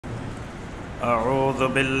أعوذ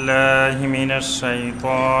بالله من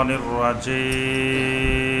الشيطان الرجيم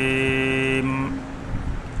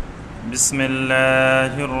بسم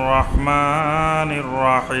الله الرحمن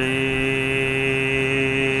الرحيم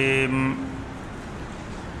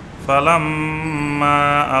فلما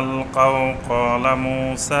ألقوا قال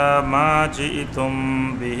موسى ما جئتم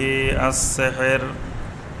به السحر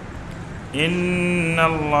إن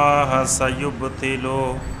الله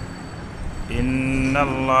سيبطله إن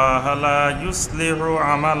الله لا يصلح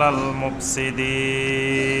عمل المفسدين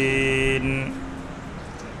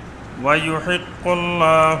ويحق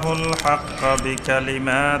الله الحق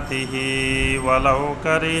بكلماته ولو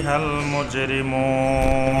كره المجرمون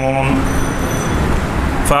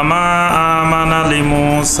فما آمن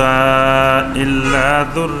لموسى إلا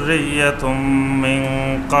ذرية من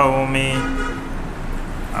قومه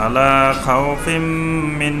على خوف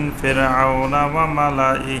من فرعون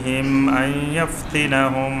وملئهم أن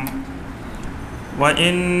يفتنهم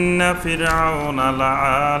وإن فرعون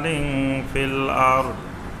لعال في الأرض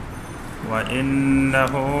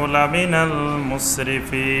وإنه لمن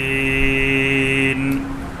المسرفين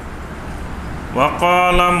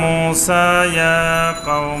وقال موسى يا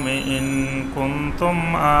قوم إن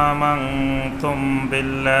كنتم آمنتم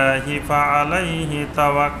بالله فعليه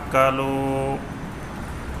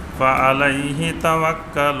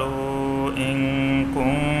توكلوا إن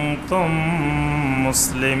كنتم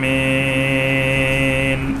مسلمين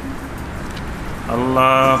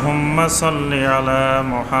اللهم صل على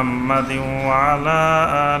محمد وعلى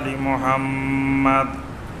آل محمد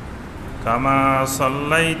كما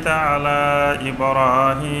صليت على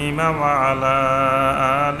إبراهيم وعلى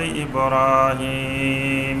آل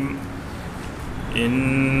إبراهيم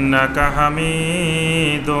إنك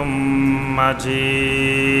حميد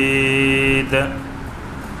مجيد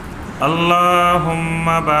اللهم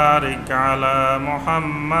بارك على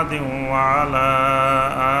محمد وعلى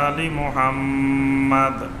آل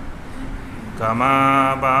محمد كما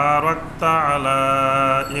باركت على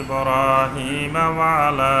إبراهيم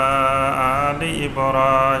وعلى آل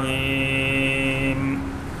إبراهيم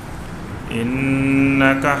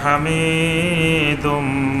إنك حميد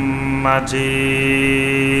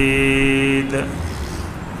মাজিদ।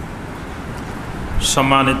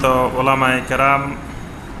 সম্মানিত ওলামায়ে কেরাম,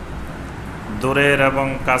 দূরের এবং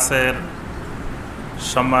কাছের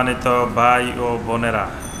সম্মানিত ভাই ও বোনেরা,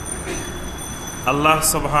 আল্লাহ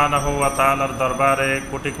সুবহানাহু ওয়া তাআলার দরবারে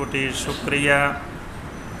কোটি কোটি শুকরিয়া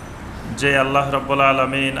যে আল্লাহ রাব্বুল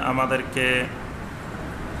আলামিন আমাদেরকে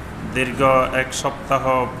দীর্ঘ এক সপ্তাহ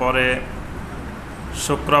পরে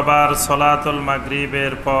শুক্রবার সলাতুল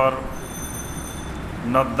মাগরিবের পর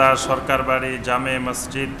নদ্দা সরকারবাড়ি জামে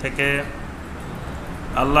মসজিদ থেকে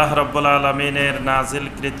আল্লাহ রাব্বুল আলামিনের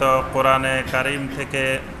নাজিলকৃত কোরআনে কারীম থেকে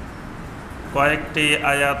কয়েকটি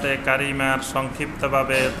আয়াতে কারিমার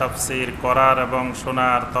সংক্ষিপ্তভাবে তাফসীর করার এবং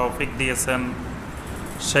শোনার তৌফিক দিয়েছেন।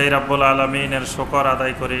 সেই রাব্বুল আলামিনের শুকর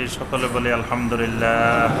আদায় করি, সকলে বলি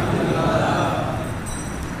আলহামদুলিল্লাহ।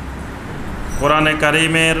 কোরআনে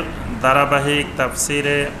কারীমের ধারাবাহিক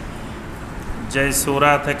তাফসীরে যে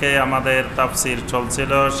সূরা থেকে আমাদের তাফসীর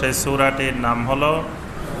চলছিল সেই সূরাটির নাম হলো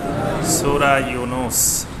সূরা ইউনুস।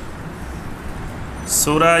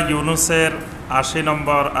 সূরা ইউনুসের ৮০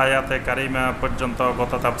 নম্বর আয়াতে কারিমা পর্যন্ত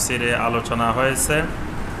গত তাফসীরে আলোচনা হয়েছে।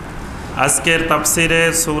 আজকের তাফসীরে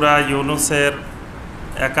সূরা ইউনুসের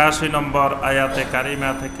 ৮১ নম্বর আয়াতে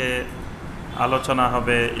কারিমা থেকে আলোচনা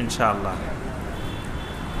হবে ইনশাআল্লাহ।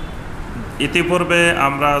 ইতিপূর্বে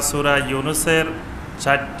আমরা সূরা ইউনুসের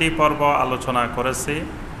 ৪টি পর্ব আলোচনা করেছি।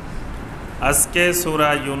 আজকে সূরা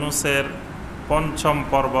ইউনুসের ৫ম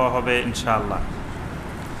পর্ব হবে ইনশাআল্লাহ,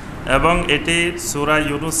 এবং এটি সূরা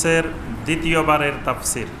ইউনুসের দ্বিতীয়বারের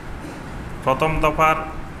তাফসীর। প্রথম দফার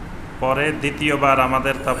পরে দ্বিতীয়বার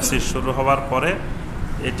আমাদের তাফসীর শুরু হওয়ার পরে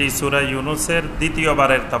এটি সূরা ইউনুসের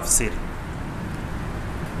দ্বিতীয়বারের তাফসীর।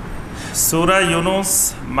 সূরা ইউনুস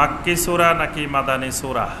মাক্কি সূরা নাকি মাদানী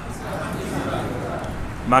সূরা?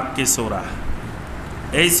 মাক্কি সূরা।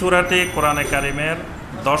 এই সূরাটি কোরআনে কারীমের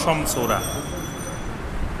 ১০ম সূরা।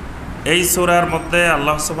 এই সূরার মধ্যে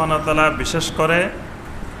আল্লাহ সুবহানাহু ওয়া তাআলা বিশেষ করে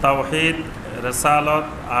তাওহীদ, রিসালাত,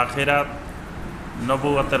 আখিরাত,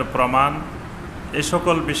 নবুয়তের প্রমাণ এই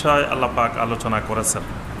সকল বিষয় আল্লাহ পাক আলোচনা করেছেন।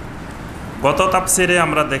 গত তাফসীরে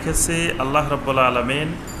আমরা দেখেছি আল্লাহ রাব্বুল আলামিন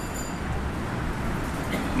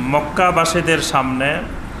মক্কাবাসীদের সামনে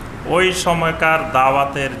ওই সময়কার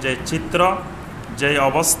দাওয়াতের যে চিত্র, যে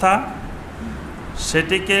অবস্থা,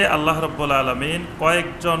 সেটিকে আল্লাহ রাব্বুল আলামিন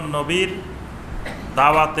কয়েকজন নবীর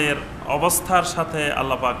দাওয়াতের অবস্থার সাথে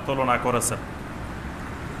আল্লাহ পাক তুলনা করেছেন।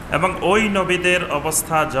 এবং ওই নবীদের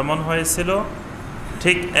অবস্থা যেমন হয়েছিল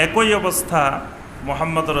ঠিক একই অবস্থা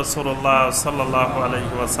মুহাম্মদ রাসূলুল্লাহ সাল্লাল্লাহু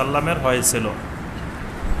আলাইহি ওয়াসাল্লামের হয়েছিল।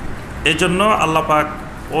 এই জন্য আল্লাহ পাক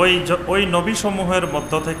ওই নবী সমূহের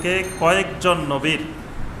মধ্য থেকে কয়েকজন নবীর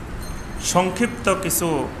সংক্ষিপ্ত কিছু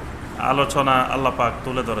আলোচনা আল্লাহ পাক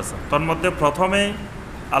তুলে ধরেছেন। তার মধ্যে প্রথমেই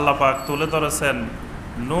আল্লাহ পাক তুলে ধরেছেন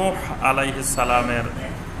নূহ আলাইহিস সালামের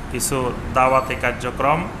কিছু দাওয়াতি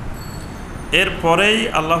কার্যক্রম। এরপরেই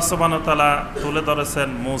আল্লাহ সুবহানাহু ওয়া তাআলা তুলে ধরেছেন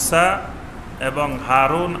মূসা এবং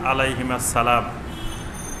হারুন আলাইহিমাস সালাম,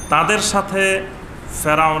 তাদের সাথে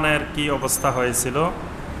ফেরাউনের কি অবস্থা হয়েছিল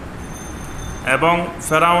এবং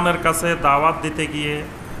ফেরাউনের কাছে দাওয়াত দিতে গিয়ে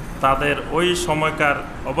তাদের ওই সময়কার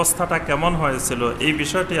অবস্থাটা কেমন হয়েছিল, এই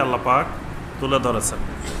বিষয়টি আল্লাহ পাক তুলে ধরেছেন।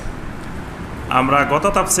 আমরা গত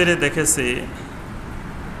তাফসীরে দেখেছি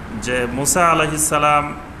যে মূসা আলাইহিস সালাম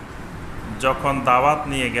যখন দাওয়াত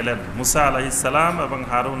নিয়ে গেলেন, মূসা আলাইহিস সালাম এবং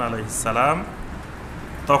হারুন আলাইহিস সালাম,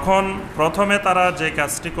 তখন প্রথমে তারা যে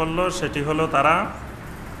কাজটি করলো সেটি হলো তারা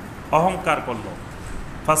অহংকার করলো।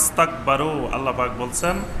 ফাস্তাকবারু, আল্লাহ পাক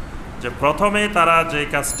বলছেন যে প্রথমেই তারা যে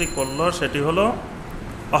কাজটি করলো সেটি হলো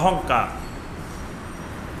অহংকার।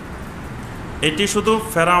 এটি শুধু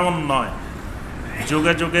ফেরাউন নয়,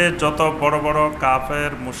 যুগে যুগে যত বড় বড়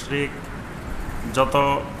কাফের মুশরিক, যত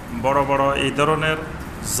বড় বড় এই ধরনের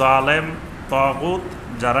জালেম তাগুত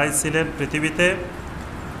যারাই ছিলেন পৃথিবীতে,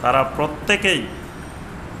 তারা প্রত্যেকেই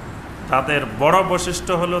তাদের বড়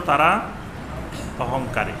বৈশিষ্ট্য হলো তারা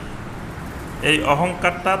অহংকারী। এই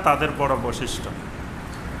অহংকারটা তাদের বড় বৈশিষ্ট্য,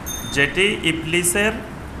 যেটি ইবলিসের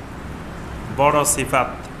বড়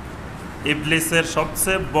সিফাত। ইবলিসের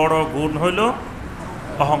সবচেয়ে বড় গুণ হইল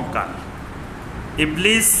অহংকার।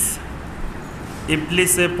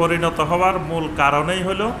 ইবলিসে পরিণত হওয়ার মূল কারণেই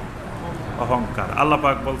হলো অহংকার। আল্লাহ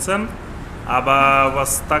পাক বলছেন আবা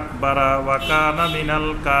ওয়াস্তাকবারা ওয়া কানা মিনাল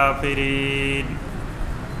কাফিরিন।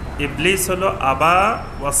 ইবলিস হলো আবা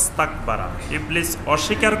ওয়াস্তাকবারা, ইবলিস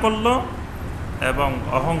অস্বীকার করলো এবং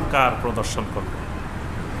অহংকার প্রদর্শন করলো।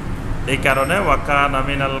 এই কারণে ওয়া কানা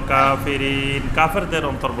মিনাল কাফিরিন, কাফেরদের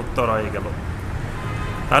অন্তর্ভুক্ত রয়ে গেল।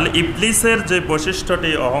 তাহলে ইবলিসের যে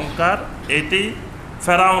বৈশিষ্ট্যটি অহংকার, এটি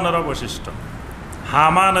ফেরাউনেরও বৈশিষ্ট্য,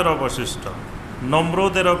 হামানেরও বৈশিষ্ট্য,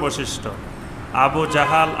 নমরুদেরও বৈশিষ্ট্য, আবু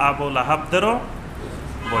জাহাল আবু লাহাবদেরও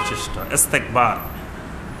বৈশিষ্ট্য, ইস্তেকবার।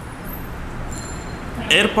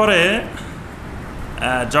 এরপরে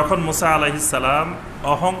যখন মূসা আলাইহিস সালাম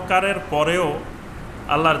অহংকারের পরেও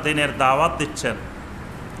আল্লাহর দ্বীনের দাওয়াত দিচ্ছেন,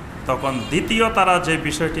 তখন দ্বিতীয় তারা যে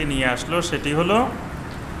বিষয়টি নিয়ে আসলো সেটি হলো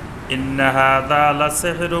ইন্না হাযা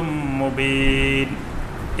লাসিহরুম মুবিন।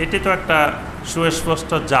 এটি তো একটা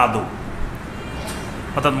সুস্পষ্ট জাদু।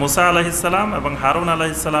 অর্থাৎ মূসা আলাইহিস সালাম এবং হারুন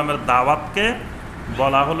আলাইহিস সালামের দাওয়াতকে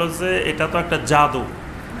বলা হলো যে এটা তো একটা জাদু,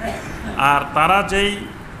 আর তারা যেই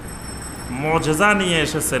মুজেজা নিয়ে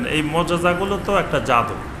এসেছেন এই মুজেজাগুলো তো একটা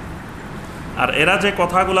জাদু, আর এরা যে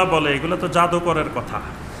কথাগুলো বলে এগুলো তো জাদুকরের কথা।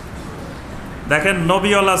 দেখেন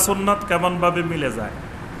নবীওয়ালা সুন্নত কেমনভাবে মিলে যায়।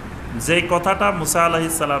 যেই কথাটা মূসা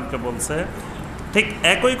আলাইহিস সালামকে বলছে, ঠিক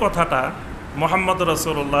একই কথাটা মুহাম্মদ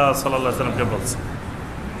রাসূলুল্লাহ সাল্লাল্লাহু আলাইহি সাল্লামকে বলছে।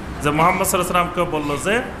 যে মুহাম্মদ সাল্লাল্লাহু আলাইহি সাল্লামকে বললো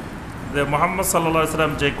যে মুহাম্মদ সাল্লাল্লাহু আলাইহি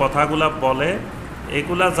সাল্লাম যে কথাগুলা বলে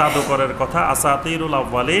এগুলা জাদুকরের কথা, আসাতিরুল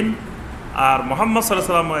আউয়ালিন। আর মুহাম্মদ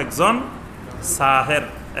সাল্লাল্লাহু আলাইহি সাল্লাম একজন সাহের,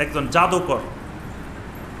 একজন জাদুকর।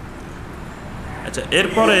 আচ্ছা,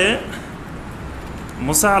 এরপরে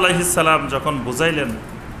মূসা আলাইহিস সালাম যখন বুঝাইলেন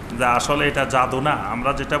যে আসলে এটা জাদু না,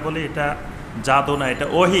 আমরা যেটা বলি এটা জাদু না, এটা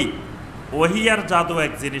ওহী। ওহী আর জাদু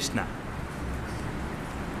এক জিনিস না।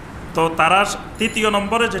 তো তারা তৃতীয়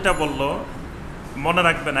নম্বরে যেটা বলল, মনে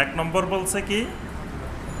রাখবেন, এক নম্বর বলছে কি,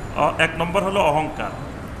 এক নম্বর হলো অহংকার,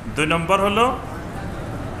 দুই নম্বর হলো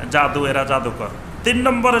জাদু, এরা জাদুকর। তিন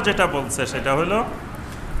নম্বরে যেটা বলছে সেটা হলো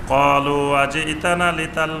ক্বালু আজিতানা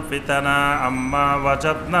লিতালফিতানা আম্মা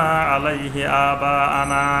ওয়াজাদনা আলাইহি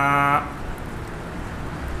আবাআনা।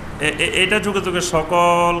 এটা যুগে যুগে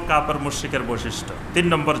সকল কাফের মুশরিকের বৈশিষ্ট্য। তিন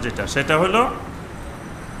নম্বর যেটা, সেটা হলো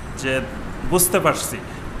যে বুঝতে পারছি,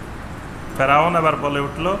 ফেরাউন এবার বলে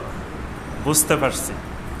উঠল বুঝতে পারছি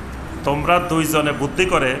তোমরা দুইজনে বুদ্ধি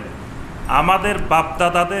করে আমাদের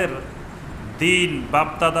বাপদাদাদের দিন,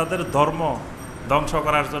 বাপদাদাদের ধর্ম ধ্বংস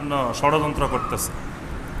করার জন্য ষড়যন্ত্র করতেছে।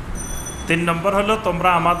 তিন নম্বর হলো তোমরা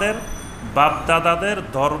আমাদের বাপদাদাদের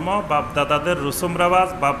ধর্ম, বাপদাদাদের রসুম রেওয়াজ,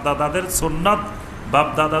 বাপদাদাদের সুন্নত,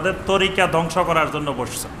 বাপদাদাদের তরিকা ধ্বংস করার জন্য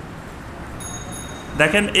বসছে।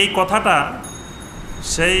 দেখেন এই কথাটা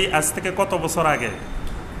সেই আজ থেকে কত বছর আগে,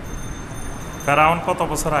 ফেরাউন কত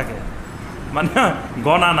বছর আগে, মানে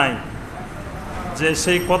গণা নাই যে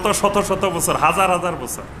সেই কত শত শত বছর, হাজার হাজার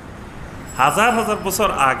বছর, হাজার হাজার বছর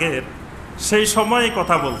আগের সেই সময়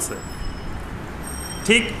কথা বলছে।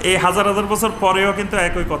 ঠিক এই হাজার হাজার বছর পরেও কিন্তু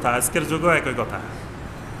একই কথা, আজকের যুগেও একই কথা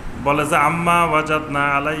বলে যে আম্মা ওয়াজাদনা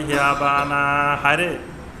আলাইহি আবানা। হায়রে,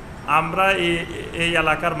 আমরা এই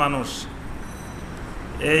এলাকার মানুষ,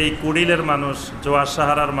 এই কুড়িলের মানুষ, জোয়ার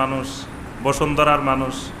সাহারার মানুষ, বসুন্ধরার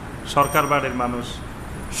মানুষ, সরকার বাড়ির মানুষ,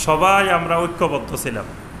 সবাই আমরা ঐক্যবদ্ধ ছিলাম।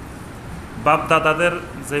 বাপ দাদাদের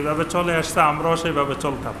যেভাবে চলে আসছে আমরাও সেইভাবে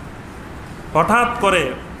চলতাম। হঠাৎ করে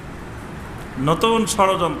নতুন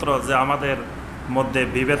ষড়যন্ত্র যে আমাদের মধ্যে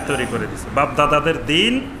বিভেদ তৈরি করে দিছে, বাপ দাদাদের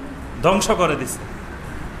দিন ধ্বংস করে দিছে।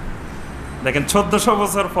 দেখেন 1400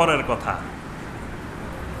 বছর পরের কথা,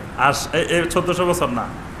 আর 1400 বছর না,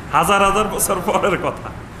 হাজার হাজার বছর পরের কথা,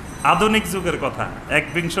 আধুনিক যুগের কথা,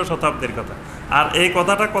 21 শতাব্দীর কথা। আর এই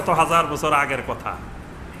কথাটা কত হাজার বছর আগের কথা,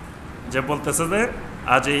 যে বলতেছে যে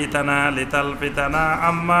আজি ইতানা লিতাল পিতানা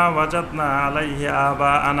আম্মা ওয়াজাদনা আলাইহি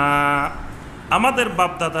আবা আনা। আমাদের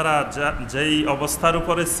বাপদাদারা যেই অবস্থার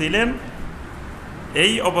উপরে ছিলেন,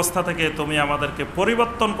 এই অবস্থা থেকে তুমি আমাদেরকে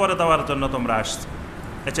পরিবর্তন করে দেওয়ার জন্য তোমরা আসছো।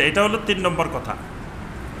 আচ্ছা, এটা হলো 3 নম্বর কথা।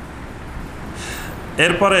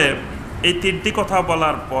 এরপরে এই 3টি কথা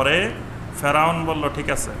বলার পরে ফেরাউন বলল, ঠিক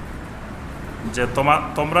আছে, যে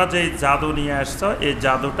তোমরা যেই জাদু নিয়ে আসছো এই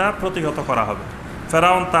জাদুটা প্রতিহত করা হবে।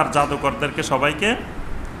 ফেরাউন তার জাদুকরদেরকে সবাইকে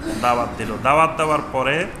দাওয়াত দিল। দাওয়াত দেওয়ার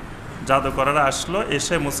পরে জাদুকরেরা আসলো,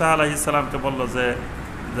 এসে মুসা আলাইহিস সালামকে বলল যে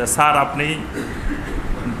স্যার আপনি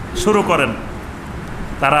শুরু করেন।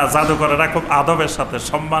 তারা জাদুকরেরা খুব আদবের সাথে,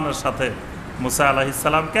 সম্মানের সাথে মুসা আলাইহিস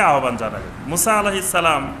সালামকে আহ্বান জানায়। মুসা আলাইহিস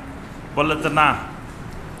সালাম বললেন যে না,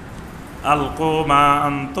 আলকু মা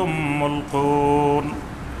আনতুম মুলকুন,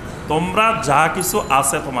 তোমরা যা কিছু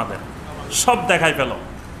আছে তোমাদের সব দেখাই ফেলো,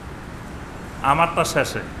 আমারটা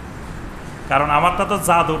শেষে। কারণ আমারটা তো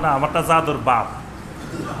জাদু না, আমারটা জাদুর বাপ।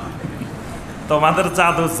 তোমাদের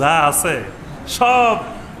জাদু যা আছে সব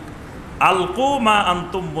আলকু মা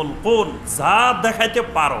আনতুম মুলকুন, যা দেখাইতে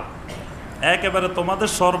পারো একেবারে তোমাদের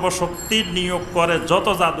সর্বশক্তি নিয়োগ করে যত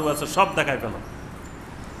জাদু আছে সব দেখাই ফেলো।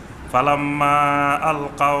 ফালাম্মা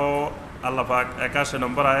আলকাও, আল্লাহ পাক 81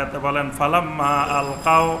 নম্বর আয়াতে বলেন ফালাম্মা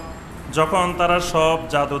আলকাও, যখন তারা সব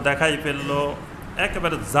জাদু দেখাই ফেললো,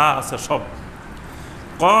 একেবারে যা আছে সব।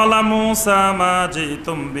 ক্বালা মূসা মা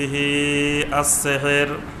জিতুম বিহি আস-সিহর,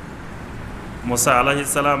 মূসা আলাইহিস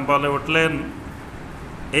সালাম বলে উঠলেন,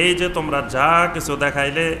 এই যে তোমরা যা কিছু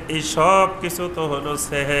দেখাইলে এই সব কিছু তো হলো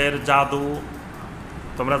সেহের, জাদু।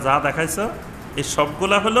 তোমরা যা দেখাইছো এই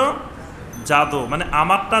সবগুলা হলো জাদু, মানে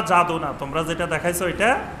আমারটা জাদু না, তোমরা যেটা দেখাইছো এটা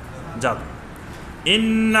জাদু।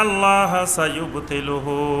 ইন্নাল্লাহা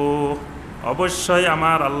সায়ুবতিলুহু, অবশ্যই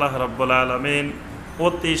আমার আল্লাহ রাব্বুল আলামিন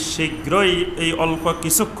অতি শীঘ্রই এই অল্প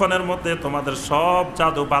কিছুক্ষণের মধ্যে তোমাদের সব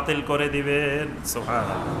জাদু বাতিল করে দিবেন।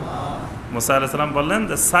 সুবহানাল্লাহ। মূসা আলাইহিস সালাম বললেন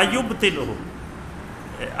যে সায়ুবতিলুহু,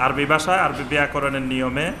 আরবি ভাষায়, আরবি ব্যাকরণের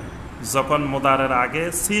নিয়মে যখন মুদারের আগে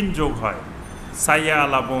সিন যোগ হয়, সাইয়া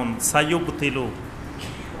লাবুন সায়ুবতিলু,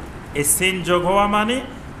 এই সিন যোগ হওয়া মানে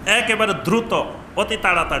একেবারে দ্রুত, অতি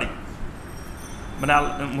তাড়াতাড়ি। মানে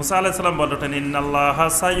মূসা আলাইহিস সালাম বলতেন ইন্নাল্লাহা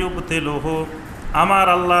সায়ুবতিলুহু, আমার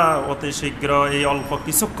আল্লাহ অতি শীঘ্র এই অল্প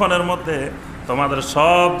কিছুক্ষণের মধ্যে তোমাদের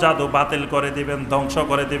সব জাদু বাতিল করে দিবেন, ধ্বংস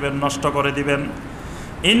করে দিবেন, নষ্ট করে দিবেন।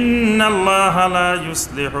 ইন্নাল্লাহা লা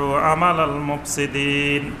ইউসলিহু আমালাল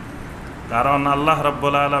মুফসিদিন, কারণ আল্লাহ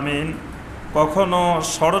রাব্বুল আলামিন কখনো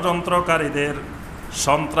ষড়যন্ত্রকারীদের,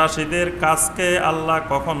 সন্ত্রাসীদের কাজকে আল্লাহ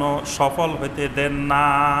কখনো সফল হইতে দেন না।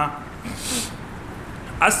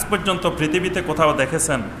 আজ পর্যন্ত পৃথিবীতে কোথাও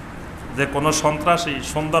দেখেছেন যে কোনো সন্ত্রাসী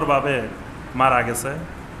সুন্দরভাবে মারা গেছে?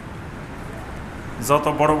 যত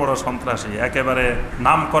বড় বড় সন্ত্রাসী, একেবারে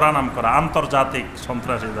নাম করা আন্তর্জাতিক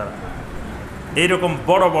সন্ত্রাসী যারা, এইরকম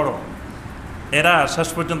বড় বড়, এরা শেষ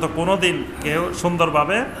পর্যন্ত কোনো দিন কেউ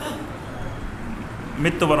সুন্দরভাবে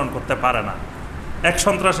মৃত্যুবরণ করতে পারে না। এক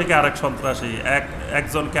সন্ত্রাসীকে আরেক সন্ত্রাসী,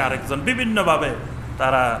 একজনকে আরেকজন, বিভিন্নভাবে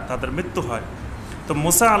তাদের মৃত্যু হয়। তো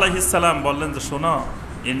মূসা আলাইহিস সালাম বললেন যে শোনো,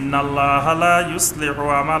 ইন্নাল্লাহা লা ইউসলিহু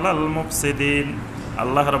আমালাল মুফসিদিন,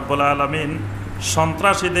 আল্লাহ রাব্বুল আলামিন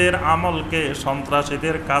সন্ত্রাসীদের আমলকে,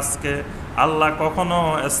 সন্ত্রাসীদের কাজকে আল্লাহ কখনো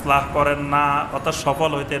ইসলাহ করেন না, অর্থাৎ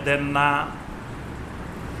সফল হইতে দেন না।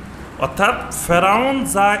 অর্থাৎ ফেরাউন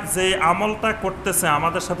যে আমলটা করতেছে,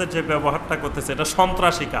 আমাদের সাথে যে ব্যবহারটা করতেছে, এটা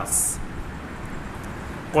সন্ত্রাসী কাজ।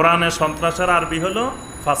 কোরআনে সন্ত্রাসের আরবি হলো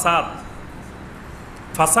ফাসাদ,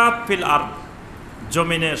 ফাসাদ ফিল আরদ,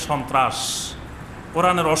 জমিনে সন্ত্রাস।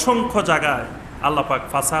 কোরআনের অসংখ্য জায়গায় আল্লাহ পাক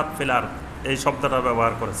ফাসাদ ফিল আরদ এই শব্দটা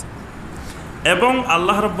ব্যবহার করেছে। এবং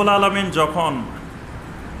আল্লাহ রাব্বুল আলামিন যখন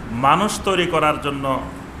মানুষ তৈরি করার জন্য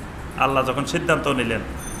আল্লাহ যখন সিদ্ধান্ত নিলেন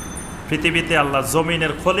পৃথিবীতে আল্লাহ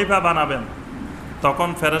জমিনের খলিফা বানাবেন, তখন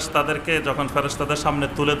ফেরেশতাদেরকে যখন ফেরেশতাদের সামনে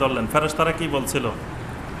তুলে ধরলেন, ফেরেশতারা কি বলছিল?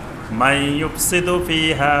 মাই ইউফসিদু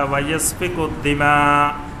ফিহা ওয়া ইয়াসফিকুদ দিমা,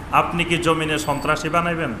 আপনি কি জমিনে সন্ত্রাসী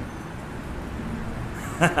বানাইবেন?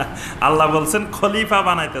 আল্লাহ বলছেন খলিফা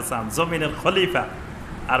বানাইতে চান, জমিনের খলিফা।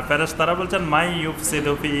 আর ফেরেশতারা বলছেন মাই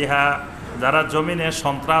ইউফসিদু ফিহা, যারা জমিনে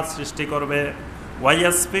সন্ত্রাস সৃষ্টি করবে, ওয়া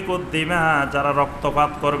ইয়াসফিকুদ দিমা, যারা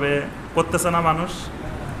রক্তপাত করবে। করতেছে না মানুষ?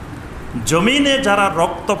 জমিনে যারা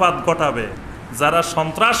রক্তপাত ঘটাবে, যারা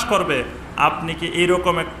সন্ত্রাস করবে, আপনি কি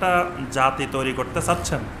এইরকম একটা জাতি তৈরি করতে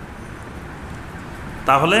চাচ্ছেন?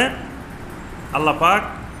 তাহলে আল্লাহ পাক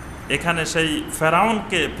এখানে সেই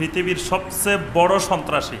ফেরাউনকে পৃথিবীর সবচেয়ে বড়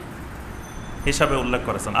সন্ত্রাসী হিসাবে উল্লেখ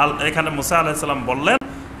করেছেন। এখানে মুসা আলাইহিস সালাম বললেন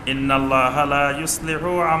ইন্নাল্লাহা লা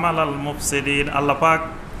ইউসলিহু আমালাল মুফসিদিন, আল্লাহ পাক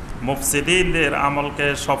মুফসিদিনদের আমলকে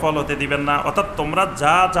সফল হতে দিবেন না। অর্থাৎ তোমরা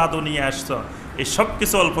যা জাদু নিয়ে আসছো এই সব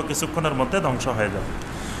কিছু অল্প কিছুক্ষণের মধ্যে ধ্বংস হয়ে যাবে।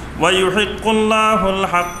 ওয়া ইউহিক্কুল্লাহুল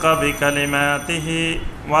হাক্কা বিকালিমাতিহি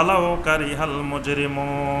ওয়ালাউ কারিহাল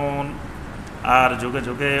মুজরিমুন, আর যুগে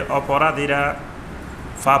যুগে অপরাধীরা,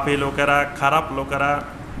 পাপী লোকেরা, খারাপ লোকেরা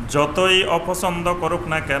যতই অপছন্দ করুক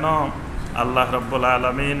না কেন, আল্লাহ রাব্বুল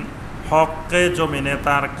আলামিন হককে জমিনে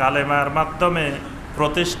তার কালেমার মাধ্যমে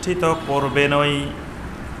প্রতিষ্ঠিত করবেনই।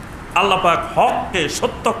 আল্লাহ পাক হককে,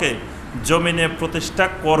 সত্যকে জমিনে প্রতিষ্ঠা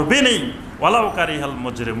করবেনই, ওয়ালাউ কারিহাল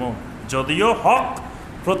মুজরিমুন, যদিও হক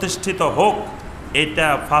প্রতিষ্ঠিত হোক এটা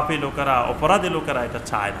পাপী লোকেরা, অপরাধী লোকেরা এটা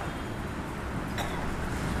চায় না।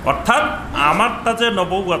 অর্থাৎ আমারটা যে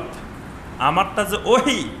নবুয়ত, আমারটা যে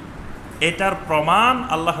ওহী, এটার প্রমাণ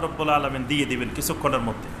আল্লাহ রাব্বুল আলামিন দিয়ে দিবেন কিছুক্ষণের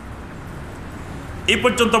মধ্যে। এই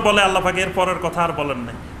পর্যন্ত বলে আল্লাহ পাক, এর পরের কথা আর বলেন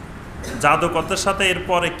নাই। জাদুকরদের সাথে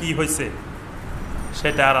এরপরে কি হয়েছে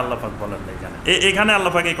সেটা আর আল্লাহ পাক বলেন নাই। এখানে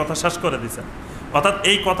আল্লাহ পাক এই কথা শেষ করে দিয়েছেন। অর্থাৎ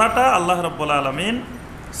এই কথাটা আল্লাহ রাব্বুল আলামিন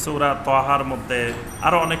সূরা তাহার মধ্যে,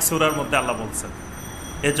 আরো অনেক সূরার মধ্যে আল্লাহ বলছেন।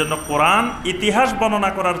 এর জন্য কোরআন ইতিহাস বর্ণনা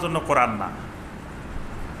করার জন্য কোরআন না,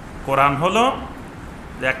 কোরআন হলো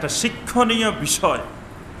যে একটা শিক্ষণীয় বিষয়,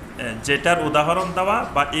 যেটার উদাহরণ দেওয়া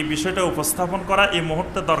বা এই বিষয়টা উপস্থাপন করা এই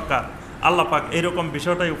মুহূর্তে দরকার। আল্লাহ পাক এইরকম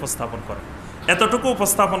বিষয়টাই উপস্থাপন করে, এতটুকু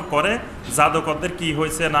উপস্থাপন করে। জাদুকরদের কি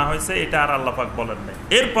হয়েছে না হয়েছে এটা আর আল্লাহ পাক বলেন নাই।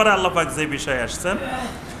 এরপরে আল্লাহ পাক যে বিষয়ে আসছেন,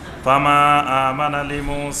 ফামা আমানা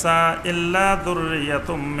লিমূসা ইল্লা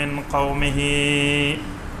যুররিয়াতুম মিন কওমিহি,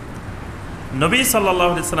 নবী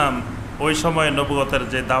সাল্লাল্লাহু আলাইহি সাল্লাম ওই সময় নবুয়তের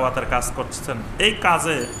যে দাওয়াতের কাজ করছেন, এই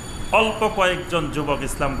কাজে অল্প কয়েকজন যুবক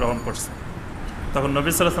ইসলাম গ্রহণ করছে। তখন নবী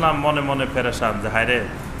সাল্লাল্লাহু আলাইহি সাল্লাম মনে মনে পেরেশান যে হায় রে,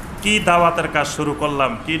 কি দাওয়াতের কাজ শুরু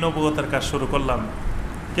করলাম, কি নবুয়তের কাজ শুরু করলাম,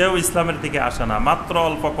 কেউ ইসলামের দিকে আসে না, মাত্র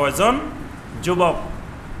অল্প কয়জন যুবক।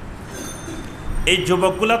 এই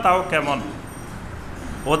যুবকগুলা তাও কেমন?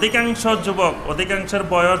 অধিকাংশ যুবক, অধিকাংশের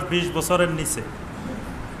বয়স 20 বছরের নিচে।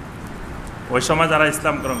 ওই সময় যারা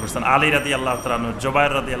ইসলাম গ্রহণ করছেন, আলী রাদিয়াল্লাহু তাআলা আনহু,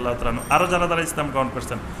 জুবাইর রাদিয়াল্লাহু তাআলা আনহু, আরো যারা ইসলাম গ্রহণ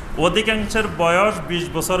করছেন, অধিকাংশের বয়স 20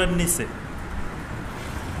 বছরের নিচে।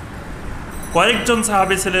 কয়েকজন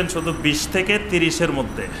সাহাবী ছিলেন শুধু 20 থেকে 30-এর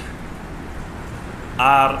মধ্যে।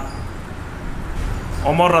 আর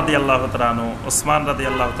ওমর রাদিয়াল্লাহু তাআলা আনহু, ওসমান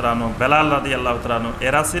রাদিয়াল্লাহু তাআলা আনহু, বেলাল রাদিয়াল্লাহু তাআলা আনহু,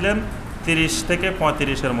 এরা ছিলেন 30 থেকে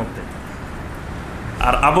 35-এর মধ্যে।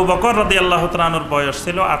 আর আবু বকর রাদিয়াল্লাহু তাআলা আনহুর বয়স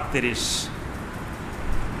ছিল 38।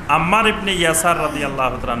 আম্মার ইবনে ইয়াসার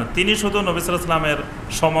রাদিয়াল্লাহু তাআলা আনহু, তিনি শুধু নবী সাল্লাল্লাহু আলাইহি ওয়াসাল্লামের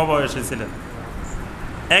সমবয়সী ছিলেন।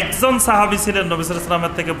 একজন সাহাবী ছিলেন নবী সাল্লাল্লাহু আলাইহি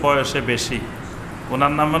ওয়াসাল্লামের থেকে বয়সে বেশি,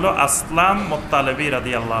 ওনার নাম হলো আসলাম মুত্তালিবী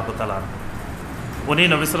রাদিয়াল্লাহু তাআলা আনহু। উনি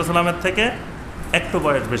নবী সাল্লাল্লাহু আলাইহি ওয়াসাল্লামের থেকে একটু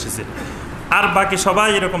বয়স বেশি ছিলেন। আর বাকি সবাই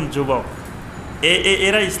এরকম যুবক,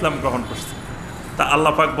 এরা ইসলাম গ্রহণ করছে। তা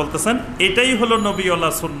আল্লাহ পাক বলতেছেন এটাই হলো নবীওয়ালা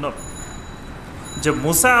সুন্নত, যে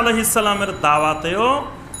মুসা আলাইহিস সালামের দাওয়াতেও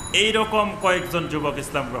এইরকম কয়েকজন যুবক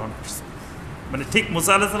ইসলাম গ্রহণ করছে। মানে ঠিক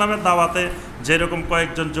মুসা আলাইহিস সালামের দাওয়াতে যেরকম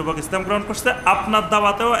কয়েকজন যুবক ইসলাম গ্রহণ করছে, আপনার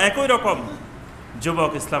দাওয়াতেও একই রকম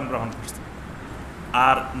যুবক ইসলাম গ্রহণ করছে।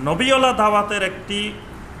 আর নবীওয়ালা দাওয়াতের একটি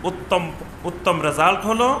উত্তম রেজাল্ট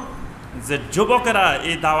হলো যে যুবকেরা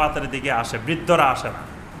এই দাওয়াতের দিকে আসে, বৃদ্ধরা আসে না।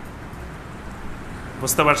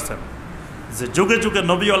 বুঝতে পারছেন? যে যুগে যুগে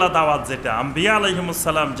নবীওয়ালা দাওয়াত, যেটা আম্বিয়া আলাইহিমুস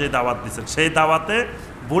সালাম যে দাওয়াত দিচ্ছেন, সেই দাওয়াতে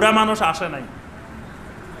বুড়া মানুষ আসে নাই,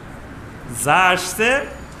 যা আসছে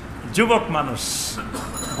যুবক মানুষ,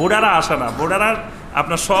 বুড়ারা আসে না। বুড়ারা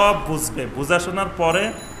আপনার সব বুঝবে, বুঝা শোনার পরে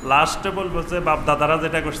লাস্টে বলবো যে বাপ দাদারা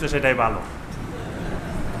যেটা করছে সেটাই ভালো।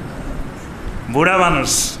 বুড়া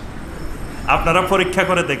মানুষ আপনারা পরীক্ষা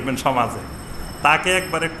করে দেখবেন সমাজে, তাকে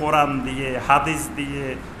একবারে কোরআন দিয়ে হাদিস দিয়ে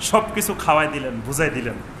সব কিছু খাওয়াই দিলেন, বুঝাই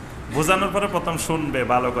দিলেন, বোঝানোর পরে প্রথম শুনবে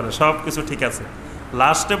ভালো করে, সব কিছু ঠিক আছে,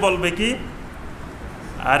 লাস্টে বলবে কি,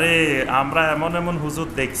 আরে আমরা এমন এমন হুজুর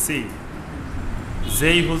দেখছি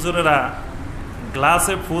যেই হুজুরেরা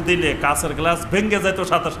গ্লাসে ফু দিলে কাঁচের গ্লাস ভেঙে যেত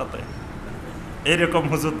সাথে সাথে, এরকম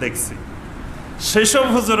হুজুর দেখছি। সেসব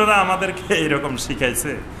হুজুরেরা আমাদেরকে এইরকম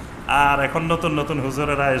শিখাইছে, আর এখন নতুন নতুন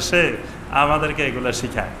হুজুরেরা এসে আমাদেরকে এগুলো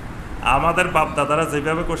শিখায়। আমাদের বাপ দাদারা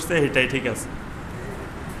যেভাবে করছে এটাই ঠিক আছে।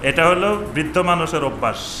 এটা হলো বৃদ্ধ মানুষের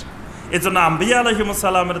অভ্যাস। এই জন্য আম্বিয়া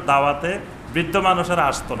আলাইহিমুসসালামের দাওয়াতে বৃদ্ধ মানুষেরা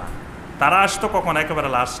আসতো না। তারা আসতো কখন? একেবারে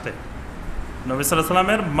লাস্টে। নবী সাল্লাল্লাহু আলাইহি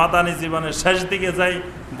ওয়াসাল্লামের মাদানী জীবনের শেষ দিকে যাই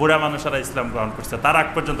বুড়া মানুষেরা ইসলাম গ্রহণ করছে। তার আগ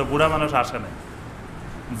পর্যন্ত বুড়া মানুষ আসে না।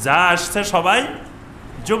 যা আসছে সবাই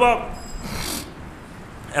যুবক,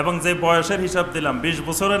 এবং যে বয়সের হিসাব দিলাম 20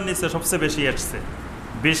 বছরের নিচে সবচেয়ে বেশি আসছে।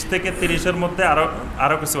 20 থেকে 30-এর মধ্যে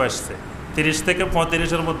আরো কিছু আসছে, 30 থেকে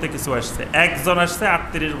 35-এর মধ্যে কিছু আসছে। একজন আসছে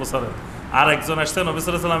 38 বছরের, আর একজন আসছে নবী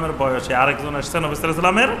সাল্লাল্লাহু আলাইহি ওয়াসাল্লামের বয়সে, আরেকজন আসছে নবী সাল্লাল্লাহু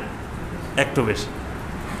আলাইহি ওয়াসাল্লামের একটু বেশি।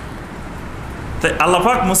 তাই আল্লাহ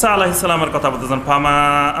পাক মুসা আলাইহিস সালামের কথা বলতেছেন, ফামা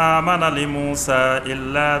আমানা লিমুসা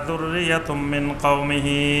ইল্লা যুররিয়াতুম মিন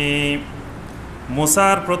কওমিহি।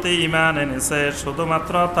 মুসার প্রতি ঈমান এনেছে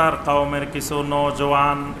শুধুমাত্র তার কওমের কিছু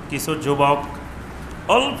নওজওয়ান, কিছু যুবক,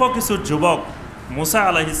 অল্প কিছু যুবক মুসা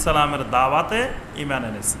আলাইহিস সালামের দাওয়াতে ঈমান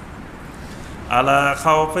এনেছে। আলা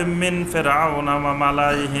খাউফিম মিন ফিরআউনা ওয়া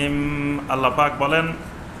মালাইহিম। আল্লাহ পাক বলেন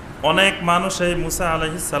অনেক মানুষ এই মুসা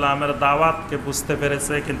আলাইহিস সালামের দাওয়াতকে বুঝতে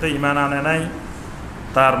পেরেছে কিন্তু ঈমান আনে নাই।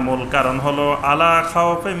 তার মূল কারণ হলো আলা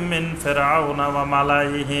খাউফিম মিন ফিরআউনা ওয়া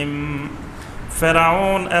মালাইহিম।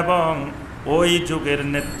 ফিরআউন এবং ওই যুগের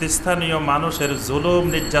নেতৃস্থানীয় মানুষের জুলুম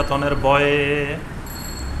নির্যাতনের ভয়ে।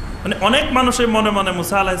 মানে অনেক মানুষের মনে মনে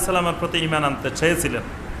মুসা আলাইহিস সালামের প্রতি ঈমান আনতে চেয়েছিলেন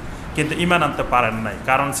কিন্তু ঈমান আনতে পারেন নাই।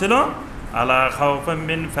 কারণ ছিল আলা খাউফিম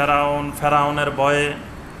মিন ফিরআউন, ফিরআউনের ভয়ে,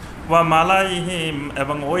 ওয়া মালাইহিম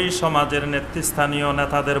এবং ওই সমাজের নেতৃস্থানীয়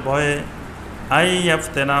নেতাদের ভয়ে,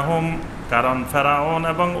 আইয়াফতিনাহুম কারণ ফিরআউন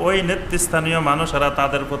এবং ওই নেতৃস্থানীয় মানুষেরা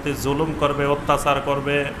তাদের প্রতি জুলুম করবে, অত্যাচার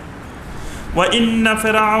করবে। ওয়া ইন্না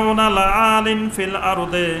ফিরআউনা লাআলিন ফিল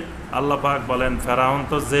আরদে। আল্লাহ পাক বলেন ফিরআউন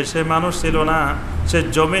তো যে সে মানুষ ছিল না, সে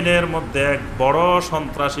জমিনের মধ্যে এক বড়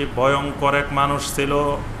সন্ত্রাসী ভয়ঙ্কর এক মানুষ ছিল।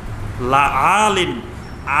 লাআলিন,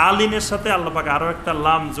 আলিনের সাথে আল্লাহ পাক আরো একটা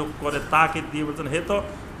লাম যোগ করে তাকিদ দিয়ে বলছেন হে তো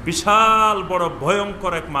বিশাল বড়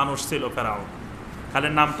ভয়ঙ্কর এক মানুষ ছিল ফিরআউন। খালি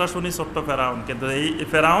নামটা শুনি ছোট্ট ফিরআউন, কিন্তু এই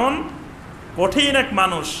ফিরআউন কঠিন এক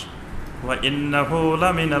মানুষ। ওয়া ইন্নাহু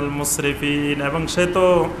লামিনাল মুসরিফিন এবং সে তো,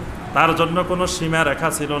 তার জন্য কোনো সীমারেখা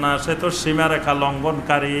ছিল না, সে তো সীমারেখা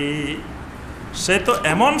লঙ্ঘনকারী। সে তো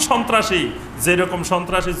এমন সন্ত্রাসী যেরকম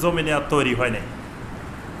সন্ত্রাসী জমিনে আর তৈরি হয় নাই।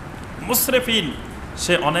 মুসরিফিন,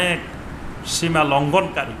 সে অনেক সীমা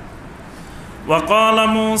লঙ্ঘনকারী। ওয়াকালা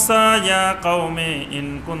মুসা ইয়া কওমি ইন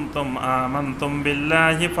কুনতুম আমানতুম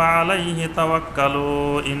বিল্লাহি ফাআলাইহি তাওয়াক্কালু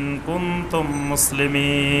ইন কুনতুম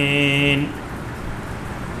মুসলিমিন।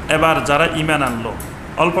 এবার যারা ঈমান আনলো,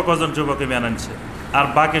 অল্প কজন যুবক ঈমান আনছে, আর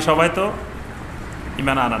বাকি সবাই তো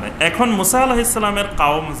ঈমান আনা নাই। এখন মুসা আলাইহিস সালামের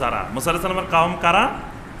কওম যারা, মুসা আলাইহিস সালামের কওম কারা?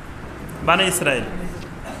 বানি ইসরাইল।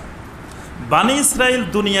 বানি ইসরাইল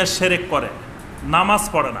দুনিয়া শিরক করে, নামাজ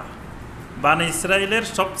পড়ে না। বানি ইসরাইলের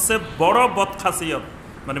সবচেয়ে বড় বদখাসিয়ত,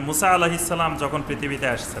 মানে মুসা আলাইহিস সালাম যখন পৃথিবীতে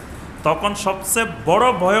আসছেন তখন সবচেয়ে বড়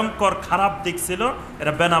ভয়ঙ্কর খারাপ দিক ছিল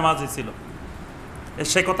এরা বেনামাজি ছিল।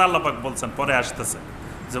 সে কথা আল্লাহ পাক বলছেন, পরে আসতেছে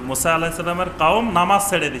যে মুসা আলাইহিস সালামের কওম নামাজ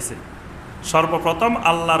ছেড়ে দিছে। সর্বপ্রথম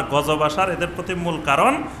আল্লাহর গজব আসার এদের প্রতি মূল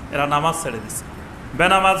কারণ এরা নামাজ ছেড়ে দিছে,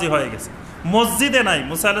 বেনামাজি হয়ে গেছে। মসজিদে নাই,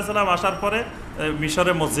 মুসা আলাইহিস সালাম আসার পরে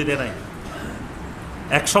মিশরে মসজিদে নাই।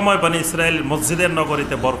 এক সময় বানি ইসরায়েল মসজিদের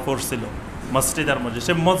নগরীতে ভরপুর ছিল, মসজিদ আর মসজিদ,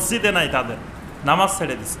 সে মসজিদে নাই, তাদের নামাজ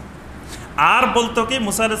ছেড়ে দিছে। আর বলতো কি,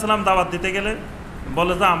 মুসা আলাইহিস সালাম দাওয়াত দিতে গেলে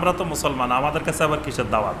বলে যে আমরা তো মুসলমান, আমাদের কাছে আবার কিসের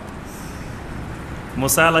দাওয়াত।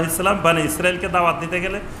 মুসা আলাইহিস সালাম বানি ইসরায়েলকে দাওয়াত দিতে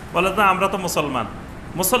গেলে বলে যে আমরা তো মুসলমান,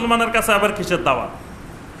 মুসলমানের কাছে আবার কিসের দাওয়াত।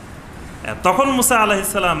 তখন মুসা আলাইহিস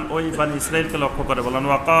সালাম ওই বানি ইসরায়েলকে লক্ষ্য করে বলেন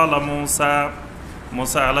ওয়াকালা মুসা,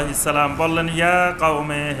 মুসা আলাইহিস সালাম বললেন ইয়া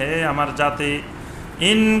কওমে, হে আমার জাতি,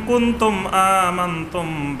 ইন কুনতুম আমানতুম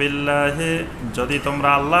বিল্লাহি, যদি তোমরা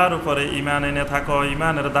আল্লাহর উপরে ঈমান এনে থাকো,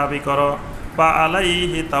 ঈমানের দাবি করো, ফা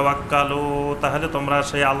আলাইহি তাওয়াক্কালু, তাহলে তোমরা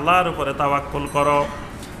সেই আল্লাহর উপরে তাওয়াক্কুল করো।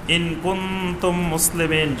 ইন কুনতুম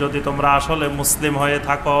মুসলিমিন, যদি তোমরা আসলে মুসলিম হয়ে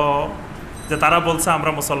থাকো। যে তারা বলছে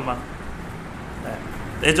আমরা মুসলমান,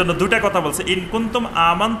 এই জন্য দুটা কথা বলছে, ইন কুনতুম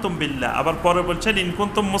আমানতুম বিল্লাহ, আবার পরে বলছেন ইন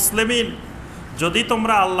কুনতুম মুসলিমিন, যদি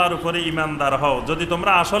তোমরা আল্লাহর উপরে ঈমানদার হও, যদি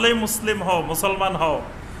তোমরা আসলেই মুসলিম হও, মুসলমান হও,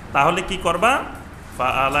 তাহলে কি করবা? ফা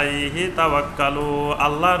আলাইহি তাওয়াক্কালু,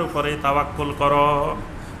 আল্লাহর উপরে তাওয়াক্কুল করো।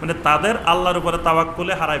 মানে তাদের আল্লাহর উপরে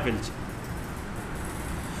তাওয়াক্কুলে হারায় ফেলছে।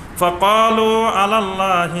 ফাকালু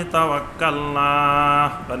আলাল্লাহি তাওয়াক্কালনা,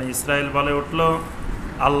 মানে ইসরাইল বলে উঠলো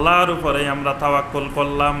আল্লাহর উপরে আমরা তাওয়াক্কুল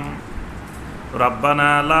করলাম।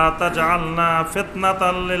 রাব্বানা লা তাজআলনা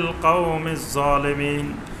ফিতনাতাল লিল কওমিজ জালিমিন,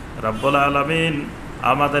 রব্বুল আলামিন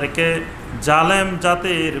আমাদেরকে জালেম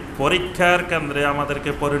জাতির পরীক্ষার কেন্দ্রে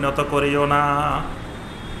আমাদেরকে পরিণত করিও না।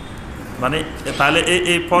 মানে তাহলে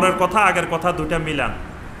এই পরের কথা আগের কথা দুইটা মিলান,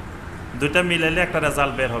 দুইটা মিলাইলে একটা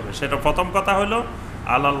রেজাল্ট বের হবে। সেটা প্রথম কথা হলো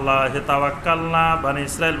আলাল্লাহি তাওয়াক্কালনা, বনি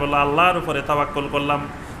ইসরাইল বলল আল্লাহর উপরে তাওয়াক্কুল করলাম।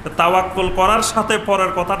 তাওয়াক্কুল করার সাথে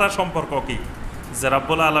পরের কথাটার সম্পর্ক কি? যে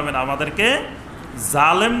রাব্বুল আলামিন আমাদেরকে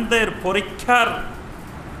জালেমদের পরীক্ষার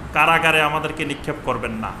কারাগারে আমাদেরকে নিক্ষেপ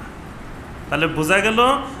করবেন না। তাহলে বোঝা গেল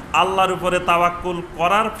আল্লাহর উপরে তাওয়াক্কুল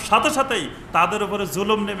করার সাথে সাথেই তাদের উপরে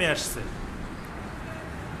জুলুম নেমে আসছে।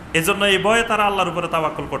 এজন্য এই ভয়ে তারা আল্লাহর উপরে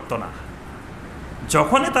তাওয়াক্কুল করতো না।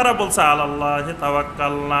 যখনই তারা বলছে আলাল্লাহি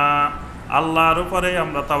তাওয়াক্কালনা, আল্লাহর উপরে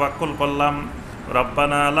আমরা তাওয়াক্কুল করলাম,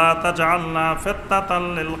 রব্বানা লা তাজআলনা ফিতনাতাল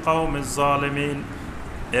লিল কওমিজ জালিমিন,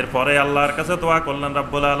 এরপরে আল্লাহর কাছে দোয়া করলেন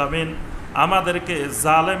রব্বুল আলামিন আমাদেরকে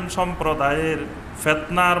জালেম সম্প্রদায়ের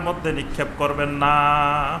ফিতনার মধ্যে নিক্ষেপ করবেন না।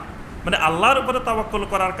 মানে আল্লাহর উপরে তাওয়াক্কুল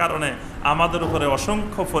করার কারণে আমাদের উপরে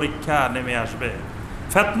অসংখ্য পরীক্ষা নেমে আসবে,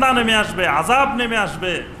 ফিতনা নেমে আসবে, আযাব নেমে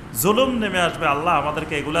আসবে, জুলুম নেমে আসবে। আল্লাহ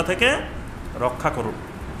আমাদেরকে এগুলা থেকে রক্ষা করুন।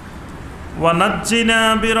 ওয়ানাজ্জিনা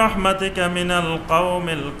বিরহমাতিকা মিনাল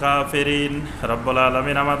কওমিল কাফিরিন, রব্বুল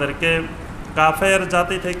আলামিন আমাদেরকে কাফের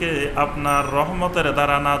জাতি থেকে আপনার রহমতের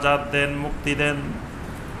দ্বারা নাজাত দেন, মুক্তি দেন।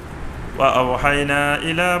 ওয়া আওহাইনা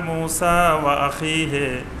ইলা মূসা ওয়া আখিহি,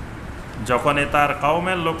 যখনই তার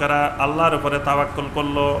কওমের লোকেরা আল্লাহর উপরে তাওয়াক্কুল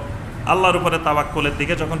করলো, আল্লাহর উপরে তাওয়াক্কুলের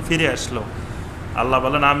দিকে যখন ফিরে আসলো, আল্লাহ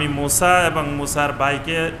বলেন আমি মূসা এবং মূসার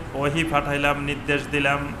ভাইকে ওহী পাঠাইলাম, নির্দেশ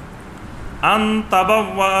দিলাম আন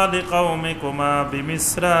তাবাওয়া লিকাওমিকুমা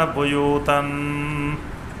বিমিসরা বুয়ুতান,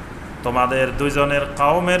 তোমাদের দুইজনের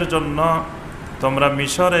কওমের জন্য তোমরা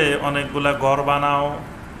মিশরে অনেকগুলা ঘর বানাও।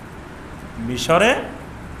 মিশরে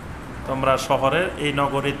তোমরা শহরের এই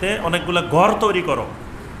নগরীতে অনেকগুলা ঘর তৈরি করো।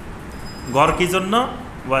 ঘর কি জন্য?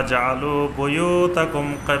 ওয়াজআলু বুয়ুতাকুম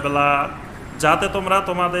কিবলা, যাতে তোমরা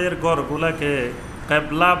তোমাদের ঘরগুলাকে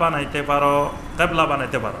কিবলা বানাইতে পারো, কিবলা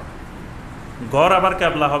বানাইতে পারো। ঘর আবার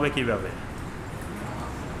কিবলা হবে কিভাবে?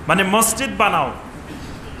 মানে মসজিদ বানাও,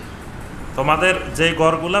 তোমাদের যে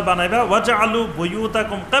ঘরগুলা বানাইবা ওয়াজআলু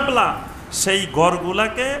বুয়ুতাকুম কিবলা, সেই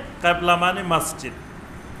ঘরগুলাকে কিবলা মানে মসজিদ।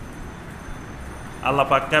 আল্লাহ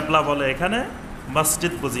পাক কিবলা বলে এখানে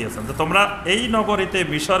মসজিদ বুঝিয়েছেন, যে তোমরা এই নগরীতে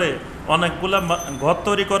মিশরে অনেকগুলা ঘর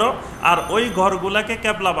তৈরি করো আর ওই ঘরগুলাকে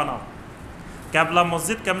কিবলা বানাও। কিবলা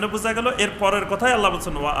মসজিদ কেমনে বোঝা গেল? এর পরের কথাই আল্লাহ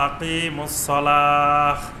বলছেন ওয়া আকিমুস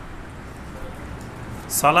সালাহ,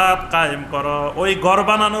 সালাত কায়েম করো। ওই ঘর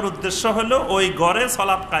বানানোর উদ্দেশ্য হলো ওই ঘরে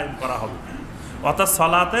সালাত কায়েম করা হবে, অর্থাৎ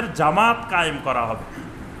সালাতের জামাত কায়েম করা হবে।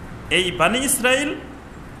 এই বনি ইসরাইল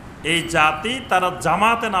এই জাতি তারা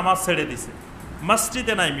জামাতে নামাজ ছেড়ে দিছে,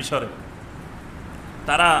 মসজিদে নাই মিশরে,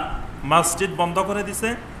 তারা মসজিদ বন্ধ করে দিছে,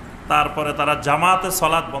 তারপরে তারা জামাতে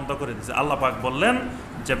সালাত বন্ধ করে দিছে। আল্লাহ পাক বললেন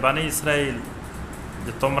যে বনি ইসরাইল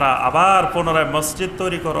যে তোমরা আবার পুনরায় মসজিদ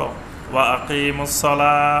তৈরি করো, ওয়া আকিমুস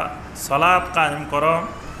সালাহ, সালাত কায়েম করো,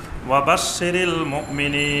 ওয়া বাশশিরিল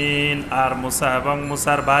মুমিনিন, আর মুসা এবং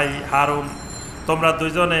মুসার ভাই হারুন তোমরা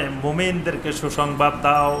দুইজনে মুমিনদেরকে সুসংবাদ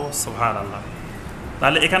দাও। সুবহানাল্লাহ।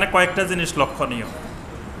 তাহলে এখানে কয়েকটা জিনিস লক্ষণীয়।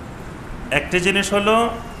 একটি জিনিস হলো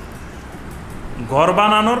ঘর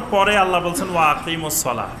বানানোর পরে আল্লাহ বলছেন ওয়া আকিমুস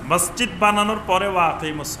সালাহ, মসজিদ বানানোর পরে ওয়া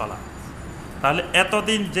আকিমুস সালাহ। তাহলে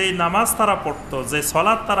এতদিন যেই নামাজ তারা পড়তো, যে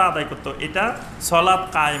সালাত তারা আদায় করতো, এটা সালাত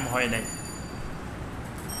কায়েম হয় নাই।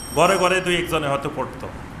 ঘরে ঘরে দুই একজনে হয়তো পড়তো,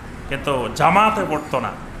 কিন্তু জামাতে পড়তো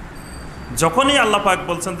না। যখনই আল্লাহ পাক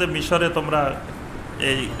বলছেন যে মিশরে তোমরা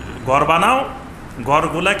এই ঘর বানাও,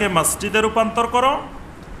 ঘরগুলাকে মসজিদে রূপান্তর করো,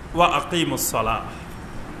 ওয়া আকিমুস সালাহ,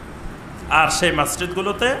 আর সেই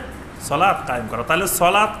মসজিদগুলোতে সালাত কায়েম করো। তাহলে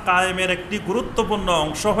সালাত কায়েমের একটি গুরুত্বপূর্ণ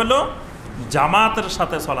অংশ হলো জামাতের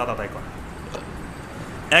সাথে সালাত আদায় করা।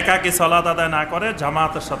 একাকী সালাত আদায় না করে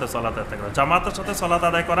জামাতের সাথে সালাত আদায় করা। জামাতের সাথে সালাত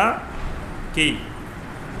আদায় করা কি?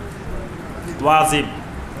 ওয়াজিব,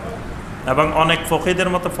 এবং অনেক ফকিহদের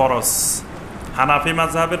মতো ফরজ। হানাফি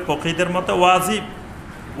মাযহাবের ফকিহদের মতো ওয়াজিব,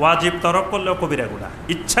 ওয়াজিব তরক করলেও কবিরা গুনাহ।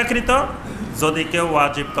 ইচ্ছাকৃত যদি কেউ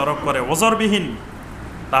ওয়াজিব তরক করে ওজরবিহীন,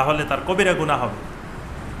 তাহলে তার কবিরা গুনাহ হবে।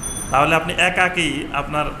 তাহলে আপনি একাকী,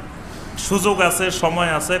 আপনার সুযোগ আছে,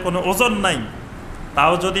 সময় আছে, কোনো ওজন নাই,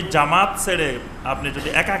 তাও যদি জামাত ছেড়ে আপনি যদি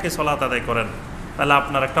একাকী সালাত আদায় করেন, তাহলে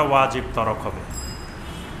আপনার একটা ওয়াজিব তরক হবে।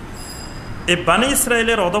 এই বনি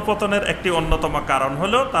ইসরাইলের অধপতনের একটি অন্যতম কারণ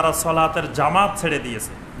হলো তারা সালাতের জামাত ছেড়ে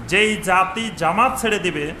দিয়েছে। যেই জাতি জামাত ছেড়ে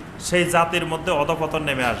দিবে সেই জাতির মধ্যে অধপতন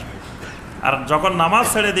নেমে আসবে। আর যখন নামাজ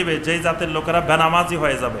ছেড়ে দিবে, যেই জাতির লোকেরা বেনামাজি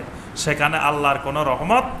হয়ে যাবে, সেখানে আল্লাহর কোনো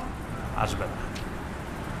রহমত আসবে না।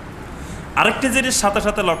 আরেকটি জিনিস সাথে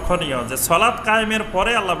সাথে লক্ষণীয়, যে সালাত কায়েমের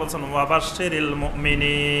পরে আল্লাহ বলছেন ওয়া বাশশিরিল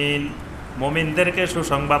মুমিনিন, মুমিনদেরকে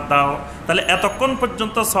সুসংবাদ দাও। তাহলে এতক্ষণ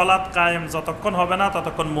পর্যন্ত সালাত কায়েম যতক্ষণ হবে না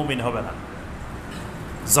ততক্ষণ মুমিন হবে না।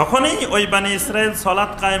 যখনই ওই বানি ইসরাইল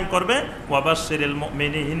সালাত কায়েম করবে, ওয়াবাশশিরিল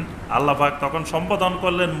মুমিনিন, আল্লাহ পাক তখন সম্বোধন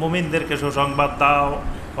করলেন মুমিনদেরকে সুসংবাদ দাও।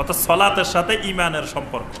 অত সালাতের সাথে ঈমানের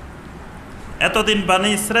সম্পর্ক। এতদিন বানি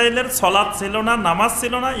ইসরাইলের সালাত ছিল না, নামাজ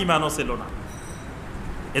ছিল না, ঈমানও ছিল না।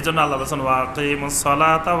 এজন্য আল্লাহ বলেছেন ওয়াকিমুস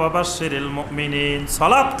সালাতা ওয়াবাশশিরিল মুমিনিন,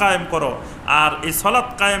 সালাত কায়েম করো। আর এই সালাত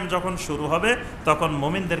কায়েম যখন শুরু হবে তখন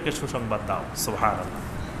মুমিনদেরকে সুসংবাদ দাও। সুবহানাল্লাহ।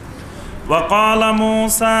 وقال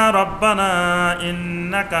موسى ربنا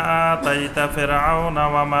إنك آتيت فرعون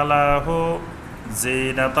وملأه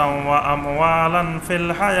زينة وأموالا في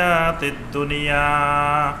الحياة الدنيا।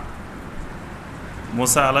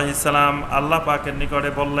 মুসা আলাইহিস সালাম আল্লাহ পাকের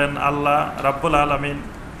নিকটে বললেন, আল্লাহ রাব্বুল আলামিন,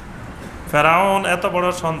 ফেরাউন এত বড়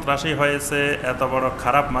সন্ত্রাসী হয়েছে, এত বড়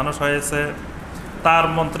খারাপ মানুষ হয়েছে, তার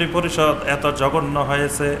মন্ত্রী পরিষদ এত জঘন্য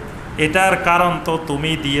হয়েছে, এটার কারণ তো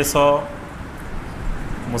তুমি দিয়েছ।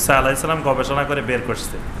 মুসা আলাইহিস সালাম গবেষণা করে বের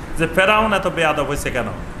করছে যে ফেরাউন এত বেয়াদব হয়েছে কেন,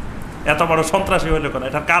 এত বড় সন্ত্রাসী হইল কেন,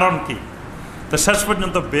 এটার কারণ কি। তো শেষ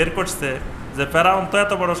পর্যন্ত বের করছে যে ফেরাউন তো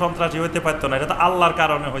এত বড় সন্ত্রাসী হইতে পারতো না, এটা তো আল্লাহর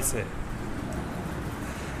কারণে হয়েছে।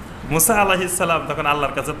 মুসা আলাইহিস সালাম তখন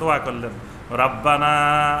আল্লাহর কাছে দোয়া করলেন, রাব্বানা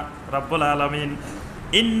রাব্বুল আলামিন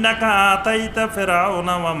ইন্নাকা আতাইতা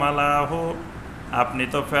ফিরআউনা ওয়া মালাহু, আপনি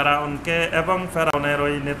তো ফেরাউনকে এবং ফেরাউনের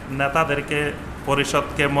ওই নেতাদেরকে,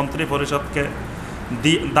 পরিষদকে, মন্ত্রী পরিষদকে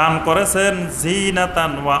দান করেছেন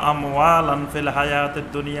জিনাতান ওয়া আমওয়ালান ফিল হায়াতিদ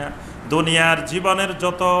দুনিয়া, দুনিয়ার জীবনের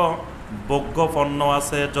যত ভোগ্য পণ্য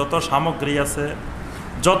আছে, যত সামগ্রী আছে,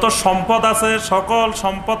 যত সম্পদ আছে, সকল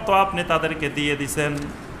সম্পদ তো আপনি তাদেরকে দিয়ে দিছেন।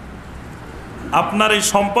 আপনার এই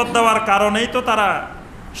সম্পদ দেওয়ার কারণেই তো তারা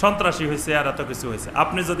সন্ত্রাসী হয়েছে আর এত কিছু হয়েছে।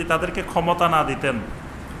 আপনি যদি তাদেরকে ক্ষমতা না দিতেন,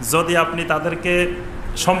 যদি আপনি তাদেরকে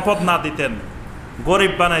সম্পদ না দিতেন,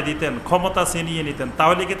 গরিব বানাই দিতেন, ক্ষমতা ছিনিয়ে নিতেন,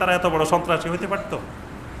 তাহলে কি তারা এত বড় সন্ত্রাসী হইতে পারত?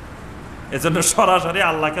 এজন্য সরাসরি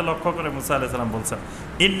আল্লাহকে লক্ষ্য করে মুসা আলাইহিস সালাম বলছেন,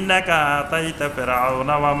 ইন্নাকা আতাইতা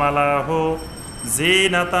ফিরআউনা ওয়া মালাহু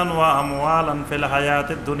জিনাতান ওয়া আমওয়ালান ফিল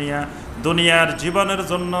হায়াতিদ দুনিয়া, দুনিয়ার জীবনের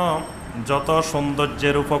জন্য যত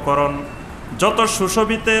সৌন্দর্যের উপকরণ, যত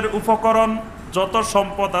সুশোভিতের উপকরণ, যত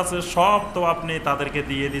সম্পদ আছে সব তো আপনি তাদেরকে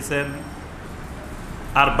দিয়ে দিছেন।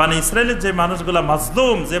 আর বানি ইসরায়েলের যে মানুষগুলা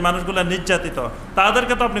মাজলুম, যে মানুষগুলা নির্যাতিত,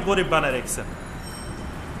 তাদেরকে তো আপনি গরিব বানায় রেখেছেন।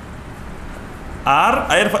 আর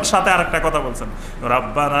এর সাথে আরেকটা কথা বলছেন,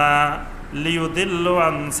 রাব্বানা লিয়ুদিল্লু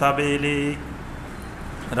আন সাবিলিক,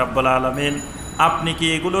 রাব্বুল আলামিন আপনি কি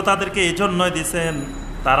এগুলো তাদেরকে এই জন্যই দিছেন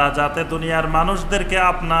তারা যাতে দুনিয়ার মানুষদেরকে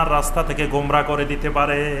আপনার রাস্তা থেকে গোমরা করে দিতে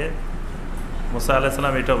পারে। মুসা আলাইহিস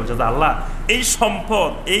সালাম এটা বলছে যে আল্লাহ এই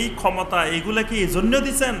সম্পদ, এই ক্ষমতা, এইগুলা কি এই জন্য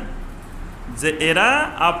দিছেন যে এরা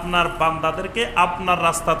আপনার বান্দাদেরকে আপনার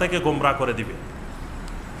রাস্তা থেকে গোমরা করে দিবে,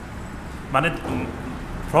 মানে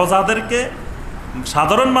প্রজাদেরকে,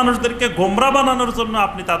 সাধারণ মানুষদেরকে গোমরা বানানোর জন্য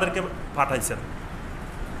আপনি তাদেরকে পাঠাইছেন।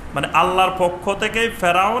 মানে আল্লাহর পক্ষ থেকে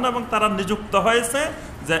ফেরাউন এবং তারা নিযুক্ত হয়েছে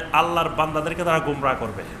যে আল্লাহর বান্দাদেরকে তারা গোমরা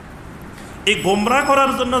করবে। এই গোমরা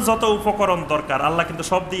করার জন্য যত উপকরণ দরকার আল্লাহ কিন্তু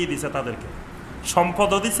সব দিয়ে দিছে তাদেরকে,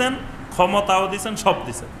 সম্পদও দিছেন, ক্ষমতাও দিছেন, সব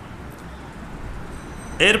দিছেন।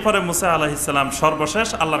 এরপরে মুসা আলাইহিস সালাম সর্বশেষ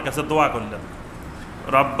আল্লাহর কাছে দোয়া করলেন,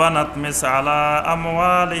 রব্বানা তমিস আলা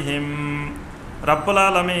আমওয়ালিহিম, রাব্বুল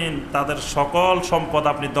আলামিন তাদের সকল সম্পদ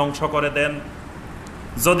আপনি ধ্বংস করে দেন।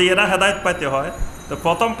 যদি এরা হেদায়েত পাইতে হয় তো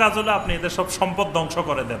প্রথম কাজ হলো আপনি এদের সব সম্পদ ধ্বংস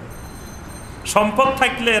করে দেন। সম্পদ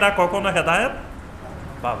থাকলে এরা কখনো হেদায়েত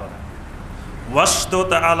পাবে না।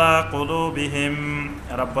 ওয়াশদুদ আলা কুলুবিহিম,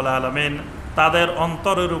 রাব্বুল আলামিন তাদের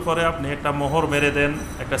অন্তরের উপরে আপনি একটা মোহর মেরে দেন,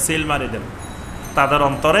 একটা সিল মারি দেন, তাদের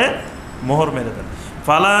অন্তরে মোহর মেরে দেন।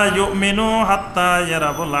 ফালা ইউমিনু হাত্তা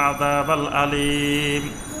ইয়ারাবুল আযাবাল আলিম,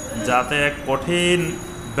 যাতে এক কঠিন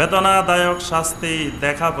বেদনাদায়ক শাস্তি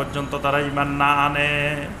দেখা পর্যন্ত তারা ঈমান না আনে।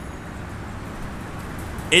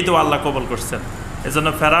 এই তো আল্লাহ কবুল করছেন। এজন্য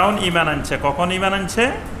ফেরাউন ঈমান আনছে, কখন ঈমান আনছে?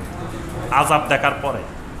 আযাব দেখার পরে।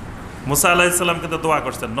 মুসা আলাইহিস সালাম কিন্তু দোয়া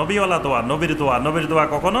করছেন, নবীওয়ালা দোয়া, নবীর দোয়া, নবীর দোয়া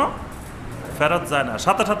কখনো ফেরত যায় না,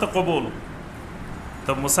 সাথে সাথে কবুল।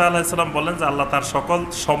 তো মুসা আলাইহিস সালাম বললেন যে আল্লাহ তার সকল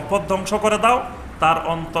সম্পদ ধ্বংস করে দাও, তার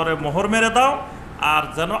অন্তরে মোহর মেরে দাও, আর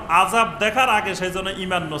যেন আযাব দেখার আগে সেই জন্য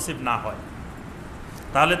ঈমান নসিব না হয়।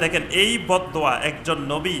 তাহলে দেখেন এই বদদোয়া একজন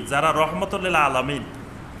নবী যারা রহমতুল লিল আলামিন,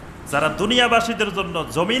 যারা দুনিয়াবাসীদের জন্য,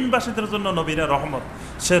 জমিনবাসীদের জন্য নবীরা রহমত,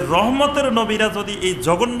 সে রহমতের নবীরা যদি এই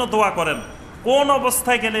জঘন্য দোয়া করেন, কোন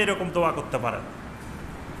অবস্থায় গেলে এরকম দোয়া করতে পারেন?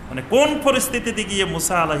 মানে কোন পরিস্থিতিতে গিয়ে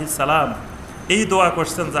মুসা আলাইহিস সালাম এই দোয়া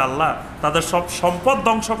করছেন যে আল্লাহ তাদের সব সম্পদ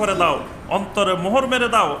ধ্বংস করে দাও, অন্তরে মোহর মেরে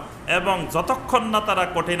দাও, এবং যতক্ষণ না তারা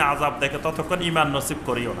কঠিন আযাব দেখে ততক্ষণ ঈমান নসিব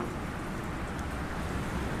করিও না।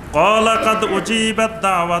 ক্বালা কাদ উজিবাত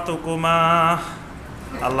দাওয়াতুকুমা,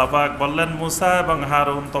 আল্লাহ পাক বললেন মুসা এবং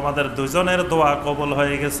হারুন তোমাদের দুজনের দোয়া কবুল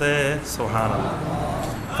হয়ে গেছে। সুবহানাল্লাহ।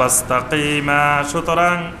 ফাস্তাকিমা,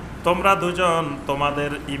 সুতরাং তোমরা দুজন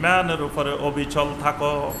তোমাদের ঈমানের উপরে অবিচল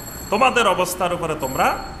থাকো, তোমাদের অবস্থার উপরে তোমরা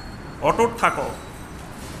অটুট থাকো।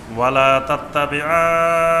 ওয়ালা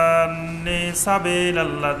তাত্তাবিআন্নি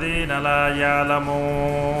সাবিলাল্লাযীনা লা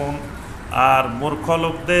ইয়ালামুন, আর মূর্খ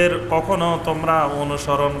লোকদের কখনো তোমরা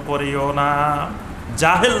অনুসরণ করিও না,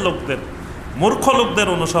 জাহেল লোকদের, মূর্খ লোকদের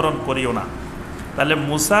অনুসরণ করিও না। তাহলে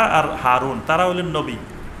মুসা আর হারুন তারা হলেন নবী,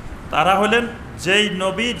 তারা হলেন যেই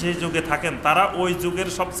নবী যে যুগে থাকেন তারা ওই যুগের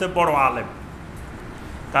সবচেয়ে বড় আলেম।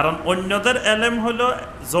 কারণ অন্যদের এলেম হলো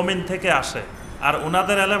জমিন থেকে আসে, আর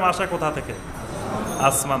ওনাদের এলেম আসে কোথা থেকে?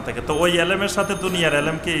 আসমান থেকে। তো ওই এলেমের সাথে দুনিয়ার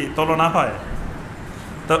এলেম কি তুলনা হয়?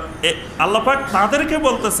 তো আল্লাহ পাক তাদেরকে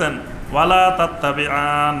বলতেছেন ওয়ালা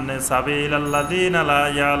তাত্তাবিআন্নি সাবিলাল্লাযীনা লা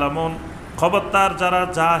ইয়ালামুন, খবরদার যারা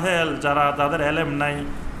জাহেল, যারা যাদের এলেম নাই,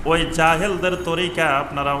 ওই জাহেলদের তরিকা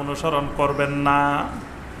আপনারা অনুসরণ করবেন না।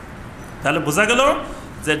 তাহলে বোঝা গেল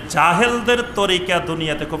যে জাহেলদের তরিকা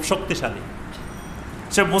দুনিয়াতে খুব শক্তিশালী।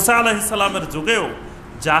 সে মুসা আলাইহিস সালামের যুগেও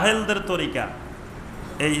জাহেলদের তরিকা,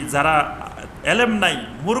 এই যারা এলেম নাই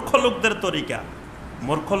মূর্খ লোকদের তরিকা,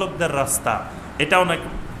 মূর্খ লোকদের রাস্তা, এটা অনেক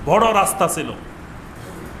বড় রাস্তা ছিল।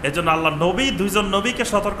 এজন্য আল্লাহ নবী, দুইজন নবীকে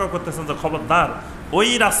সতর্ক করতেছেন যে খবরদার ওই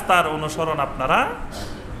রাস্তার অনুসরণ আপনারা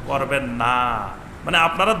করবেন না। মানে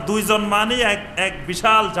আপনারা দুইজন মানে এক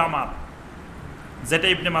বিশাল জামাত, যেটা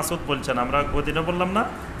ইবনে মাসউদ বলছেন, আমরা ওইদিনও বললাম না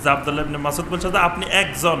যে আব্দুল্লাহ ইবনে মাসউদ বলছেন যে আপনি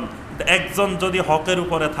একজন যদি হকের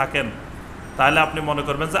উপরে থাকেন তাহলে আপনি মনে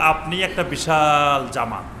করবেন যে আপনি একটা বিশাল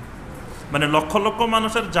জামাত, মানে লক্ষ লক্ষ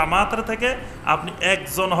মানুষের জামাতের থেকে আপনি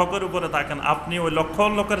একজন হকের উপরে থাকেন, আপনি ওই লক্ষ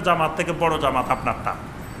লোকের জামাত থেকে বড় জামাত আপনারটা।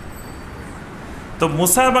 তো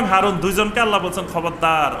মুসা এবং হারুন দুইজনকে আল্লাহ বলছেন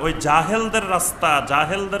খবরদার ওই জাহেলদের রাস্তা,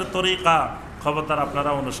 জাহেলদের তরিকা খবরদার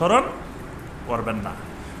আপনারা অনুসরণ করবেন না।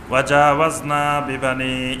 ওয়াজাওয়াজনা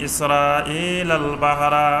বিবানি ইসরাঈলাল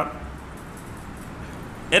বাহরা,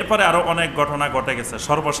 এরপরে আরো অনেক ঘটনা ঘটে গেছে।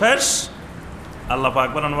 সর্বশেষ আল্লাহ পাক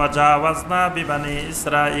বলেন ওয়াজাওয়াজনা বিবানি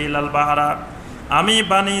ইসরাঈলাল বাহরা, আমি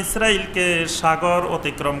বানি ইসরাইলকে সাগর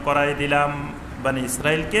অতিক্রম করাই দিলাম। বানি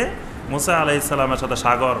ইসরাইলকে মুসা আলাইহিস সালামের সাথে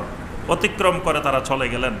সাগর অতিক্রম করে তারা চলে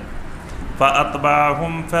গেলেন।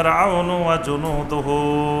 ফাআতবাহুম ফিরআউনু ওয়া জুনুদুহু,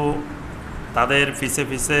 তাদের পিছে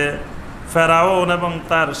পিছে ফেরাউন এবং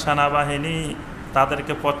তার সেনাবাহিনী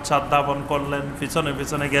তাদেরকে পশ্চাৎধাবন করলেন, পিছনে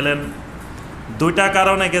পিছনে গেলেন। দুইটা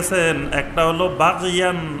কারণে গেছেন, একটা হলো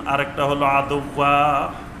বাগিয়ান আর একটা হলো আদুওয়া।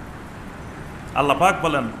 আল্লাহ পাক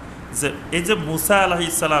বলেন যে এই যে মুসা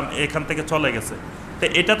আলাইহিস সালাম এখান থেকে চলে গেছে, তো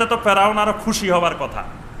এটাতে তো ফেরাউন আরো খুশি হবার কথা,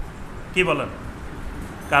 কি বলেন?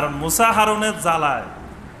 কারণ মুসা হারুনের জ্বালায়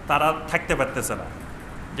তারা থাকতে পারতেছে না,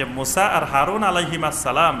 যে মুসা আর হারুন আলাইহিমাস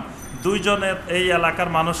সালাম দুইজনের এই এলাকার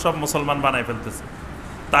মানুষ সব মুসলমান বানাই ফেলতেছে।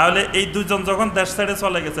 তাহলে এই দুইজন যখন দেশ ছেড়ে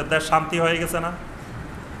চলে গেছে, দেশ শান্তি হয়ে গেছে না?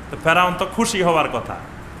 তো ফেরাউন তো খুশি হওয়ার কথা।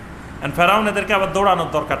 ফেরাউন এদেরকে আবার দৌড়ানোর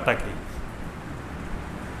দরকারটা কি?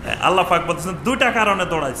 আল্লাহ পাক বলতেছেন দুইটা কারণে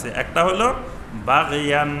দৌড়াইছে। একটা হলো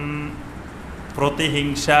বাগিয়ান,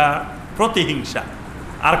 প্রতিহিংসা,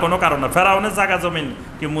 আর কোনো কারণ না। ফেরাউনের জায়গা জমিন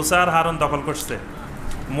কি মুসা আর হারুন দখল করছে?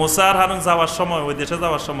 মুসা আর হারুন যাওয়ার সময়, ওই দেশে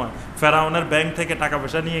যাওয়ার সময় ফেরাউনের ব্যাংক থেকে টাকা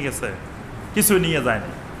পয়সা নিয়ে গেছে? কিছু নিয়ে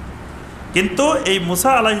যায়নি। কিন্তু এই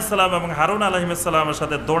মুসা আলাইহিস সালাম এবং হারুন আলাইহিস সালামের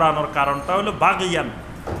সাথে দৌড়ানোর কারণটা হলো বাগিয়ান,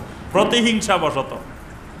 প্রতিহিংসা বশত,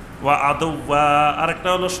 ওয়া আদুওয়া, আরেকটা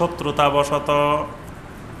হলো শত্রুতা বশত,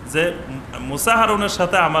 যে মুসা হারুনের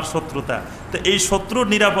সাথে আমার শত্রুতা, তো এই শত্রু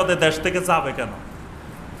নিরাপদে দেশ থেকে যাবে কেন?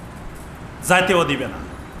 যাইতেও দিবে না।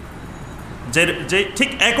 যে ঠিক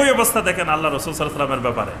একই অবস্থা দেখেন আল্লাহ রাসূল সাল্লাল্লাহু আলাইহি ওয়াসাল্লামের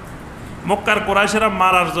ব্যাপারে। মক্কার কুরাইশেরা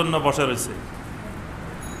মারার জন্য বসে রয়েছে,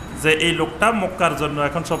 যে এই লোকটা মক্কার জন্য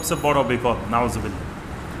এখন সবচেয়ে বড় বিপদ, নাউজুবিল্লাহ,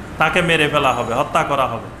 তাকে মেরে ফেলা হবে, হত্যা করা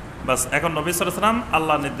হবে। বাস এখন নবী সাল্লাল্লাহু আলাইহি ওয়াসাল্লাম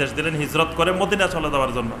আল্লাহ নির্দেশ দিলেন হিজরত করে মদিনা চলে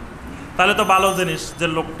যাওয়ার জন্য। তাহলে তো ভালো জিনিস যে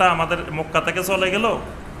লোকটা আমাদের মক্কা থেকে চলে গেল,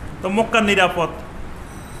 তো মক্কা নিরাপদ,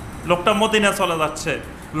 লোকটা মদিনা চলে যাচ্ছে,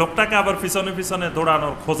 লোকটাকে আবার পিছনে পিছনে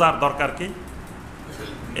দৌড়ানোর খোঁজার দরকার কি?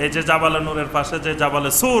 এই যে জাবালে নূরের পাশে যে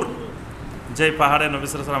জাবালে সুর, যে পাহাড়ে নবী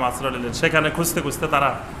সাল্লাল্লাহু আলাইহি ওয়াসাল্লাম আশ্রয় নিলেন, সেখানে খুঁজতে খুঁজতে তারা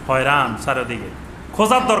হয়রান, চারিদিকে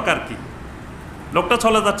খোঁজার দরকার কি? লোকটা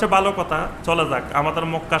চলে যাচ্ছে, ভালো কথা, চলে যাক, আমাদের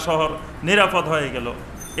মক্কা শহর নিরাপদ হয়ে গেল,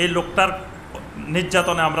 এই লোকটার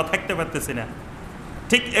নির্যাতনে আমরা থাকতে পারতেছি না।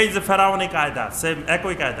 ঠিক এই যে ফেরাউনি কায়দা, সেম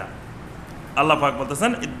একই কায়দা। আল্লাহ পাক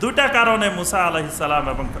বলতেছেন দুইটা কারণে মুসা আলাইহিস সালাম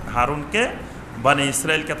এবং হারুনকে, বনি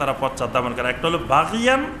ইসরাইলকে তারা পশ্চাৎধাবন করে। একটা হলো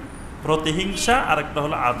বাগিয়ান, প্রতিহিংসা, আর একটা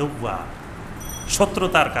হলো আদুওয়া,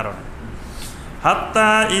 শত্রুতার কারণে। হাত্তা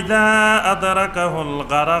ইদা আদরাকাহুল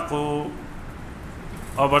গারাকু,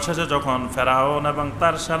 অবশেষে যখন ফেরাউন এবং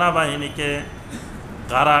তার সেনাবাহিনীকে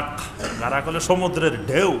গারাক, গারাক হলো সমুদ্রের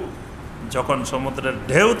ঢেউ, যখন সমুদ্রের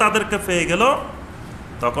ঢেউ তাদেরকে পেয়ে গেল,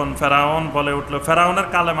 তখন ফেরাউন বলে উঠল, ফেরাউনের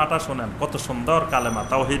কালেমাটা শোনেন, কত সুন্দর কালেমা,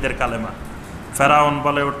 তাওহীদের কালেমা। ফেরাউন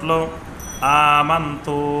বলে উঠল,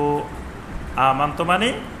 আমান্তু, আমান্তু মানে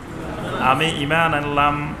আমি ঈমান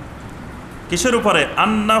আনলাম। কিসের উপরে?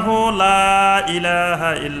 আন্নাহু লা ইলাহা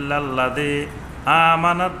ইল্লাল্লাযী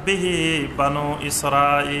আমানাত বিহি বানু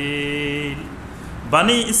ইসরাঈল,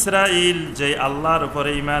 বানি ইসরাঈল যে আল্লাহর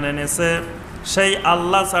উপরে ঈমান এনেছে, সেই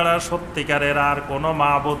আল্লাহ ছাড়া সত্যিকারের আর কোনো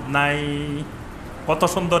মাবুদ নাই। কত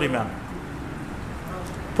সুন্দর ঈমান,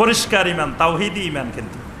 পরিষ্কার ঈমান, তাওহীদি ঈমান,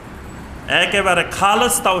 কিন্তু একেবারে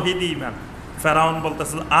খালেস তাওহীদি ঈমান। ফেরাউন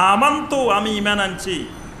বলতেছিল, আমান্তু, আমি ঈমান আনছি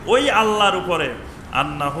ওই আল্লাহর উপরে,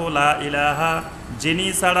 আন্নাহু লা ইলাহা, যিনি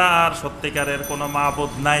ছাড়া আর সত্যিকারের কোনো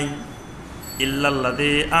মাবুদ নাই,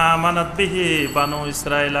 ইল্লাল্লাযী আমানাত বিহি বানু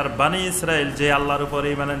ইসরাঈল, আর বানি ইসরাঈল যে আল্লাহর উপরে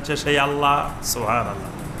ঈমান আনছে সেই আল্লাহ।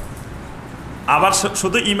 সুবহানাল্লাহ। আবার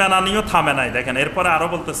শুধু ঈমান আনিও থামে নাই, দেখেন এরপরে আরো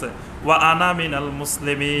বলতেছে, ওয়া আনা মিনাল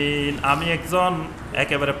মুসলিমিন, আমি একজন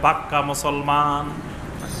একেবারে পাক্কা মুসলমান।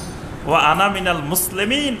 ওয়া আনা মিনাল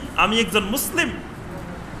মুসলিমিন, আমি একজন মুসলিম।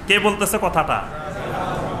 কে বলতেছে কথাটা?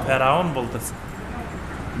 ফেরাউন বলতেছে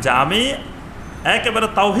যে আমি একেবারে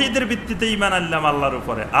তাওহীদের ভিত্তিতে ঈমান আনলাম আল্লাহর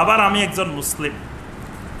উপরে, আবার আমি একজন মুসলিম।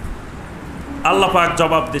 আল্লাহ পাক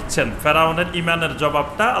জবাব দিচ্ছেন, ফেরাউনের ঈমানের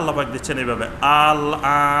জবাবটা আল্লাহ পাক দিচ্ছেন এইভাবে, আল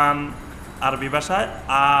আন, আরবি ভাষায়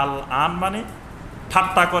আল আন মানে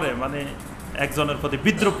ঠাট্টা করে, মানে একজনের প্রতি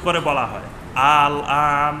বিদ্রুপ করে বলা হয়। আল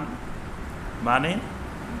আন মানে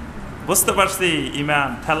বুঝতে পারছি ঈমান,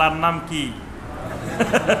 ঠেলার নাম কি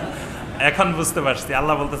এখন বুঝতে পারছি।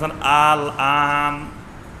 আল্লাহ বলতেছেন আল আন,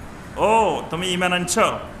 ও তুমি ঈমান আনছো,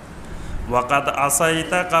 ওয়াকাদ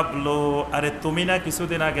আসাইতা কাবলু, আরে তুমি না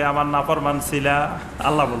কিছুদিন আগে আমার নাফরমান ছিলা।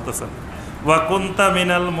 আল্লাহ বলতেছেন ওয়া কুনতা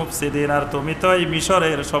মিনাল মুফসিদিন, আর তুমি তো এই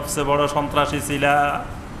মিশরের সবচেয়ে বড় সন্ত্রাসী ছিলা।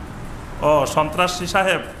 ও সন্ত্রাসী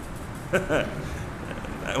সাহেব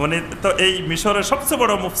উনি তো এই মিশরের সবচেয়ে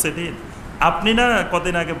বড় মুফসিদিন। আপনি না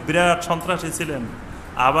কদিন আগে বিরাট সন্ত্রাসী ছিলেন,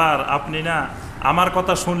 আবার আপনি না আমার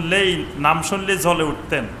কথা শুনলেই, নাম শুনলেই জ্বলে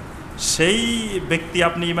উঠতেন, সেই ব্যক্তি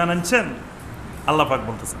আপনি ঈমান আনছেন। আল্লাহ পাক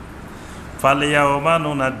বলতেছেন ফালিয়াউমা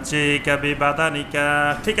নুনাজ্জিকা বিবাদানিকা,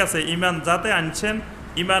 ঠিক আছে ঈমান যাতে আনছেন,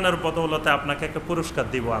 ঈমানের বদৌলতে আপনাকে একটা পুরস্কার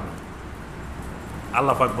দিব আমি।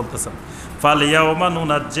 আল্লাহ পাক বলতেছেন ফালিয়াউমা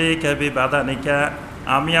নুনাজ্জিকা বিবাদানিকা,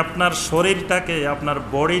 আমি আপনার শরীরটাকে, আপনার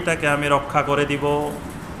বডিটাকে আমি রক্ষা করে দিব।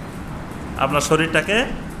 আপনার শরীরটাকে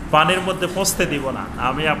পানির মধ্যে পৌঁছতে দিব না,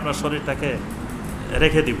 আমি আপনার শরীরটাকে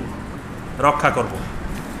রেখে দিব, রক্ষা করব।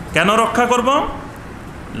 কেন রক্ষা করব?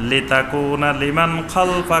 লিতাকুনা লিমান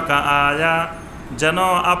খালফাকা আয়া, যেন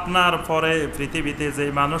আপনার পরে পৃথিবীতে যে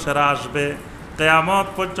মানুষেরা আসবে কিয়ামত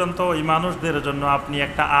পর্যন্ত ওই মানুষদের জন্য আপনি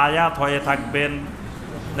একটা আয়াত হয়ে থাকবেন।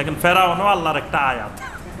 দেখেন ফেরাউনও আল্লাহর একটা আয়াত।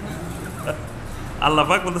 আল্লাহ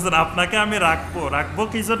পাক বলতেছেন আপনাকে আমি রাখবো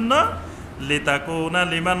কি জন্য? লিতাকুনা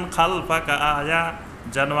লিমান খালফাকা আয়া,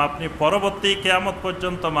 যেন আপনি পরবর্তী কিয়ামত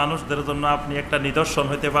পর্যন্ত মানুষদের জন্য আপনি একটা নিদর্শন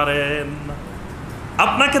হতে পারেন।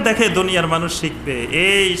 আপনাকে দেখে দুনিয়ার মানুষ শিখবে,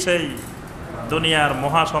 এই সেই দুনিয়ার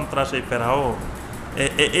মহাসন্ত্রাসী ফেরাও,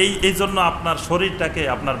 এই জন্য আপনার শরীরটাকে,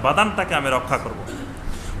 আপনার বাদানটাকে আমি রক্ষা করব।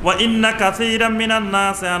 ওয়া ইন্না কাসীরাম মিনান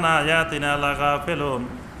নাসি আন আয়াতিনা লাগাফিলুন,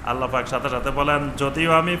 আল্লাহ পাক সাথে সাথে বলেন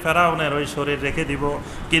যদিও আমি ফেরাউনের ওই শরীর রেখে দিব,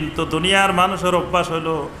 কিন্তু দুনিয়ার মানুষের অভ্যাস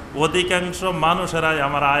হলো অধিকাংশ মানুষেরাই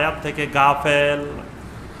আমার আয়াত থেকে গাফেল।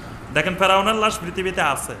 দেখেন ফেরাউনের লাশ পৃথিবীতে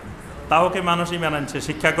আছে, তাও কি মানুষ ঈমান আনছে,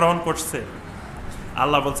 শিক্ষা গ্রহণ করছে।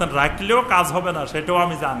 আল্লাহ বলছেন রাখলেও কাজ হবে না, সেটাও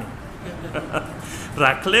আমি জানি।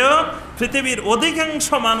 রাখলেও পৃথিবীর অধিকাংশ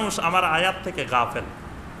মানুষ আমার আয়াত থেকে গাফেল,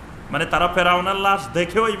 মানে তারা ফেরাউনের লাশ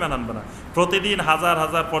দেখেও ঈমান আনবে না। প্রতিদিন হাজার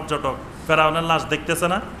হাজার পর্যটক ফেরাউনের লাশ দেখতেছে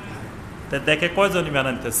না, দেখে কয়জন ঈমান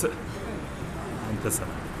আনতেছে?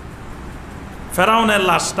 না। ফেরাউনের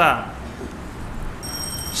লাশটা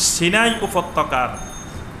সিনাই উপত্যকার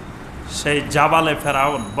সেই জাবালে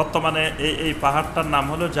ফেরাউন, বর্তমানে এই পাহাড়টার নাম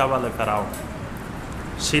হলো জাবালে ফেরাউন,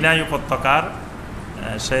 সিনাই উপত্যকার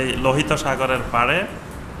সেই লোহিত সাগরের পাড়ে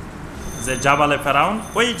যে জাবালে ফেরাউন,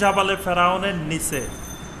 ওই জাবালে ফেরাউনের নিচে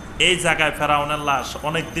এই জায়গায় ফেরাউনের লাশ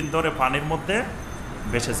অনেকদিন ধরে পানির মধ্যে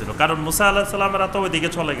বেঁচেছিল। কারণ মুসা আলাইহিস সালামেরা তো ওইদিকে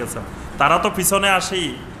চলে গেছেন, তারা তো পিছনে আসেই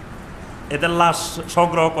এদের লাশ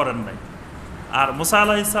সংগ্রহ করেন নাই। আর মুসা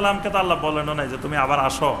আলাইহিস সালামকে তো আল্লাহ বলেনও নাই যে তুমি আবার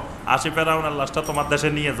আসি ফেরাউনের লাশটা তোমার দেশে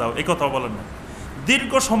নিয়ে যাও, এই কথা বলেন না।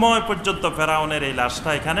 দীর্ঘ সময় পর্যন্ত ফেরাউনের এই লাশটা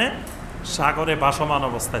এখানে সাগরে ভাসমান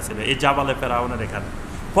অবস্থায় ছিল, এই জাবালে ফেরাউনের এখানে।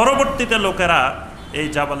 পরবর্তীতে লোকেরা এই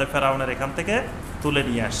জাবালে ফেরাউনের এখান থেকে তুলে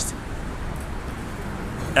নিয়ে আসছে।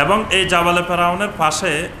 এবং এই জাবালে ফেরাউনের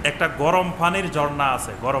পাশে একটা গরম পানির ঝর্ণা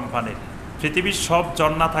আছে, গরম পানির। পৃথিবীর সব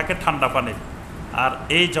ঝর্ণা থাকে ঠান্ডা পানির, আর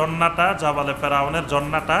এই ঝর্ণাটা, জাবালে ফেরাউনের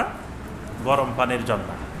ঝর্ণাটা গরম পানির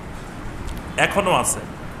ঝর্ণা, এখনো আছে।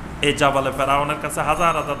 এই জাবালে ফেরাউনের কাছে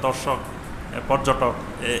হাজার হাজার দর্শক, পর্যটক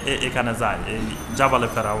এখানে যায়, এই জাবালে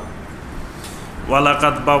ফেরাউন।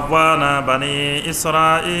 ওয়ালাকাদ বাওয়ানা বানি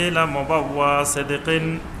ইসরাঈলা মুবাওয়া সিদকিন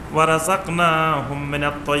ওয়া রাযাকনাহুম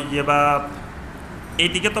মিনাত তাইয়্যিবাত।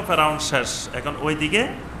 এইদিকে তো ফেরাউন শেষ, এখন ওইদিকে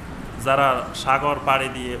যারা সাগর পাড়ি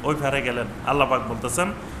দিয়ে ওই পারে গেলেন, আল্লাহ পাক বলতেছেন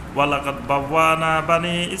ওয়ালাকাদ বাওয়ানা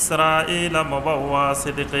বানি ইসরাঈলা মুবাওয়া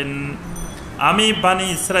সিদকিন, আমি বানি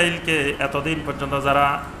ইসরাইলকে এতদিন পর্যন্ত যারা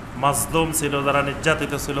মাজলুম ছিল, যারা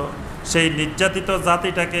নির্যাতিত ছিল, সেই নির্যাতিত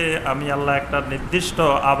জাতিটাকে আমি আল্লাহ একটা নির্দিষ্ট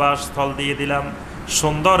আবাসস্থল দিয়ে দিলাম,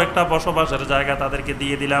 সুন্দর একটা বসবাসের জায়গা তাদেরকে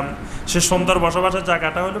দিয়ে দিলাম। সে সুন্দর বসবাসের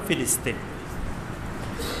জায়গাটা হলো ফিলিস্তিন।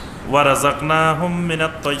 ওয়া রাযাকনাহুম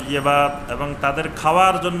মিনাত তাইয়্যিবাত, এবং তাদের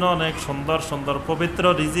খাওয়ার জন্য অনেক সুন্দর সুন্দর পবিত্র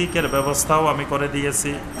রিজিকের ব্যবস্থাও আমি করে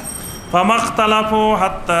দিয়েছি। ফামাখতালাফু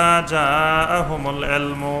হাত্তা জাআহুমুল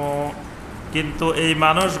ইলমু, কিন্তু এই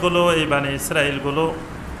মানুষগুলো, এই বানি ইসরাইলগুলো,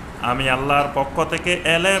 আমি আল্লাহর পক্ষ থেকে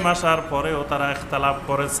এলেম আসার পরেও তারা ইখতিলাফ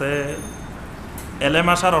করেছে। এলেম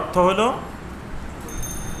আসার অর্থ হলো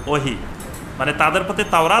ওহী, মানে তাদের প্রতি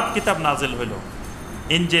তাওরাত কিতাব নাজিল হইল,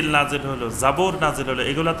 ইনজিল নাজিল হইল, জাবুর নাজিল হইল,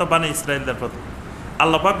 এগুলো তো বানি ইসরাইলদের প্রতি।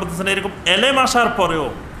 আল্লাহ পাক বলতেছেন এরকম এলেম আসার পরেও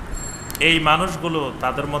এই মানুষগুলো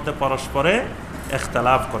তাদের মধ্যে পরস্পরে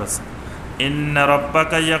ইখতিলাফ করেছে। ইন্না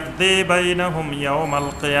রাব্বাকা ইয়াকদি বাইনাহুম ইয়াওমাল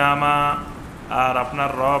কিয়ামা, আর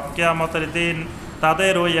আপনার রব কিয়ামতের দিন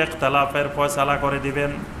তাদের ওই ইখতিলাফের ফয়সালা করে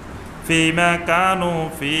দিবেন। ফিমা কানু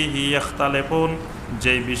ফিহি ইখতালিফুন,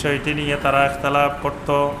 যে বিষয়টি নিয়ে তারা ইখতিলাফ করত।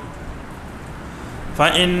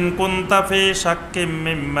 ফাইন কুনতা ফি শাক্কিম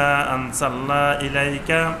মিম্মা আনসালনা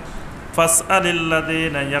ইলাইকা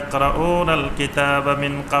ফাসআলিল্লাযীনা ইয়াকরাউনাল কিতাবা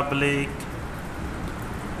মিন ক্বাবলিক।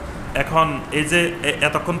 এখন এই যে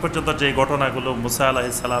এতক্ষণ পর্যন্ত যে ঘটনাগুলো মুসা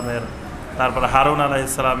আলাইহিস সালামের, তারপরে হারুন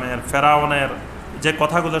আলাইহিস সালামের, ফেরাউনের যে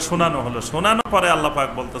কথাগুলো শোনানো হলো, শোনানোর পরে আল্লাহ পাক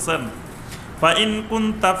বলতেছেন ফাইন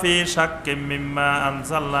কুনতা ফি শাক্কিম মিম্মা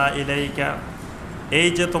আনসালনা ইলাইকা, এই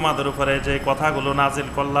যে তোমাদের উপরে যে কথাগুলো নাজিল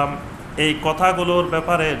করলাম, এই কথাগুলোর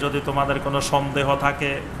ব্যাপারে যদি তোমাদের কোনো সন্দেহ থাকে,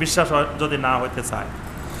 বিশ্বাস যদি না হইতে চায়,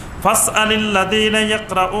 ফাসআলিল্লাযীনা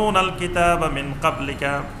ইয়াকরাউনাল কিতাবা মিন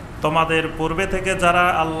ক্বাবলিকা, তোমাদের পূর্বে থেকে যারা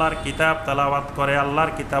আল্লাহর কিতাব তেলাওয়াত করে,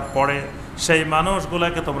 আল্লাহর কিতাব পড়ে, সেই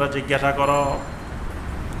মানুষগুলোকে তোমরা জিজ্ঞাসা করো।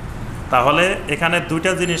 তাহলে এখানে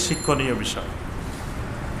দুইটা জিনিস শিক্ষণীয় বিষয়।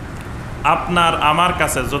 আপনার আমার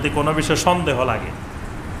কাছে যদি কোনো বিষয়ে সন্দেহ লাগে,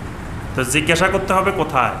 তো জিজ্ঞাসা করতে হবে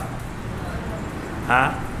কোথায়? হ্যাঁ,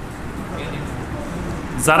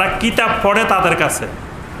 যারা কিতাব পড়ে তাদের কাছে,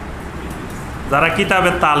 যারা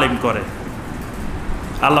কিতাবের তালিম করে।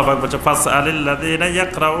 আল্লাহ পাক বলছে ফাসআলিল্লাযীনা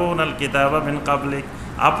ইয়াকরাউনাল কিতাবা মিন ক্বাবলিক,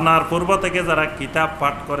 আপনার পূর্ব থেকে যারা কিতাব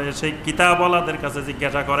পাঠ করে সেই কিতাবওয়ালাদের কাছে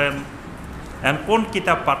জিজ্ঞাসা করেন। এখন কোন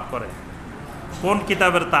কিতাব পাঠ করে, কোন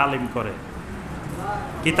কিতাবের তালিম করে?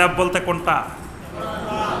 কিতাব বলতে কোনটা?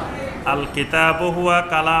 আল কিতাবু হুয়া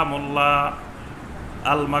কালামুল্লাহ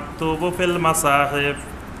আল মাকতুবু ফিল মাসাহিফ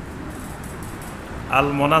আল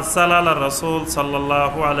মুনাজ্জাল আলা রাসূল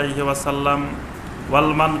সাল্লাল্লাহু আলাইহি ওয়াসাল্লাম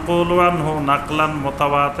ওয়াল মানকুলু আনহু নাকলান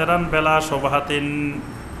মুতাওয়াতিরান বিলা শুবহাতিন।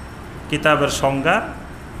 কিতাবের সংজ্ঞা,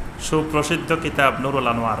 সুপ্রসিদ্ধ কিতাব নুরুল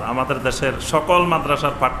আনোয়ার, আমাদের দেশের সকল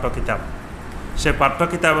মাদ্রাসার পাঠ্য কিতাব। সে পাঠ্য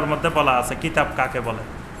কিতাবের মধ্যে বলা আছে কিতাব কাকে বলে।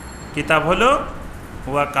 কিতাব হলো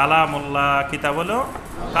হুয়া কালামুল্লাহ, কিতাব হলো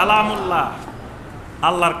কালামুল্লাহ,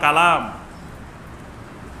 আল্লাহর কালাম।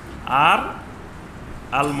 আর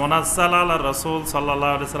আল মুনাজ্জাল আলা রাসূল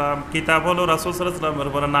সাল্লাল্লাহু আলাইহি ওয়াসাল্লাম, কিতাব হলো রাসূল সাল্লাল্লাহু আলাইহি ওয়াসাল্লামের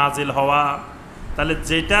উপরে নাজিল হওয়া। তাহলে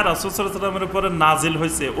যেটা রাসূল সাল্লাল্লাহু আলাইহি ওয়াসাল্লামের উপরে নাজিল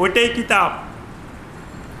হয়েছে ওইটাই কিতাব।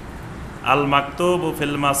 আল মাকতুবু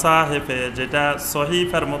ফিল মাসাহিফে, যেটা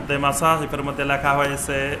সহিফের মধ্যে, মাসাহিফের মধ্যে লেখা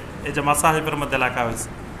হয়েছে, এই যে মাসাহিফের মধ্যে লেখা হয়েছে।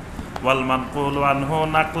 ওয়াল মানকুলু আনহু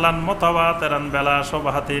নাকলান মুতাওয়াতিরান বিলা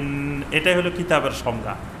শুবহাতিন, এটাই হলো কিতাবের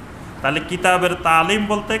সংজ্ঞা। তাহলে কিতাবের তালিম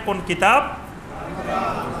বলতে কোন কিতাব?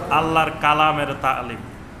 আল্লাহর কালামের তালিম।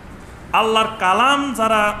 আল্লাহর কালাম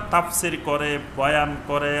যারা তাফসির করে, বয়ান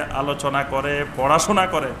করে, আলোচনা করে, পড়াশোনা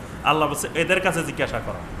করে, আল্লাহ বলছে এদের কাছে জিজ্ঞাসা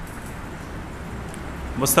করো।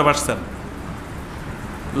 বুঝতে পারছেন?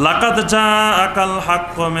 লাকাদ জাআকাল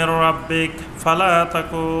হাক্কু মির রাব্বিক ফালা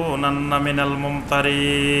তাকুনান্না মিনাল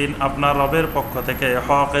মুমতারিন, আপনার রবের পক্ষ থেকে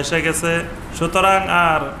হক এসে গেছে, সুতরাং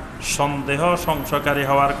আর সন্দেহ সংশয়কারী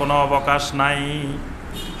হওয়ার কোনো অবকাশ নাই।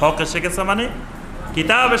 হক এসে গেছে মানে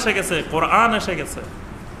কিতাব এসে গেছে, কোরআন এসে গেছে।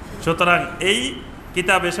 সুতরাং এই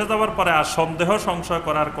কিতাব এসে যাওয়ার পরে আর সন্দেহ সংশয়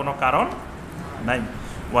করার কোনো কারণ নাই।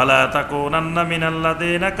 ওয়ালা তাকুনান্না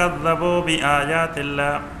মিনাল্লাযীনা কাযযাবু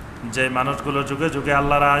বিআয়াতিল্লাহ, যে মানুষগুলো যুগে যুগে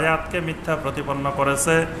আল্লাহর আয়াতকে মিথ্যা প্রতিপন্ন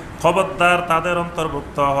করেছে, খবরদার তাদের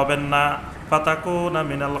অন্তর্ভুক্ত হবেন না। ফাতাকুনা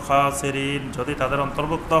মিনাল খাসিরিন, যদি তাদের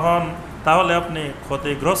অন্তর্ভুক্ত হন তাহলে আপনি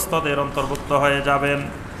ক্ষতিগ্রস্তদের অন্তর্ভুক্ত হয়ে যাবেন।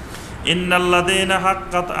 ইন্নাল্লাযীনা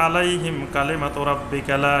হাক্কাত আলাইহিম কালিমাতু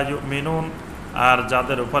রাব্বিকা লা ইউমিনুন, আর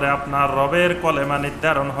যাদের উপরে আপনার রবের কলেমা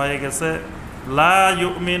নির্ধারণ হয়ে গেছে, লা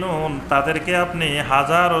ইউমিনুন, তাদেরকে আপনি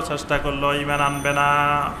হাজারো চেষ্টা করলেও ঈমান আনবে না।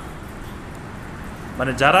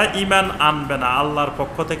 মানে যারা ঈমান আনবে না আল্লাহর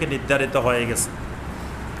পক্ষ থেকে নির্ধারিত হয়ে গেছে।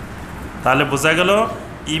 তাহলে বোঝা গেল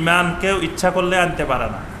ঈমান কেউ ইচ্ছা করলে আনতে পারে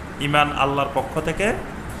না, ঈমান আল্লাহর পক্ষ থেকে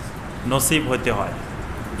নসিব হইতে হয়।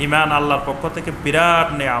 ঈমান আল্লাহর পক্ষ থেকে বিরাট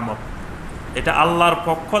নেয়ামত, এটা আল্লাহর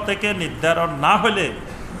পক্ষ থেকে নির্ধারণ না হলে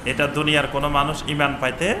এটা দুনিয়ার কোনো মানুষ ঈমান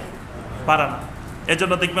পাইতে পারে না।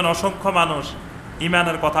 এজন্য দেখবেন অসংখ্য মানুষ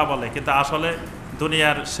ঈমানের কথা বলে কিন্তু আসলে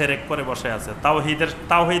দুনিয়ার শিরক করে বসে আছে,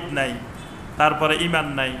 তাওহীদ নাই, তারপরে ঈমান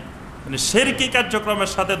নাই, মানে শিরকি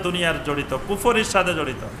কার্যক্রমের সাথে দুনিয়ার জড়িত, কুফরির সাথে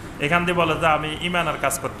জড়িত। এখান দিয়ে বলে যে আমি ঈমানের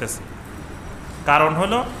কাজ করতেছি, কারণ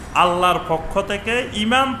হলো আল্লাহর পক্ষ থেকে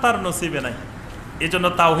ঈমান তার নসিবে নাই। এই জন্য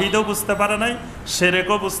তাওহীদও বুঝতে পারে নাই,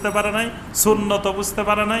 শিরকও বুঝতে পারে নাই, সুন্নতও বুঝতে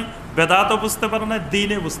পারে নাই, বেদাতও বুঝতে পারে নাই,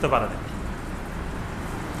 দ্বীনও বুঝতে পারে নাই।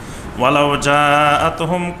 ওয়ালাউ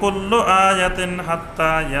জাআতহুম কুল্লু আয়াতিন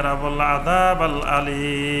হাত্তা ইয়ারাবুল আযাবাল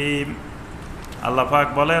আলীম, আল্লাহ পাক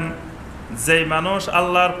বলেন যেই মানুষ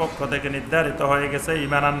আল্লাহর পক্ষ থেকে নির্ধারিত হয়ে গেছে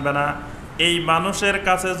ঈমান আনবে না, এই মানুষের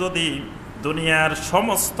কাছে যদি দুনিয়ার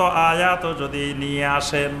সমস্ত আয়াতও যদি নিয়ে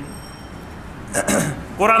আসেন,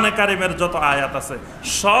 কোরআনে কারিমের যত আয়াত আছে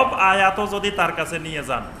সব আয়াতও যদি তার কাছে নিয়ে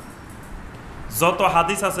যান, যত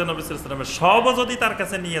হাদিস আছে নবী সাল্লাল্লাহু আলাইহি ওয়াসাল্লামের সবও যদি তার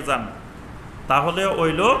কাছে নিয়ে যান, তাহলে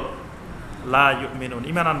ওই লোক লা ইউমিনুন,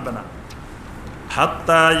 ঈমান আনবে না।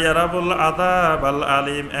 হাত্তা ইয়ারাবুল আযাবাল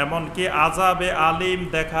আলীম, এমনকি আযাবে আলীম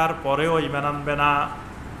দেখার পরেও ঈমান আনবে না।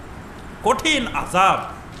 কঠিন আযাব,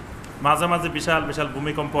 মাঝে মাঝে বিশাল বিশাল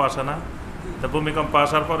ভূমিকম্প আসে না? তো ভূমিকম্প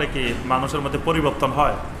আসার পরে কি মানুষের মধ্যে পরিবর্তন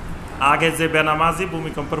হয়? আগে যে বেনামাজি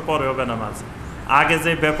ভূমিকম্পের পরেও বেনামাজি, আগে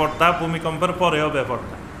যে বেপরদা ভূমিকম্পের পরেও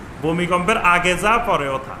বেপরদা, ভূমিকম্পের আগে যা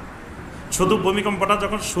পরেও থা। শুধু ভূমিকম্পটা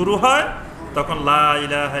যখন শুরু হয় তখন লা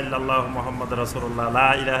ইলাহা ইল্লাল্লাহু মুহাম্মাদুর রাসূলুল্লাহ, লা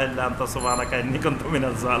ইলাহা ইল্লা আনতা সুবহানাকা ইন্নী কুনতু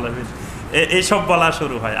মিনাজ জালিমিন, এইসব বলা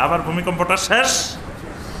শুরু হয়। আবার ভূমিকম্পটা শেষ,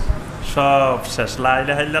 সব শেষ, লা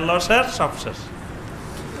ইলাহা ইল্লাল্লাহ শেষ, সব শেষ।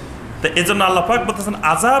 তো এই জন্য আল্লাহ পাক বলতেছেন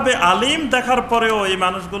আযাবে আলীম দেখার পরেও এই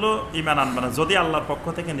মানুষগুলো ঈমান আনবে না, যদি আল্লাহর পক্ষ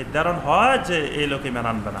থেকে নির্ধারণ হয় যে এই লোক ঈমান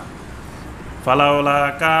আনবে না। ফালাউলা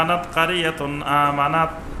কানাত কারিয়াতুন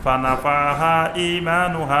আমানাত ফানাফাহা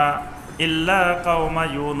ঈমানুহা ইল্লা কাওমা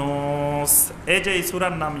ইউনুস, এই যে এই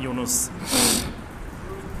সূরার নাম ইউনুস।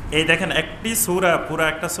 এই দেখেন একটি সূরা, পুরা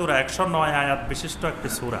একটা সূরা, 109 আয়াত বিশিষ্ট একটি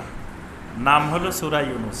সূরা, নাম হলো সূরা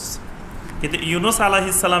ইউনুস। কিন্তু ইউনুস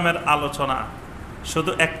আলাইহিস সালামের আলোচনা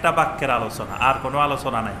শুধু একটা বাক্যের আলোচনা, আর কোনো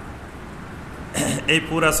আলোচনা নাই। এই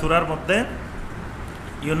পুরা সূরার মধ্যে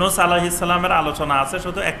ইউনুস আলাইহিস সালামের আলোচনা আছে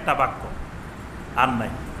শুধু একটা বাক্য, আর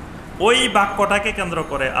নাই। ওই বাক্যটাকে কেন্দ্র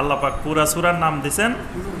করে আল্লাহ পাক পুরা সূরার নাম দিয়েছেন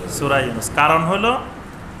সূরা ইউনুস। কারণ হলো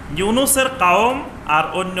ইউনুসের কওম আর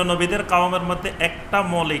অন্য নবীদের কওমের মধ্যে একটা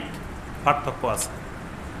মৌলিক পার্থক্য আছে।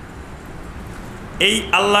 এই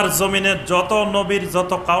আল্লাহর জমিনের যত নবীর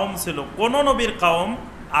যত কওম ছিল, কোন নবীর কওম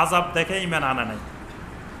আযাব দেখে ঈমান আনে নাই।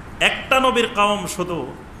 একটা নবীর কওম শুধু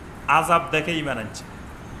আযাব দেখে ঈমান আনছে,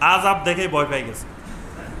 আযাব দেখেই ভয় পেয়ে গেছে।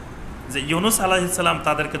 যে ইউনুস আলাইহিস সালাম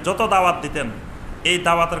তাদেরকে যত দাওয়াত দিতেন, এই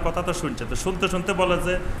দাওয়াতের কথা তো শুনছে, তো শুনতে শুনতে বলে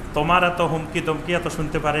যে তোমার এত হুমকি দমকি এত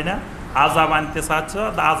শুনতে পারি না, আযাব আনতে চাচ্ছ,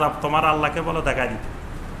 আযাব তোমার আল্লাহকে বলো দেখাই দিতে,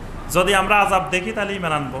 যদি আমরা আযাব দেখি তাহলে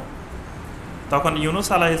ঈমান আনবো। তখন ইউনুস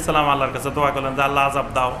আলাইহিস সালাম আল্লাহর কাছে দোয়া করলেন যে আল্লাহ আযাব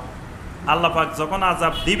দাও। আল্লাহ পাক যখন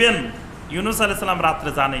আযাব দিবেন, ইউনুস আলাইহিস সালাম রাত্রে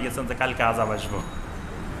জানে গেছেন যে কালকে আযাব আসবো।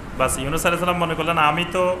 বাস ইউনুস আলাইহিস সালাম মনে করলেন আমি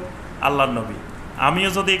তো আল্লাহর নবী, আমিও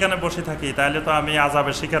যদি এখানে বসে থাকি তাহলে তো আমি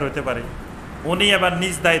আযাবের শিকার হইতে পারি। উনি এবার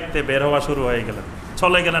নিজ দায়িত্বে বের হওয়া শুরু হয়ে গেলেন,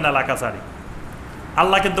 চলে গেলেন এলাকা ছাড়ি।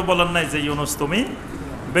 আল্লাহ কিন্তু বলেন নাই যে ইউনুস তুমি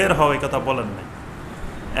বের হও, এই কথা বলেন নাই।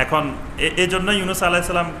 এখন এই জন্য ইউনুস আলাইহিস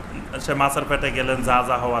সালাম সে মাছের পেটে গেলেন, যা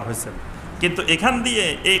যা হওয়ার হয়েছে। কিন্তু এখান দিয়ে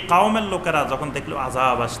এই কওমের লোকেরা যখন দেখলো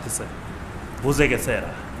আযাব আসতেছে, বুঝে গেছে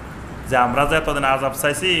এরা যে আমরা যে এতদিন আযাব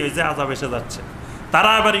চাইছি, ওই যে আযাব এসে যাচ্ছে। তারা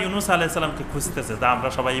আবার ইউনুস আলাইহিস সালামকে খুঁজতেছে যে আমরা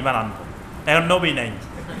সবাই ঈমান আনবো, এখন নবী নাই।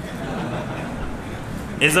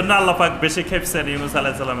 এই জন্য আল্লাহ পাক বেশি খেপছেন ইউনুস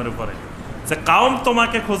আলাইহিস সালামের উপরে, যে কওম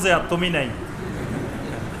তোমাকে খোঁজে আর তুমি নাই।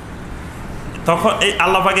 তখন এই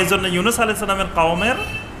আল্লাহ পাক এই জন্য ইউনুস আলাইহিস সালামের কওমের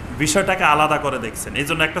বিষয়টাকে আলাদা করে দেখছেন। এই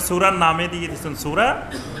জন্য একটা সূরার নামে দিয়ে দিচ্ছেন সূরা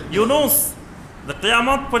ইউনুস।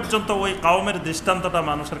 কিয়ামত পর্যন্ত ওই কওমের দৃষ্টান্তটা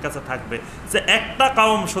মানুষের কাছে থাকবে যে একটা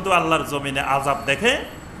কওম শুধু আল্লাহর জমিনে আযাব দেখে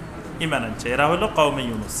ঈমান আনছে, এরা হলো কওমে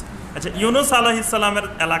ইউনুস। আচ্ছা, ইউনুস আলাইহিস সালামের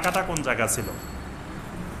এলাকাটা কোন জায়গা ছিল?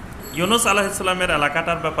 ইউনুস আলাইহিস সালামের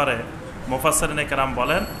এলাকাটার ব্যাপারে মুফাসসিরিনে কেরাম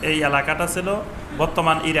বলেন এই এলাকাটা ছিল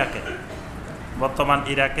বর্তমান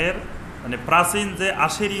ইরাকের মানে প্রাচীন যে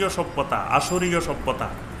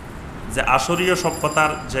আশুরীয়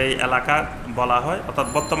সভ্যতার যে এলাকা বলা হয়, অর্থাৎ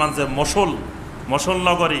বর্তমান যে মসুল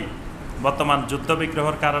নগরী, বর্তমান যুদ্ধ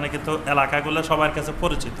বিগ্রহের কারণে কিন্তু এলাকাগুলো সবার কাছে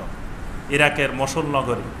পরিচিত। ইরাকের মসুল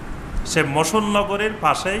নগরী, সে মসুল নগরীর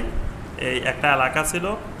পাশেই এই একটা এলাকা ছিল,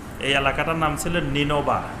 এই এলাকাটার নাম ছিল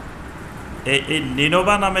নিনোবা। এই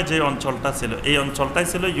নিনোবা নামে যে অঞ্চলটা ছিল, এই অঞ্চলটাই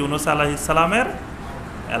ছিল ইউনুস আলাইহিস সালামের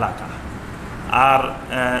এলাকা। আর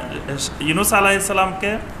ইউনুস আলাইহিস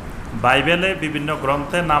সালামকে বাইবেলে বিভিন্ন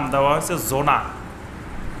গ্রন্থে নাম দেওয়া হয়েছে জোনা।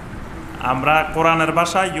 আমরা কোরআনের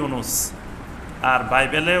ভাষায় ইউনুস, আর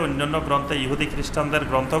বাইবেলে অন্যান্য গ্রন্থে ইহুদি খ্রিস্টানদের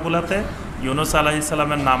গ্রন্থগুলোতে ইউনুস আলাইহিস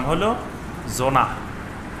সালামের নাম হলো জোনা।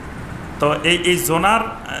 তো এই জোনার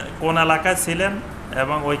কোন এলাকায় ছিলেন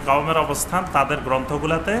এবং ওই কওমের অবস্থান তাদের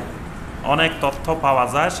গ্রন্থগুলোতে অনেক তথ্য পাওয়া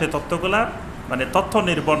যায়। সে তথ্যগুলা মানে তথ্য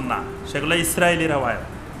নির্ভর না, সেগুলো ইসরায়েলি রওয়ায়াত।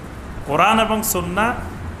 কোরআন এবং সুন্নাহ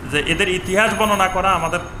যে এদের ইতিহাস বর্ণনা করা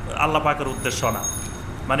আমাদের আল্লাহ পাকের উদ্দেশ্য না।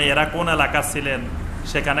 মানে এরা কোন এলাকা ছিলেন,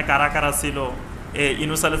 সেখানে কারা কারা ছিল,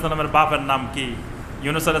 ইউনুস আলাইহিস সালামের বাপের নাম কি,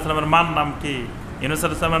 ইউনুস আলাইহিস সালামের মার নাম কি, ইউনুস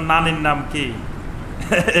আলাইহিস সালামের নানির নাম কি,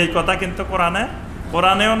 এই কথা কিন্তু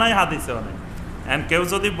কোরআনেও নাই, হাদিসেও নাই। এন্ড কেউ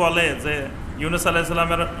যদি বলে যে ইউনুস আলাইহিস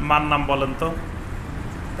সালামের মার নাম বলেন তো,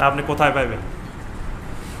 তা আপনি কোথায় পাইবেন?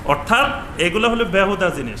 অর্থাৎ এগুলো হলো বেহুদা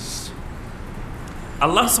জিনিস।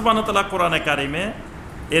 আল্লাহ সুবহানাহু ওয়া তাআলা কোরআনে কারিমে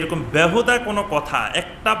এরকম বেহুদা কোনো কথা,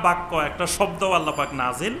 একটা বাক্য, একটা শব্দ আল্লাহ পাক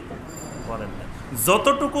নাজিল করেন না।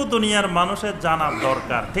 যতটুকু দুনিয়ার মানুষের জানার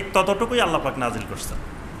দরকার ঠিক ততটুকুই আল্লাহ পাক নাজিল করছেন।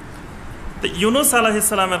 তো ইউনুস আলাইহিস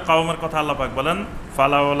সালামের কওমের কথা আল্লাহ পাক বলেন,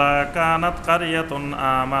 ফালাউলা কানাত কারিয়াতুন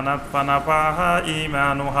আমানাত ফানাফাহা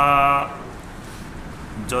ঈমানুহা,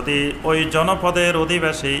 যদি ওই জনপদের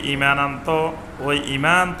অধিবাসী ঈমান আনত, ওই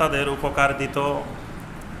ঈমান তাদের উপকার দিত।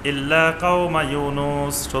 ইল্লা কাওমা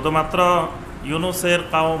ইউনুস, শুধুমাত্র ইউনুসের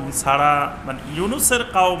কওম ছাড়া, মানে ইউনুসের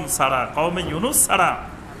কওম ছাড়া, কওমে ইউনুস ছাড়া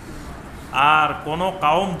আর কোনো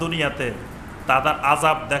কওম দুনিয়াতে তাদের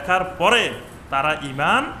আযাব দেখার পরে তারা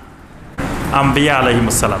ঈমান আম্বিয়া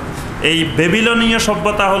আলাইহিস সালাম। এই বেবিলনীয়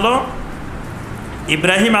সভ্যতা হলো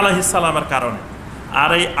ইব্রাহিম আলাইহিস সালামের কারণে, আর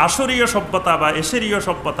এই আশুরীয় সভ্যতা বা এশিরীয়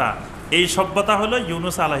সভ্যতা, এই সভ্যতা হলো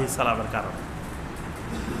ইউনুস আলাইহিস সালামের কারণে।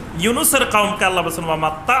 ইউনুসের কওমকে আল্লাহ বলেছেন ওয়া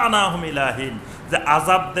মাত্তানাহুম ইলাহিন, যে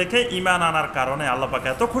আযাব দেখে ঈমান আনার কারণে আল্লাহ পাক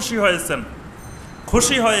এত খুশি হয়েছেন,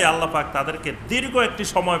 খুশি হয়ে আল্লাহ পাক তাদেরকে দীর্ঘ একটি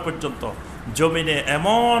সময় পর্যন্ত জমিনে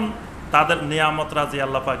এমন তাদের নিয়ামত রাজি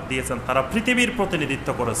আল্লাহ পাক দিয়েছেন, তারা পৃথিবীর প্রতিনিধিত্ব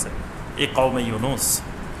করেছে এই কওমে ইউনুস।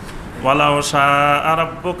 ওয়ালাউ শাআ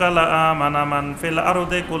রাব্বুকা লাআমানা মান ফিল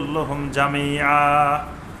আরদি কুল্লুহুম জামিআ,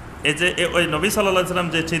 এই যে ওই নবী সাল্লাল্লাহু আলাইহি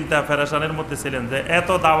ওয়াসাল্লাম যে চিন্তা ফেরেশানের মধ্যে ছিলেন যে এত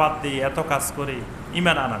দাওয়াত দিই, এত কাজ করি,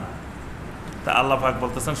 ঈমান আনা না। তা আল্লাহ পাক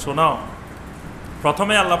বলতেছেন শোনো,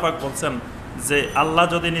 প্রথমে আল্লাহ পাক বলছেন যে আল্লাহ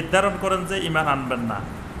যদি নির্ধারণ করেন যে ঈমান আনবেন না,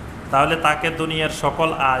 তাহলে তাকে দুনিয়ার সকল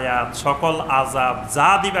আয়াত, সকল আযাব যা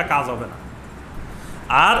দিবা কাজ হবে না।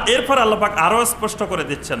 আর এরপর আল্লাহ পাক আরো স্পষ্ট করে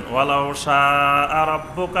দিচ্ছেন, ওয়ালাউ শাআ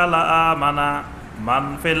রাব্বুকা লাআমানা মান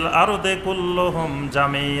ফিল আরদি কুল্লুহুম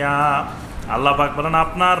জামিয়া, আল্লাহ পাক বলেন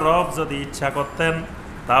আপনার রব যদি ইচ্ছা করতেন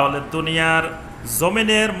তাহলে দুনিয়ার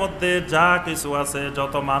জমিনের মধ্যে যা কিছু আছে,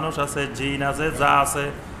 যত মানুষ আছে, জিন আছে, যা আছে,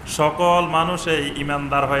 সকল মানুষই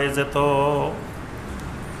ঈমানদার হয়ে যেত।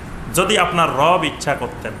 যদি আপনার রব ইচ্ছা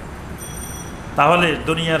করতেন তাহলে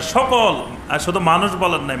দুনিয়ার সকল, আর শুধু মানুষ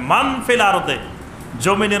বলেন নাই, মান ফিল আরদে,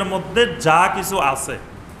 জমিনের মধ্যে যা কিছু আছে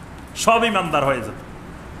সব ঈমানদার হয়ে যেত।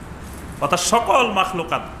 অর্থাৎ সকল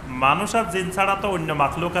মাখলুকাত, মানুষ আর জিন ছাড়া তো অন্য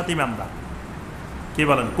মাখলুকাত ঈমানদার। কি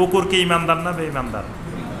বলেন, কুকুর কি ঈমানদার না বেঈমানদার?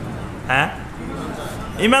 হ্যাঁ,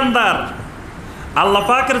 ঈমানদার। আল্লাহ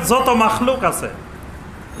পাকের যত মাখলুক আছে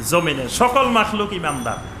জমিনে, সকল মাখলুক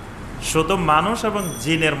ঈমানদার। শুধু মানুষ এবং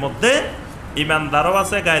জিনের মধ্যে ঈমানদারও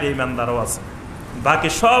আছে, গায়রে ঈমানদারও আছে, বাকি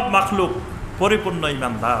সব মাখলুক পরিপূর্ণ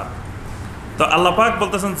ঈমানদার। তো আল্লাহ পাক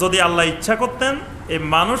বলতেছেন যদি আল্লাহ ইচ্ছা করতেন এই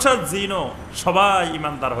মানুষ আর জিনও সবাই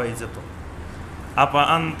ঈমানদার হয়ে যেত। আপা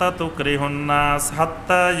আনতা তুকরিহুন নাস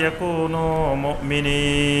হাত্তা ইয়াকুনু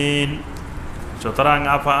মুমিনিন, সুতরাং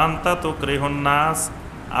আপা আনতা তুকরিহুন নাস,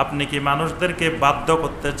 আপনি কি মানুষদেরকে বাধ্য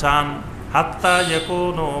করতে চান, হাত্তা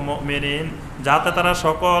ইয়াকুনু মুমিনিন, যাতে তারা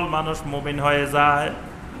সকল মানুষ মুমিন হয়ে যায়।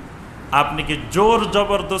 আপনি কি জোর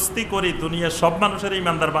জবরদস্তি করে দুনিয়ার সব মানুষের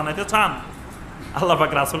ইমানদার বানাইতে চান? আল্লাহ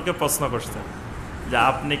পাক রাসূলকে প্রশ্ন করছেন যে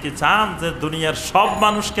আপনি কি চান যে দুনিয়ার সব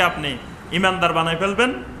মানুষকে আপনি ইমানদার বানাই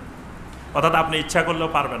ফেলবেন? অর্থাৎ আপনি ইচ্ছা করলেও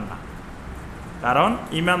পারবেন না, কারণ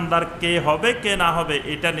ইমানদার কে হবে কে না হবে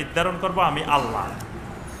এটা নির্ধারণ করব আমি আল্লাহ।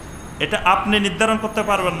 এটা আপনি নির্ধারণ করতে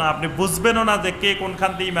পারবেন না, আপনি বুঝবেনও না যে কে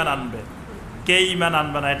কোনখান দিয়ে ইমান আনবে, কে ইমান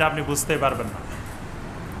আনবে না, এটা আপনি বুঝতেই পারবেন না।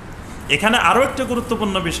 এখানে আরো একটা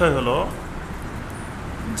গুরুত্বপূর্ণ বিষয় হলো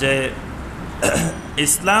যে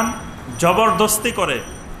ইসলাম জবরদস্তি করে,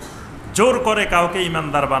 জোর করে কাউকে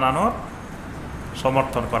ইমানদার বানানোর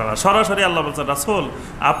সমর্থন করে না। সরাসরি আল্লাহ বলছেন, রাসূল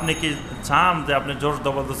আপনি কি চান যে আপনি জোর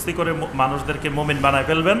জবরদস্তি করে মানুষদেরকে মুমিন বানায়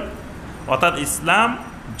ফেলবেন? অর্থাৎ ইসলাম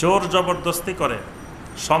জোর জবরদস্তি করে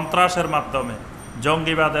সন্ত্রাসের মাধ্যমে,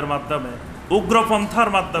 জঙ্গিবাদের মাধ্যমে, উগ্রপন্থার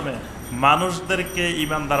মাধ্যমে মানুষদেরকে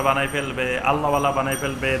ইমানদার বানাই ফেলবে, আল্লাহওয়ালা বানাই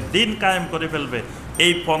ফেলবে, দিন কায়েম করে ফেলবে।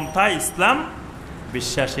 এই পন্থা ইসলাম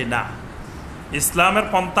বিশ্বাসী না। ইসলামের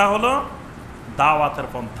পন্থা হলো দাওয়াতের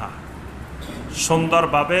পন্থা।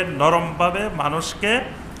 সুন্দরভাবে, নরমভাবে মানুষকে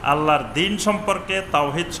আল্লাহর দিন সম্পর্কে,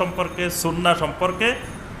 তাওহীদ সম্পর্কে, সুন্নাহ সম্পর্কে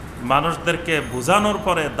মানুষদেরকে বোঝানোর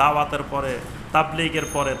পরে, দাওয়াতের পরে, তাবলীগের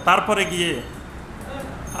পরে, তারপরে গিয়ে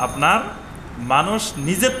আপনার মানুষ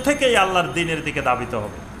নিজের থেকেই আল্লাহর দিনের দিকে ধাবিত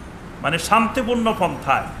হবে। মানে শান্তিপূর্ণ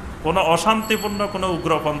পন্থায়, কোনো অশান্তিপূর্ণ কোনো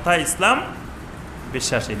উগ্র পন্থায় ইসলাম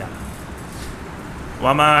বিশ্বাসী না।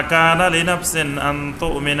 ওয়ামা কানা লিনাফসিন আন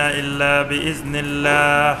তুমিনা ইল্লা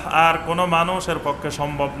বিইজনিল্লাহ, আর কোনো মানুষের পক্ষে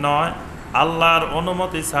সম্ভব নয় আল্লাহর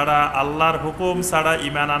অনুমতি ছাড়া, আল্লাহর হুকুম ছাড়া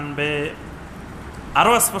ঈমান আনবে।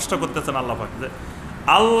 আরো স্পষ্ট করতেছেন আল্লাহ পাক যে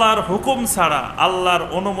আল্লাহর হুকুম ছাড়া, আল্লাহর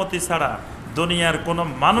অনুমতি ছাড়া দুনিয়ার কোনো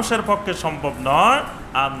মানুষের পক্ষে সম্ভব নয়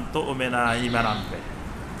আন তুমিনা, ঈমান আনবে।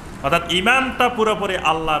 অর্থাৎ ঈমানটা পুরোপুরি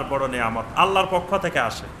আল্লাহর বড় নিয়ামত, আল্লাহর পক্ষ থেকে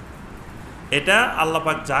আসে। এটা আল্লাহ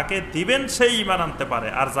পাক যাকে দিবেন সেই ঈমান আনতে পারে,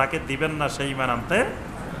 আর যাকে দিবেন না সেই ঈমান আনতে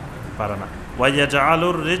পারে না।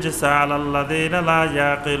 ওয়ায়াজআলুর রিজসা আলাল্লাযিনা লা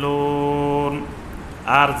ইয়াকিলুন,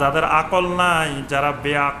 আর যাদের আকল নাই, যারা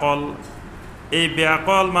বেআকল, এই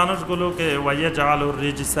বেআকল মানুষগুলোকে ওয়ায়াজআলুর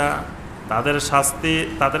রিজসা,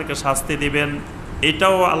 তাদেরকে শাস্তি দিবেন।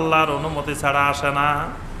 এটাও আল্লাহর অনুমতি ছাড়া আসে না।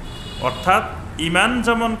 অর্থাৎ ঈমান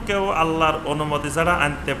যেমন কেউ আল্লাহর অনুমতি ছাড়া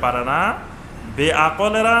আনতে পারে না,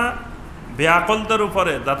 বেআকলদের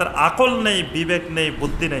উপরে, যাদের আকল নেই, বিবেক নেই,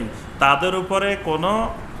 বুদ্ধি নেই, তাদের উপরে কোনো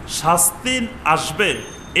শাস্তি আসবে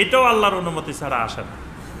এটাও আল্লাহর অনুমতি ছাড়া আসে না।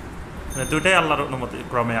 মানে দুইটাই আল্লাহর অনুমতি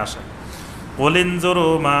ক্রমে আসে। কুলিনজুরু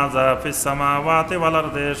মাযা ফিস সামাওয়াতি ওয়াল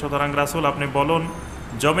আরদি, সুতরাং রাসূল আপনি বলুন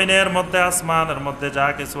জমিনের মধ্যে, আসমানের মধ্যে যা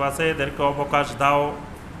কিছু আছে এদেরকে অবকাশ দাও।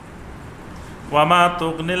 ওয়ামা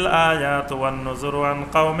তুগনিল আয়াতু ওয়ান নুযুরু আন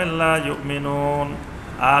কওমিন লা ইউমিনুন,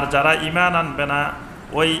 আর যারা ঈমান আনবে না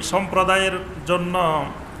ওই সম্প্রদায়ের জন্য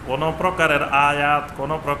কোনো প্রকারের আয়াত,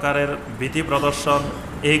 কোনো প্রকারের বিধি প্রদর্শন,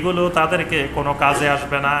 এইগুলো তাদেরকে কোনো কাজে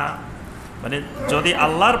আসবে না। মানে যদি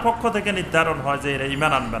আল্লাহর পক্ষ থেকে নির্ধারণ হয় যে এরা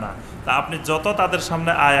ঈমান আনবে না, তা আপনি যত তাদের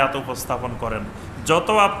সামনে আয়াত উপস্থাপন করেন, যত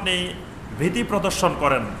আপনি বিধি প্রদর্শন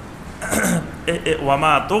করেন,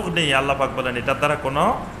 ওয়ামা তুগনি, আল্লাহ পাক বলেন এটার দ্বারা কোনো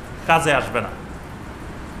কাজে আসবে না।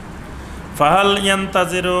 ফাহাল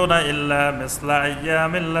ইয়ান্তাজিরুনা ইল্লা মিসলা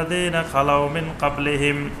আইয়ামিল্লাযিনা খালাউ মিন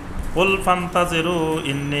ক্বাবলিহিম কুল ফান্তাজিরু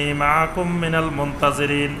ইন্নী মাআকুম মিনাল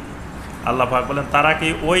মুনতাজিরিন। আল্লাহ পাক বলেন তারা কি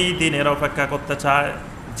ওই দিনের অপেক্ষা করতে চায়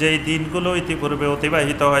যেই দিনগুলো ইতিপূর্বে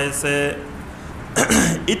অতিবাহিত হয়েছে?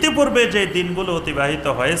 ইতিপূর্বে যে দিনগুলো অতিবাহিত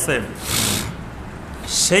হয়েছে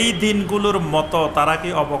সেই দিনগুলোর মতো তারা কি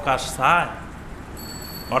অবকাশ চায়?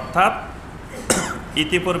 অর্থাৎ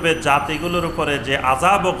ইতিপূর্বে জাতিগুলোর উপরে যে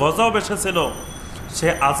আযাব ও গজব এসেছিল, সে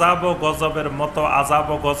আযাব ও গজবের মতো আযাব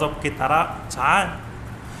ও গজব কি তারা চায়?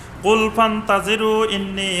 কুল ফান্তাজিরু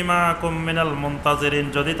ইন্নী মাআকুম মিনাল মুনতাজিরিন,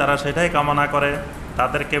 যদি তারা সেটাই কামনা করে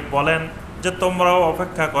তাদেরকে বলেন যে তোমরাও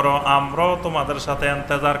অপেক্ষা করো, আমরাও তোমাদের সাথে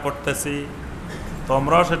ইন্তজার করতেছি,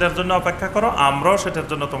 তোমরাও সেটার জন্য অপেক্ষা করো, আমরাও সেটার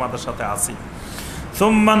জন্য তোমাদের সাথে আছি।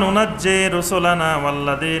 সুম্মা নুনাজ্জি রুসুলানা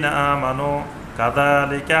ওয়াল্লাযীনা আমানু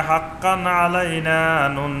কাযালিকা হাক্কান আলাইনা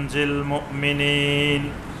নুনজিল মুমিনিন।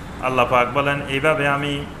 আল্লাহ পাক বলেন এইভাবে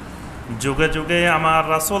আমি যুগে যুগে আমার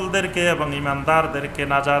রাসূলদেরকে এবং ঈমানদারদেরকে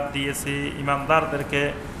নাজাত দিয়েছি, ঈমানদারদেরকে,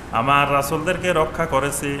 আমার রাসূলদেরকে রক্ষা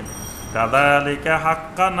করেছি। কাযালিকা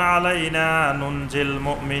হাক্কান আলাইনা নুনজিল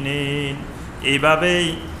মুমিনিন, এইভাবেই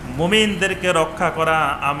মুমিনদেরকে রক্ষা করা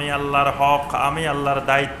আমি আল্লাহর হক, আমি আল্লাহর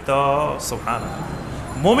দায়িত্ব। সুবহানাল্লাহ।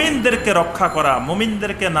 মুমিনদেরকে রক্ষা করা,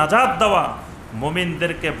 মুমিনদেরকে নাজাত দেওয়া,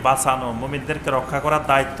 মুমিনদেরকে বাঁচানো, মুমিনদেরকে রক্ষা করার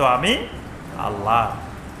দায়িত্ব আমি আল্লাহ।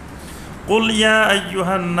 কুল ইয়া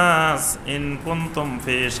আইয়ুহান নাস ইন কুনতুম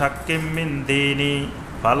ফি শাক্কিম মিন দীনি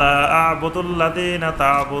ফালা আ'বুদুল্লাযীনা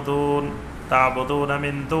তা'বুদুনা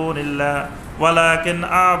মিন দুনিল্লাহ ওয়ালাকিন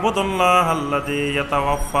আ'বুদুল্লাহাল্লাযী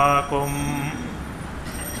ইয়াতাওয়াফফাকুম।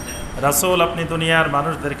 রাসূল আপনি দুনিয়ার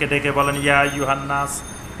মানুষদেরকে ডেকে বলেন, ইয়া আইয়ুহান নাস,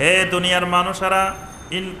 হে দুনিয়ার মানুষেরা,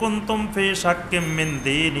 ইন কুনতুম ফি শাক্কিম মিন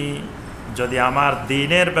দীনি, যদি আমার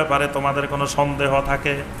দ্বীনের ব্যাপারে তোমাদের কোনো সন্দেহ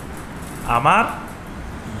থাকে, আমার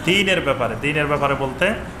দ্বীনের ব্যাপারে বলতে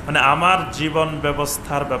মানে আমার জীবন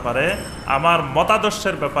ব্যবস্থার ব্যাপারে, আমার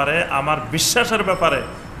মতাদর্শের ব্যাপারে, আমার বিশ্বাসের ব্যাপারে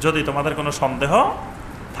যদি তোমাদের কোনো সন্দেহ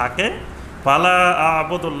থাকে, ফালা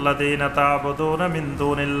আ'বুদুল্লাযীনা তা'বুদুনা মিন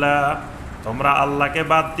দুনিল্লাহ, তোমরা আল্লাহকে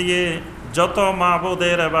বাদ দিয়ে যত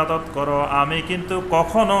মাবুদের ইবাদত করো, আমি কিন্তু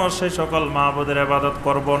কখনো সেই সকল মাবুদের ইবাদত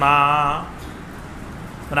করব না।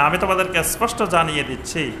 মানে আমি তোমাদেরকে স্পষ্ট জানিয়ে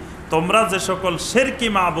দিচ্ছি, তোমরা যে সকল শিরকি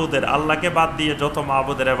মাবুদের, আল্লাহকে বাদ দিয়ে যত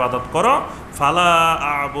মাবুদের ইবাদত করো, ফালা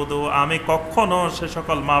আ'বুদু, আমি কখনো সে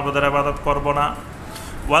সকল মাবুদের ইবাদত করব না।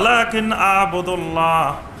 ওয়ালাকিন আ'বুদুল্লাহ,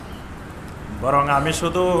 বরং আমি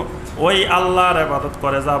শুধু ওই আল্লাহর ইবাদত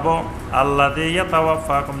করে যাব, আল্লাযী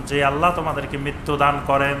ইয়াতাওয়াফফাকুম, যে আল্লাহ তোমাদেরকে মৃত্যু দান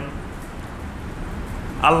করেন।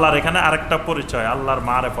 আল্লাহর এখানে আরেকটা পরিচয়, আল্লাহর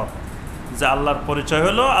মারিফত, যে আল্লাহর পরিচয়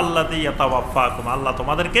হলো আল্লাযী ইয়াতাওয়াফফাকুম, আল্লাহ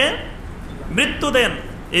তোমাদেরকে মৃত্যু দেন।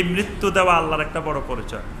 এই মৃত্যু দেওয়া আল্লাহর একটা বড়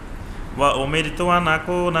পরিচয়। ওয়া উমিরতু আন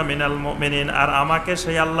আকুনা মিনাল মুমিনিন, আর আমাকে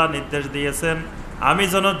সেই আল্লাহ নির্দেশ দিয়েছেন আমি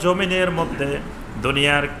যেন জমিনের মধ্যে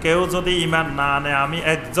দুনিয়ার কেউ যদি ঈমান না আনে, আমি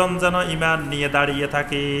একজন যেন ঈমান নিয়ে দাঁড়িয়ে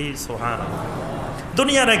থাকি। সুবহানাল্লাহ।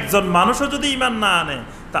 দুনিয়ার একজন মানুষও যদি ঈমান না আনে,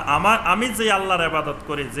 তা আমি যে আল্লাহর ইবাদত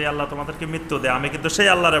করি, যে আল্লাহ তোমাদেরকে মৃত্যু দেয়, আমি কিন্তু সেই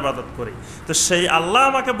আল্লাহর ইবাদত করি। তো সেই আল্লাহ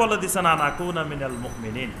আমাকে বলে দিয়েছেন আন আকুনা মিনাল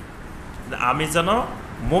মুমিনিন, আমি যেন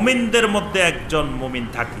মুমিনদের মধ্যে একজন মুমিন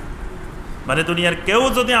থাকি। মানে দুনিয়ার কেউ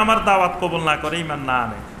যদি আমার দাওয়াত কবুল না করে, ঈমান না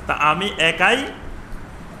আনে, তা আমি একাই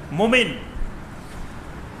মুমিন।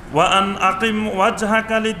 ওয়া আন আকিম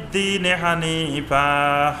ওয়াজহাকা লিদ-দীনি হানিফা,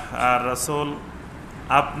 আর রাসূল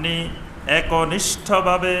আপনি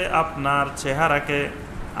একনিষ্ঠভাবে আপনার চেহারাকে,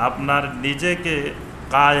 আপনার নিজেকে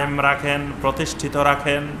কায়েম রাখেন, প্রতিষ্ঠিত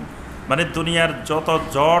রাখেন। মানে দুনিয়ার যত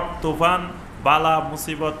জট তুফান বালা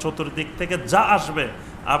মুসিবত চতুর্দিক থেকে যা আসবে,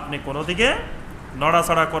 আপনি কোনো দিকে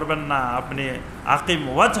নড়াচড়া করবেন না। আপনি আকিম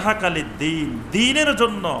ওয়াজহাকা লিদ-দীন, দ্বীনের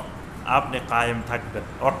জন্য আপনি কায়েম থাকবেন,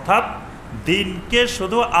 অর্থাৎ দ্বীনকে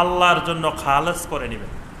শুধু আল্লাহর জন্য খালেস করে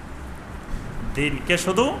নেবেন। দ্বীনকে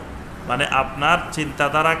শুধু মানে আপনার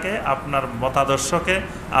চিন্তাধারাকে, আপনার মতাদর্শকে,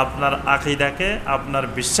 আপনার আকীদাকে, আপনার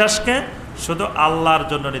বিশ্বাসকে শুধু আল্লাহর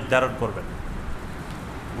জন্য নির্ধারণ করবেন।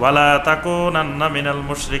 ওয়ালা তাকুনান্না মিনাল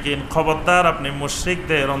মুশরিকিন, খবরদার আপনি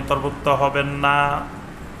মুশরিকদের অন্তর্ভুক্ত হবেন না।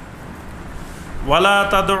 ওয়ালা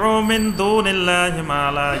তাদউ মিন দুনিল্লাহি মা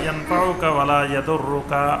লা ইয়ানফাউকা ওয়ালা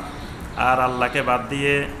ইয়াদুররুকা, আর আল্লাহকে বাদ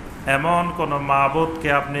দিয়ে এমন কোন মাবুদকে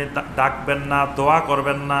আপনি ডাকবেন না, দোয়া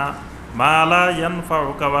করবেন না। মা লা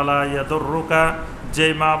ইয়ানফাউকা ওয়ালা ইয়াদুররুকা, যে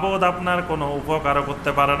মাবুদ আপনার কোনো উপকারও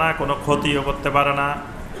করতে পারে না, কোনো ক্ষতিও করতে পারে না।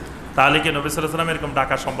 তাহলে কি নবী সাল্লাল্লাহু আলাইহি ওয়াসাল্লাম এরকম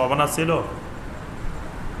ডাকার সম্ভাবনা ছিল?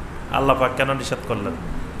 আল্লাহ পাক কেন নিষেধ করলেন?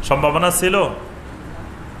 সম্ভাবনা ছিল?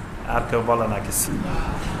 আর কেউ বলে না কিছু,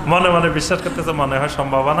 মনে মনে বিশ্বাস করতেছে, মনে হয়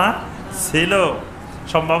সম্ভাবনা ছিল।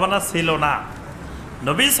 সম্ভাবনা ছিল না।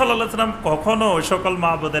 নবী সাল্লাল্লাহু আলাইহি ওয়াসাল্লাম কখনো ওই সকল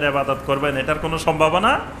মাবুদের ইবাদত করবেন, এটার কোনো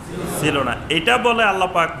সম্ভাবনা ছিল না। এটা বলে আল্লাহ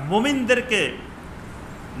পাক মুমিনদেরকে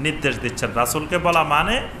নির্দেশ দিচ্ছেন। রাসূলকে বলা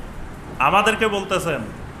মানে আমাদেরকে বলতেছেন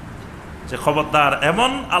যে খবরদার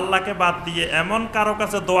এমন আল্লাহকে বাদ দিয়ে এমন কারো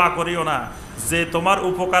কাছে দোয়া করিও না যে তোমার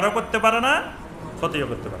উপকারও করতে পারে না, ক্ষতিও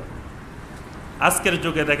করতে পারে না। আজকের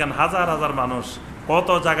যুগে দেখেন হাজার হাজার মানুষ কত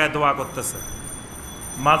জায়গায় দোয়া করতেছে।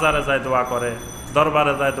 মাজারে যায় দোয়া করে,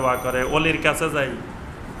 দরবারে যায় দোয়া করে, অলির কাছে যায়,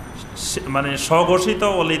 মানে স্বঘোষিত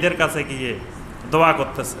অলিদের কাছে গিয়ে দোয়া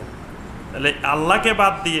করতেছে। তাহলে আল্লাহকে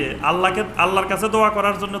বাদ দিয়ে আল্লাহর কাছে দোয়া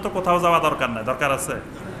করার জন্য তো কোথাও যাওয়া দরকার নাই। দরকার আছে?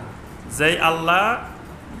 যেই আল্লাহ,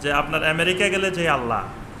 যে আপনার আমেরিকা গেলে যে আল্লাহ,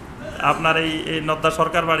 আপনার এই নদ্দা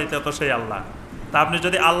সরকার বাড়িতে তো সেই আল্লাহ। তা আপনি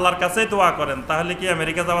যদি আল্লাহর কাছেই দোয়া করেন, তাহলে কি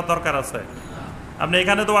আমেরিকা যাওয়ার দরকার আছে? আপনি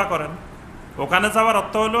এখানে দোয়া করেন। ওখানে যাওয়ার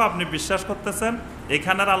অর্থ হলো আপনি বিশ্বাস করতেছেন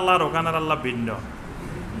এখানের আল্লাহ আর ওখানের আল্লাহ ভিন্ন,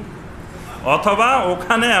 অথবা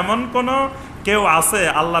ওখানে এমন কোনো কেউ আছে,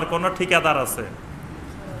 আল্লাহর কোনো ঠিকাদার আছে,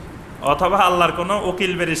 অথবা আল্লাহর কোনো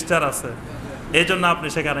উকিল ব্যারিস্টার আছে, এই জন্য আপনি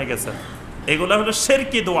সেখানে গেছেন। এগুলো হলো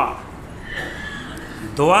শিরকি দোয়া।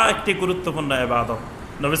 দোয়া একটি গুরুত্বপূর্ণ ইবাদত।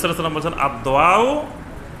 নবী সাল্লাল্লাহু আলাইহি ওয়াসাল্লাম বলেছেন আদ-দুআউ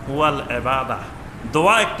হুয়াল ইবাদাহ,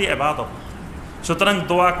 দোয়া একটি ইবাদত। সুতরাং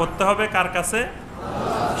দোয়া করতে হবে কার কাছে?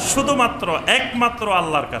 শুধুমাত্র একমাত্র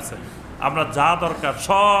আল্লাহর কাছে। আমরা যা দরকার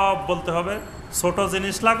সব বলতে হবে, ছোট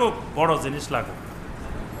জিনিস লাগুক বড় জিনিস লাগুক,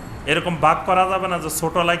 এরকম ভাগ করা যাবে না যে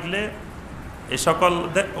ছোট লাগলে এই সকল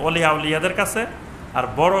ওলিয়া উলিয়াদের কাছে, আর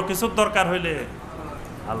বড় কিছুর দরকার হইলে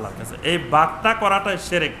আল্লাহর কাছে। এই বাদটা করাটাই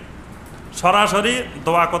শিরক। সরাসরি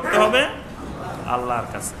দোয়া করতে হবে আল্লাহর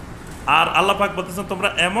কাছে। আর আল্লাহ পাক বলতেছেন তোমরা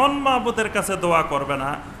এমন মাবুদের কাছে দোয়া করবে না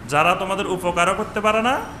যারা তোমাদের উপকারও করতে পারে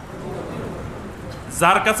না।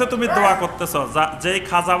 যার কাছে তুমি দোয়া করতেছ, যেই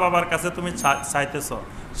খাজা বাবার কাছে তুমি চাইতেছ,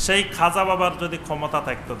 সেই খাজা বাবার যদি ক্ষমতা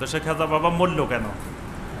থাকতো তো সেই খাজা বাবা মরল কেন?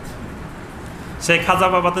 সেই খাজা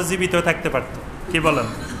বাবা তো জীবিত থাকতে পারতো, কি বলেন?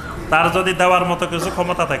 তার যদি দেওয়ার মতো কিছু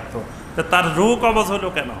ক্ষমতা থাকতো তো তার রূহ কবজ হলো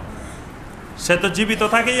কেন? সে তো জীবিত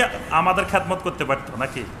থাকেই আমাদের খেদমত করতে পারতো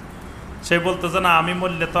নাকি? সে বলতো যে না, আমি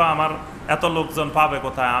মরলে তো আমার এত লোকজন পাবে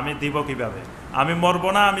কোথায়, আমি দিব কিভাবে? আমি মরবো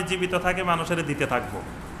না, আমি জীবিত থাকি মানুষের দিতে থাকবো।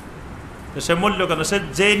 সে মরল কেন? সে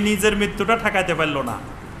যে নিজের মৃত্যুটা ঠেকাইতে পারলো না।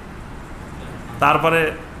 তারপরে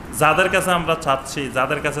যাদের কাছে আমরা চাচ্ছি,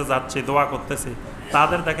 যাদের কাছে যাচ্ছি, দোয়া করতেছি,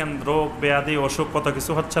 তাদের দেখেন রোগ ব্যাধি অসুখ কত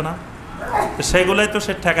কিছু হচ্ছে না, সেগুলাই তো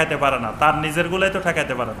সে ঠেকাইতে পারে না, তার নিজের গুলাই তো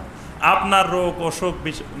ঠেকাইতে পারে না। আপনার রোগ অসুখ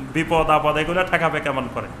বিপদ আপদ এগুলো ঠেকাবে কেমন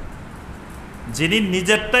করে? যিনি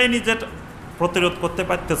নিজেরটাই নিজের প্রতিরোধ করতে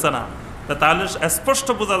পারতেছে না, তাহলে স্পষ্ট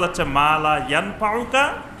বোঝা যাচ্ছে মালা ইয়ান পাউকা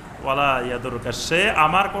ওয়ালা ইয়াদুরুকা, সে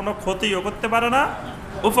আমার কোনো ক্ষতিও করতে পারে না,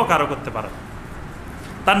 উপকারও করতে পারে না।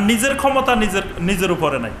 তার নিজের ক্ষমতা নিজের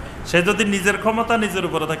উপরে নাই। সে যদি নিজের ক্ষমতা নিজের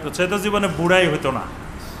উপরে থাকতো সে তো জীবনে বুড়াই হইতো না,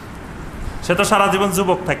 সে তো সারা জীবন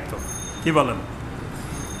যুবক থাকতো, কি বলেন?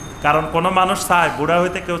 কারণ কোনো মানুষ চায় বুড়া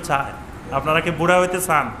হইতে, কেউ চায়? আপনারা কি বুড়া হইতে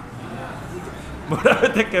চান? বুড়া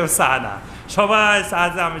হইতে কেউ চায় না, সবাই চায়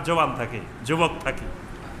যে আমি জওয়ান থাকি, যুবক থাকি।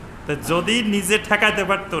 তো যদি নিজে ঠেকাইতে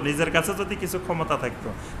পারতো, নিজের কাছে যদি কিছু ক্ষমতা থাকতো,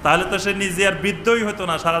 তাহলে তো সে নিজে আর বৃদ্ধই হতো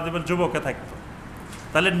না, সারা জীবন যুবকে থাকতো।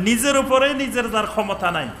 তাহলে নিজের উপরে নিজের যার ক্ষমতা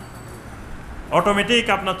নাই, অটোমেটিক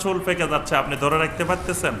আপনার চুল পেকে যাচ্ছে, আপনি ধরে রাখতে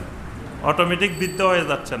পারতেছেন, অটোমেটিক বৃদ্ধ হয়ে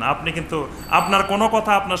যাচ্ছেন আপনি, কিন্তু আপনার কোনো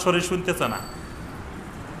কথা আপনার শরীর শুনতেছে না।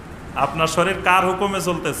 আপনার শরীর কার হুকুমে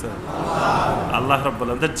চলতেছে? আল্লাহ রাব্বুল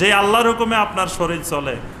আলামিন। যে আল্লাহর হুকুমে আপনার শরীর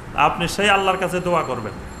চলে, আপনি সেই আল্লাহর কাছে দোয়া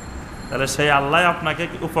করবেন, তাহলে সেই আল্লাহ আপনাকে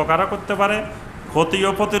উপকারও করতে পারে,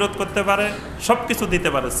 ক্ষতিও প্রতিরোধ করতে পারে, সব কিছু দিতে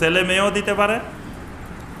পারে, ছেলে মেয়েও দিতে পারে,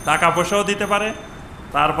 টাকা পয়সাও দিতে পারে,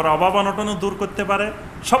 তারপরে অভাব অনটনও দূর করতে পারে,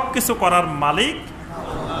 সব কিছু করার মালিক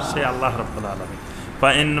সে আল্লাহ রাব্বুল আলামিন।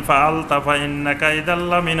 ফাইন ফাআলতা ফাইন্নাকা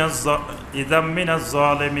ইযাম মিনাজ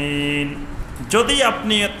জালিমিন, যদি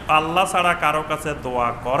আপনি আল্লাহ ছাড়া কারো কাছে দোয়া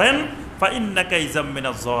করেন, ফাইন্নাকা ইযাম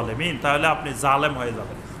মিনাজ জালিমিন, তাহলে আপনি জালেম হয়ে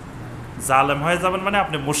যাবেন। জালেম হয়ে যাবেন মানে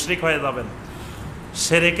আপনি মুশরিক হয়ে যাবেন।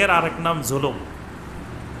 শিরকের আরেক নাম জুলুম,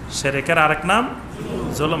 শিরকের আরেক নাম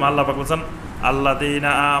জুলুম। আল্লাহ পাক বলেন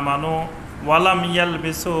আল্লাযীনা আমানু ওয়া লাম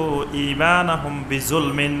ইয়ালবিসু ঈমানাহুম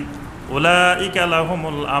বিজুলমিন উলাইকা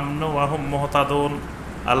লাহুমুল আমনু ওয়া হুম মুহতাদুন।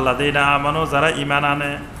 আল্লাযীনা আমানু, যারা ঈমান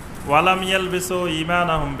আনে, ওয়া লাম ইয়ালবিসু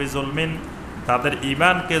ঈমানাহুম বিজুলমিন, তাদের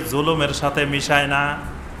ঈমানকে জুলুমের সাথে মিশায় না,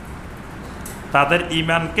 তাদের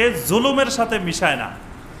ঈমানকে জুলুমের সাথে মিশায় না।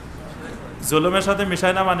 জুলুমের সাথে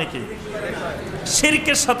মিশায় না মানে কি?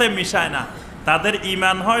 শিরকের সাথে মিশায় না। তাদের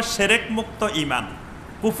ঈমান হয় শিরক মুক্ত ঈমান,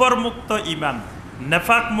 কুফর মুক্ত ঈমান,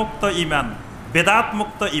 নেফাক মুক্ত ঈমান, বেদাত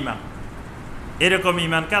মুক্ত ঈমান। এরকম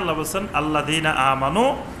ঈমানকে আল্লাহ বলছেন আল্লাযীনা আমানু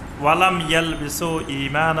ওয়া লাম ইয়ালবিসু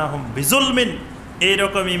ঈমানাহুম বিজুলমিন,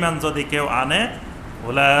 এইরকম ঈমান যদি কেউ আনে,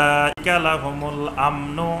 উলাইকা লাহুমুল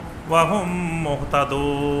আমনু ওয়া হুম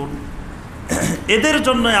মুহতাদুন, এদের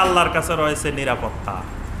জন্য আল্লাহর কাছে রয়েছে নিরাপত্তা,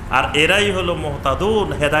 আর এরাই হলো মুহতাদুন,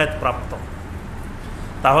 হেদায়েত প্রাপ্ত।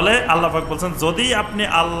 তাহলে আল্লাহ পাক বলছেন যদি আপনি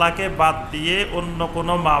আল্লাহকে বাদ দিয়ে অন্য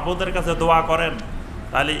কোনো মাবুদের কাছে দোয়া করেন,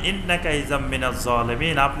 তাহলে ইন্নাকা ইযাম মিনাজ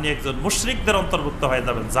জালিমিন, আপনি একজন মুশরিকদের অন্তর্ভুক্ত হয়ে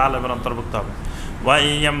যাবেন, জালেমের অন্তর্ভুক্ত হবেন। ওয়া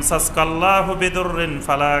ইয়ামসাসকাল্লাহু বিদুররিন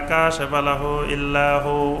ফালা কাশিফা লাহু ইল্লা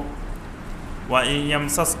হু, ওয়া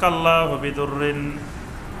ইয়ামসাসকাল্লাহু বিদুররিন,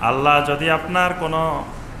 আল্লাহ যদি আপনার কোনো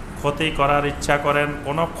ক্ষতি করার ইচ্ছা করেন,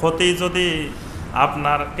 কোনো ক্ষতি যদি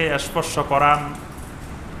আপনাকে স্পর্শ করান,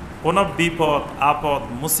 কোনো বিপদ আপদ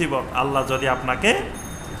মুসিবত আল্লাহ যদি আপনাকে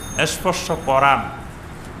স্পর্শ করান,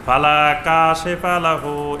 ফালা কাশিফা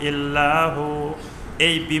লাহু ইল্লা হু,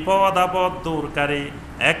 এই বিপদ আপদ দূরকারী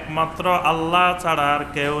একমাত্র আল্লাহ ছাড়া আর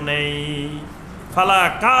কেউ নেই। ফালা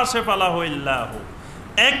কাশিফা লাহু ইল্লা হু,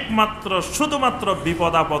 একমাত্র শুধুমাত্র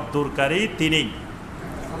বিপদ আপদ দূরকারী তিনি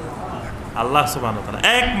আল্লাহ সুবহানাহু ওয়া তাআলা,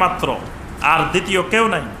 একমাত্র, আর দ্বিতীয় কেউ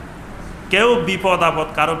নাই। কেউ বিপদ আপদ,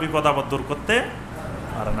 কারো বিপদ আপদ দূর করতে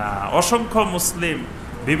পারে না। অসংখ্য মুসলিম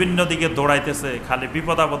বিভিন্ন দিকে দৌড়াইতেছে খালি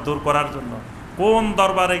বিপদ আপদ দূর করার জন্য। কোন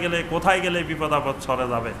দরবারে গেলে, কোথায় গেলে বিপদ আপদ সরে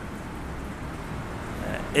যাবে,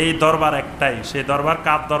 এই দরবার একটাই। সেই দরবার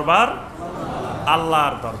কার দরবার?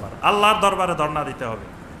 আল্লাহর দরবার। আল্লাহর দরবারে ধর্ণা দিতে হবে।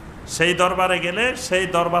 সেই দরবারে গেলে সেই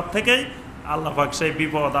দরবার থেকেই আল্লাহ পাক সেই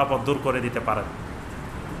বিপদ আপদ দূর করে দিতে পারেন।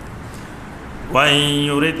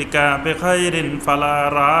 ওয়াইয়ুরিদিকা বিখাইরিন ফালা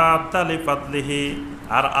রাদ্দা লিফাদলিহি,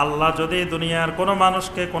 আর আল্লাহ যদি দুনিয়ার কোনো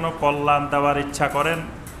মানুষকে কোনো কল্যাণ দেওয়ার ইচ্ছা করেন,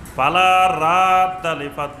 ফালা রাদ্দা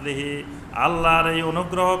লিফাদলিহি, আল্লাহর এই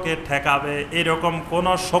অনুগ্রহকে ঠেকাবে এরকম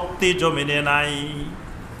কোনো শক্তি জমিনে নাই।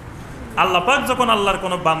 আল্লাহ পাক যখন আল্লাহর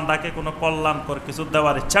কোনো বান্দাকে কোনো কল্যাণকর কিছু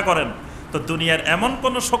দেওয়ার ইচ্ছা করেন, তো দুনিয়ার এমন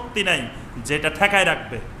কোনো শক্তি নাই যেটা ঠেকায়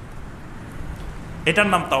রাখবে। এটার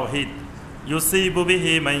নাম তাওহীদ। ইউসিবু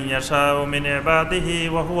বিহি মান ইয়াশাউ মিন ইবাদিহি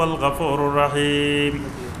ওয়া হুয়াল গফুরুর রহিম।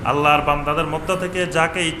 আল্লাহর বান্দাদের মধ্য থেকে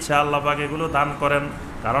যাকে ইচ্ছা আল্লাহ পাক এগুলো দান করেন,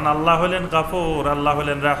 কারণ আল্লাহ হলেন গফুর, আল্লাহ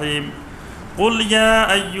হলেন রহিম। কুল ইয়া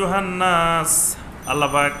আইয়ুহান নাস, আল্লাহ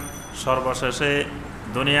পাক সর্বশেষে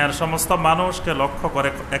দুনিয়ার সমস্ত মানুষকে লক্ষ্য করে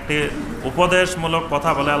একটি উপদেশমূলক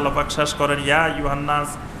কথা বলে আল্লাহ পাক শেষ করেন, ইয়া আইয়ুহান নাস,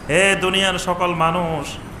 হে দুনিয়ার সকল মানুষ,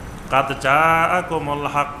 কাদ জাআকুমুল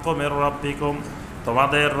হাক্কু মির রাব্বিকুম,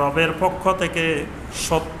 তোমাদের রবের পক্ষ থেকে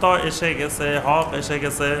সত্য এসে গেছে, হক এসে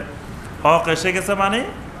গেছে। হক এসে গেছে মানে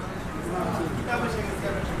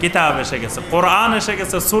কিতাব এসে গেছে, কোরআন এসে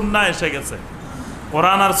গেছে, সুন্নাহ এসে গেছে।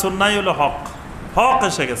 কোরআন আর সুন্নাহই হলো হক, হক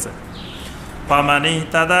এসে গেছে। ফামান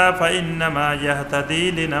ইহতাদা ফাইন্নামা ইয়াহতাদি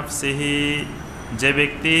লিনাফসিহি, যে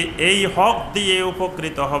ব্যক্তি এই হক দিয়ে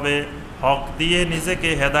উপকৃত হবে, হক দিয়ে নিজেকে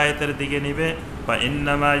হেদায়েতের দিকে নিবে,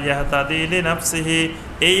 ফাইন্নামা ইয়াহতাদি লিনাফসিহি,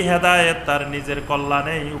 এই হেদায়েত তার নিজের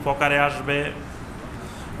কল্যাণেই উপকারে আসবে।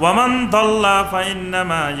 ওয়ামান দাল্লা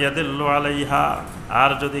ফাইন্নামা ইয়াদিল্লু আলাইহা,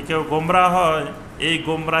 আর যদি কেউ গোমরাহ হয়, এই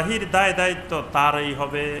গোমরাহির দায় দায়িত্ব তারই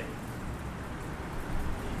হবে।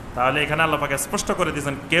 তাহলে এখানে আল্লাহ পাক স্পষ্ট করে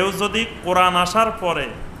দিয়েছেন, কেউ যদি কোরআন আসার পরে,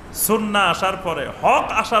 সুন্নাহ আসার পরে, হক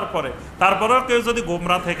আসার পরে তারপরেও কেউ যদি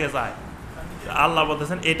গোমরা থেকে যায়, আল্লাহ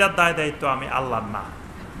বলতেছেন এটার দায় দায়িত্ব আমি আল্লাহর না।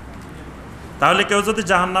 তাহলে কেউ যদি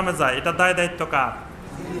জাহান্নামে যায়, এটার দায় দায়িত্ব কার?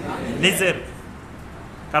 নিজের।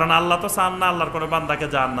 কারণ আল্লাহ তো চান না আল্লাহর কোনো বান্দাকে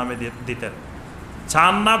জাহান্নামে দিতেন,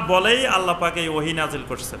 চান না বলেই আল্লাহ পাক এই ওহী নাজিল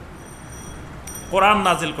করছেন, কোরআন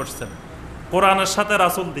নাজিল করছেন, কোরআনের সাথে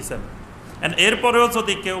রাসূল দিছেন। এরপরেও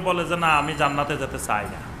যদি কেউ বলে যে না আমি জান্নাতে যেতে চাই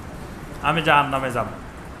না, আমি জাহান্নামে যাব,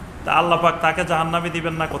 তা আল্লাহ পাক তাকে জাহান্নামে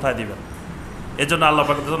দিবেন না, কোথায় দিবেন? এজন্য আল্লাহ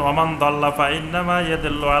পাক বলেছেন, ওয়ামান দাল্লা ফাইন্নামা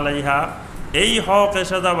ইয়াদিল্লু আলাইহা, এই হক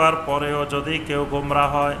এসে যাবার পরেও যদি কেউ গোমরা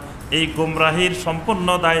হয়, এই গোমরাহির সম্পূর্ণ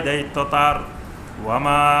দায় দায়িত্ব তার।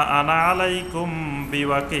 ওয়ামা আনা আলাইকুম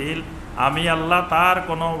বিওয়াকিল, আমি আল্লাহ তার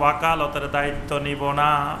কোনো ওয়াকালতের দায়িত্ব নিব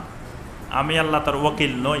না। আমি আল্লাহ তার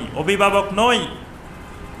ওয়াকিল নই, অভিভাবক নই,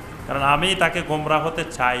 কারণ আমি তাকে গোমরা হতে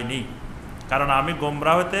চাইনি। কারণ আমি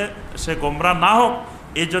গোমরা হতে, সে গোমরা না হোক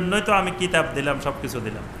এই জন্যই তো আমি কিতাব দিলাম, সব কিছু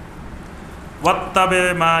দিলাম। ওয়াত্তাবে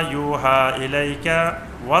মা ইউহা ইলাইকা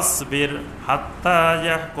ওয়াসবির হাত্তা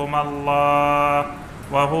ইয়াহকুমাল্লাহ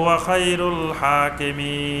ওয়া হুয়া খায়রুল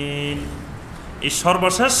হাকিমিন। এই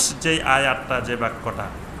সর্বশেষ যে আয়াতটা, যে বাক্যটা,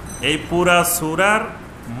 এই পুরা সূরার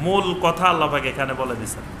মূল কথা আল্লাহ পাক এখানে বলে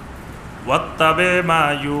দিয়েছেন। ওয়াত্তাবে মা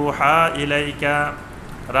ইউহা ইলাইকা,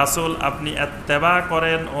 রাসূল আপনি ইত্তেবা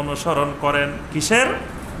করেন, অনুসরণ করেন, কিসের?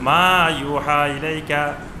 মা ইউহা ইলাইকা,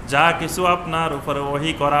 যা কিছু আপনার উপরে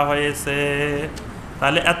ওহী করা হয়েছে।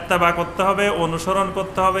 তাহলে ইত্তেবা করতে হবে, অনুসরণ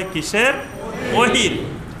করতে হবে কিসের? ওহীর।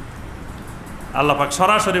 আল্লাহ পাক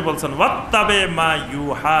সরাসরি বলছেন ওয়াত্তাবে মা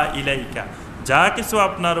ইউহা ইলাইকা, যা কিছু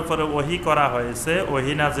আপনার উপরে ওহী করা হয়েছে,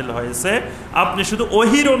 ওহী নাজিল হয়েছে, আপনি শুধু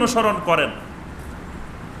ওহীর অনুসরণ করেন।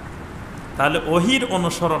 তাহলে ওহীর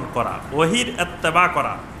অনুসরণ করা, ওহীর ইত্তেবা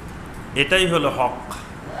করা, এটাই হলো হক।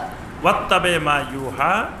 ওয়াত্তাবে মা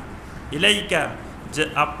ইউহা ইলাইকা, যে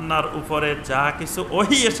আপনার উপরে যা কিছু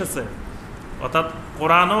ওহী এসেছে, অর্থাৎ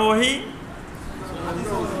কোরআনও ওহী,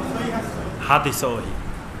 হাদিসও ওহী।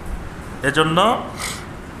 এজন্য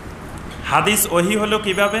হাদিস ওহী হলো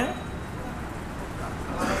কিভাবে?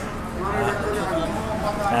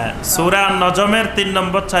 সূরা নজমের 3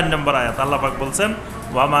 নম্বর 4 নম্বর আয়াত আল্লাহ পাক বলছেন,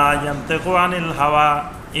 ওয়ামা ইয়ানতিকু আনিল হাওয়া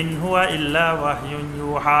ইন হুয়া ইল্লা ওয়াহয়ুন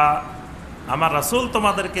ইউহা, আমার রাসূল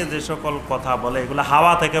তোমাদেরকে যে সকল কথা বলে এগুলো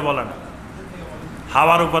হাওয়া থেকে বলে না,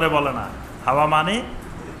 হাওয়ার উপরে বলে না। হাওয়া মানে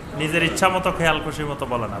নিজের ইচ্ছা মতো, খেয়াল খুশি মতো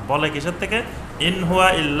বলে না, বলে কিসের থেকে? ইন হুয়া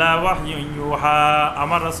ইল্লা ওয়াহয়ুন ইউহা,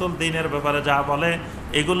 আমার রাসূল দ্বীনের ব্যাপারে যা বলে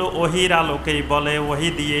এগুলো ওহীর আলোকেই বলে, ওহী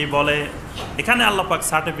দিয়েই বলে। এখানে আল্লাহ পাক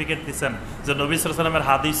সার্টিফিকেট দিচ্ছেন যে নবী সাল্লাল্লাহু আলাইহি ওয়াসাল্লামের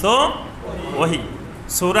হাদিসও ওহী।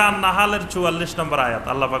 সূরা নাহালের 44 নম্বর আয়াত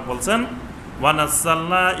আল্লাহ পাক বলছেন, ওয়া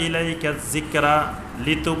নাযালনা ইলাইকা যিকরা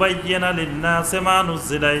লিতুবাইয়িনা লিন-নাসি মা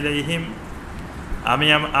নুযিলা ইলাইহিম,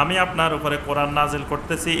 আমি আপনার উপরে কোরআন নাজিল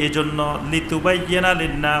করতেছি এজন্য লিতুবাইয়িনা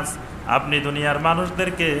লিন-নাস, আপনি দুনিয়ার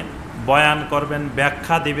মানুষদেরকে বয়ান করবেন,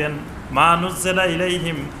 ব্যাখ্যা দিবেন, মা নুযিলা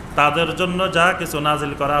ইলাইহিম, তাদের জন্য যা কিছু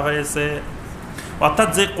নাজিল করা হয়েছে। অর্থাৎ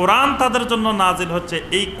যে কোরআন তাদের জন্য নাজিল হচ্ছে,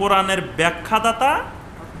 এই কোরআনের ব্যাখ্যাদাতা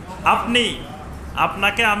আপনি।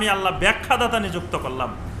 আপনাকে আমি আল্লাহ ব্যাখ্যাদাতা নিযুক্ত করলাম,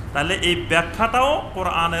 তাহলে এই ব্যাখ্যাটাও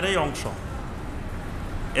কোরআনেরই অংশ।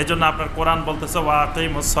 এজন্য আপনার কোরআন বলতেছে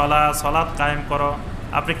ওয়াকিমুস সালাহ, সালাত কায়েম করো।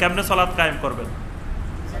 আপনি কেমনে সালাত কায়েম করবেন?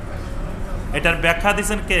 এটার ব্যাখ্যা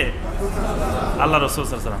দিয়েছেন কে? আল্লাহ রাসূল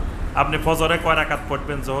সাল্লাল্লাহু আলাইহি ওয়াসাল্লাম। আপনি ফজরে কয় রাকাত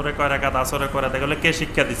পড়বেন, যোহরে কয় রাকাত, আসরে কয় রাকাত, এগুলো কে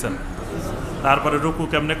শিক্ষা দিয়েছেন? তারপরে রুকু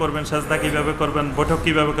কেমনে করবেন, সাজদা কিভাবে করবেন, বৈঠক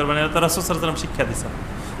কিভাবে করবেন, এটা তো রাসূল সাল্লাল্লাহু আলাইহি ওয়াসাল্লাম শিক্ষা দিয়েছেন।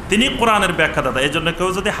 তিনি কোরআনের ব্যাখ্যাদাতা। এই জন্য কেউ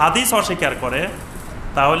যদি হাদিস অস্বীকার করে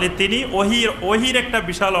তাহলে তিনি ওহির একটা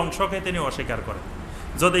বিশাল অংশকে তিনি অস্বীকার করেন।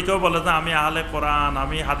 যদি কেউ বলে যে আমি আহলে কোরআন,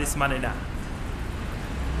 আমি হাদিস মানি না,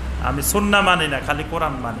 আমি সুন্নাহ মানি না, খালি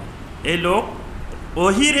কোরআন মানি, এই লোক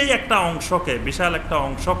ওহির এই একটা অংশকে, বিশাল একটা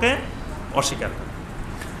অংশকে অস্বীকার করে।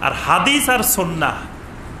 আর হাদিস আর সুন্নাহ,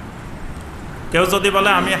 কেউ যদি বলে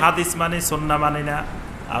আমি হাদিস মানি সুন্নাহ মানি না,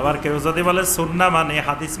 আবার কেউ যদি বলে সুন্নাহ মানি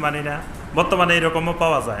হাদিস মানি না, বর্তমানে এরকমও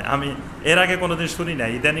পাওয়া যায়। আমি এর আগে কোনোদিন শুনি না,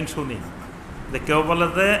 ইদানিং শুনি যে কেউ বলে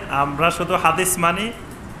যে আমরা শুধু হাদিস মানি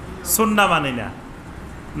সুন্নাহ মানি না।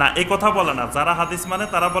 না, এই কথা বলে না। যারা হাদিস মানে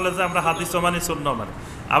তারা বলে যে আমরা হাদিসও মানি সুন্নাহ মানি।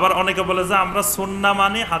 আবার অনেকে বলে যে আমরা সুন্নাহ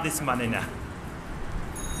মানি হাদিস মানি না।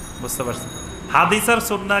 বুঝতে পারছেন? হাদিস আর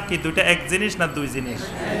সুন্নাহ কি দুইটা এক জিনিস না দুই জিনিস?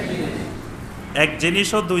 এক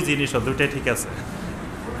জিনিসও দুই জিনিসও, দুইটাই ঠিক আছে।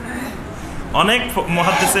 অনেক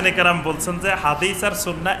মুহাদ্দিসিনে কেরাম বলছেন যে হাদিস আর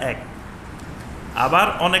সুন্নাহ এক। আবার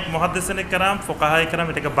অনেক মুহাদ্দিসিনে কেরাম, ফুকাহায়ে কেরাম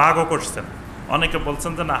এটাকে ভাগও করছেন। অনেকে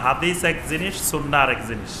বলছেন যে না, হাদিস এক জিনিস, সুন্নাহ আর এক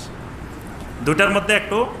জিনিস। দুটার মধ্যে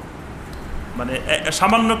একটু মানে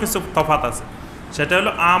সামান্য কিছু তফাৎ আছে। সেটা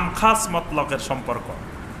হলো আম খাস মতলকের সম্পর্ক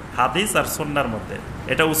হাদিস আর সুন্নাহর মধ্যে।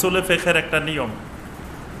 এটা উসুলে ফিকহের একটা নিয়ম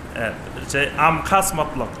যে আম খাস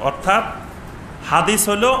মতলক, অর্থাৎ হাদিস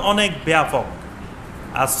হলো অনেক ব্যাপক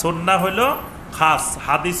আর সুন্নাহ হলো খাস।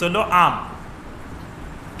 হাদিস হলো আম,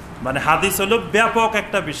 মানে হাদিস হলো ব্যাপক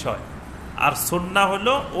একটা বিষয়, আর সুন্নাহ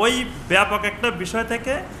হলো ওই ব্যাপক একটা বিষয়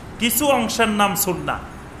থেকে কিছু অংশের নাম সুন্নাহ।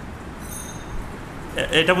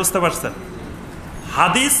 এটা বুঝতে পারছেন?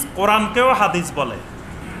 হাদিস, কোরআনকেও হাদিস বলে।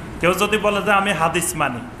 কেউ যদি বলে যে আমি হাদিস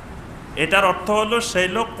মানি, এটার অর্থ হলো সেই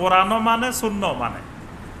লোক কোরআনও মানে সুন্নাহও মানে।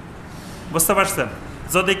 বুঝতে পারছেন?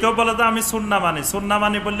 যদি কেউ বলে যে আমি সুন্নাহ মানি, সুন্নাহ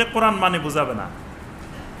মানি বললে কোরআন মানি বুঝাবে না।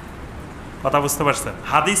 কথা বুঝতে পারছেন?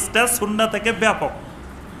 হাদিসটা সুন্নাহ থেকে ব্যাপক।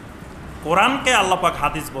 কোরআনকে আল্লাহ পাক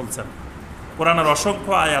হাদিস বলছেন। কোরআনের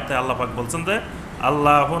অসংখ্য আয়াতে আল্লাহ পাক বলছেন যে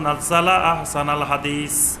আল্লাহু নাজ্জালা আহসানাল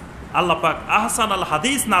হাদিস, আল্লাহ পাক আহসানাল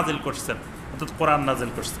হাদিস নাজিল করছেন, অর্থাৎ কোরআন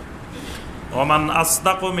নাজিল করছেন। ওমান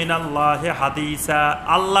আসদাকু মিনাল্লাহি হাদিসা,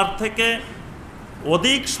 আল্লাহর থেকে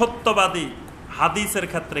অধিক সত্যবাদী হাদিসের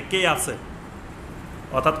ক্ষেত্রে কে আছে?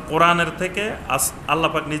 অর্থাৎ কোরআনের থেকে আল্লাহ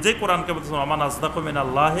পাক নিজেই কোরআনকে বলছেন ওমান আসদাকু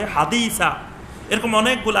মিনাল্লাহি হাদিসা। এরকম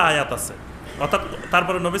অনেকগুলো আয়াত আছে। অর্থাৎ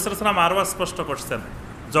তারপরে নবী সাল্লাল্লাহু আলাইহি ওয়াসাল্লাম আরও স্পষ্ট করছেন,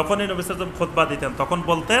 যখনই নবী সাল্লাল্লাহু আলাইহি ওয়াসাল্লাম খুতবা দিতেন তখন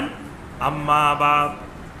বলতেন আম্মা বাদ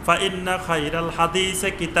ফাইন্না খাইরাল হাদিসে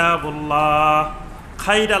কিতাবুল্লাহ,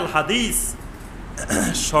 খাইরাল হাদিস,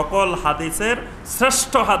 সকল হাদিসের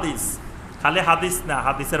শ্রেষ্ঠ হাদিস, খালি হাদিস না,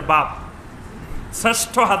 হাদিসের বাপ,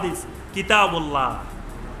 শ্রেষ্ঠ হাদিস কিতাবুল্লাহ,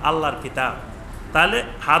 আল্লাহর কিতাব। তাহলে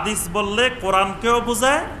হাদিস বললে কোরআনকেও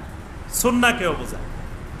বোঝায়, সুন্নাহকেও বোঝায়।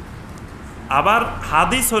 আবার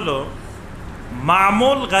হাদিস হলো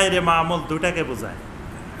মামুল গায়রে মামুল, দুটাকে বোঝায়।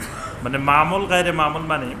 মানে মামুল গায়রে মামুল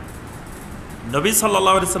মানে নবী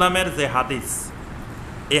সাল্লাল্লাহু আলাইহি সাল্লামের যে হাদিস,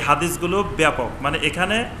 এই হাদিসগুলো ব্যাপক। মানে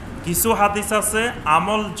এখানে কিছু হাদিস আছে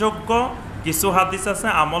আমলযোগ্য, কিছু হাদিস আছে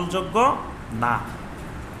আমলযোগ্য না।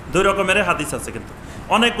 দুই রকমের হাদিস আছে। কিন্তু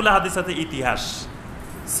অনেকগুলো হাদিস আছে ইতিহাস,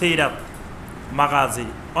 সিরাত, মাগাজি,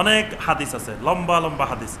 অনেক হাদিস আছে, লম্বা লম্বা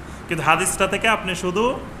হাদিস। কিন্তু হাদিসটা থেকে আপনি শুধু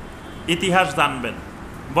ইতিহাস জানবেন,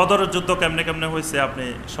 বদরের যুদ্ধ কেমনে কেমনে হয়েছে আপনি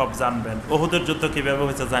সব জানবেন, উহুদের যুদ্ধ কীভাবে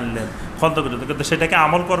হয়েছে জানলেন, খন্দকের যুদ্ধ, কিন্তু সেটাকে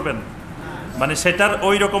আমল করবেন? মানে সেটার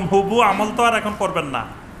ওই রকম হুবু আমল তো আর এখন করবেন না।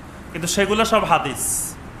 কিন্তু সেগুলো সব হাদিস।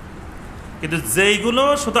 কিন্তু যেইগুলো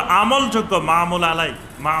শুধু আমলযোগ্য, মামুল আলাই,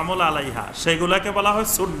 মামুল আলাইহা, সেগুলোকে বলা হয়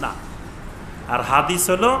সুন্নাহ। আর হাদিস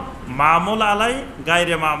হলো মামুল আলাই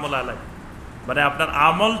গায়রে মামুল আলাই, মানে আপনার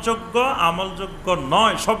আমলযোগ্য আমলযোগ্য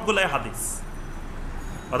নয়, সবগুলাই হাদিস।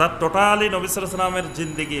 অর্থাৎ টোটালি নবী সাল্লাল্লাহু আলাইহি ওয়াসাল্লামের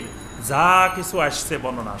জিন্দেগির যা কিছু আসছে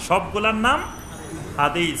বর্ণনা, সবগুলার নাম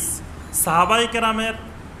হাদিস। সাহাবায়ে কেরামের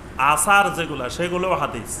আসার যেগুলা, সেগুলোও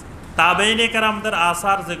হাদিস। তাবেঈনে কেরামদের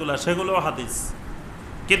আসার যেগুলা, সেগুলোও হাদিস।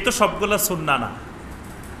 কিন্তু সবগুলা সুন্নাহ না।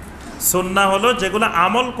 সুন্নাহ হলো যেগুলো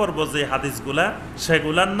আমল করব, যে হাদিসগুলা,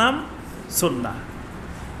 সেগুলার নাম সুন্নাহ।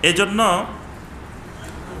 এজন্য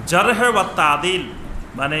জারহ ওয়া তা'দিল,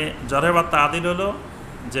 মানে জারহ ওয়া তা'দিল হলো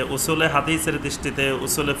যে উসুলে হাদিসের দৃষ্টিতে,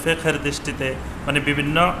 উসুলে ফিকহের দৃষ্টিতে, মানে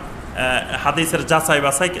বিভিন্ন হাদিসের যাচাই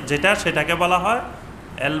বাছাই যেটা, সেটাকে বলা হয়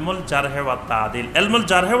এলমুল জারহে ওয়া তাদিল। এলমুল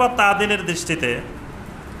জারহে ওয়া তাদিলের দৃষ্টিতে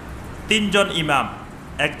তিনজন ইমাম,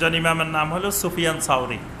 একজন ইমামের নাম হলো সুফিয়ান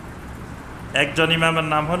সাউরি, একজন ইমামের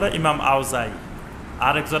নাম হলো ইমাম আউজাই,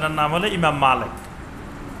 আরেকজনের নাম হলো ইমাম মালিক।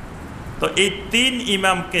 তো এই তিন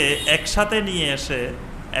ইমামকে একসাথে নিয়ে এসে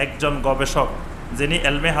একজন গবেষক, যিনি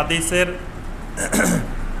এলমে হাদিসের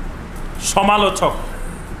সমালোচক,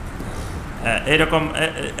 এরকম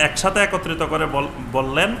একসাথে একত্রিত করে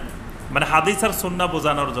বললেন, মানে হাদিস আর সুন্নাহ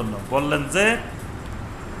বোঝানোর জন্য বললেন যে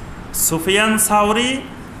সুফিয়ান সাউরি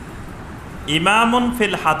ইমামুন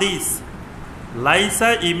ফিল হাদিস লাইসা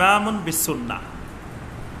ইমামুন বিসুন্নাহ।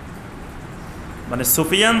 মানে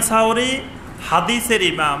সুফিয়ান সাউরি হাদিসের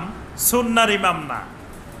ইমাম, সুন্নার ইমাম না।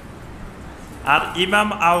 আর ইমাম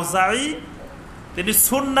আউজাই তিনি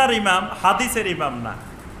সুন্নার ইমাম, হাদিসের ইমাম না।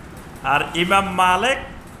 আর ইমাম মালিক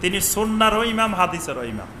তিনি সুন্নারও ইমাম, হাদিসেরও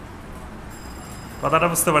ইমাম। কথাটা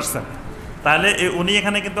বুঝতে পারছেন? তাহলে উনি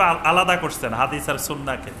এখানে কিন্তু আলাদা করছেন হাদিস আর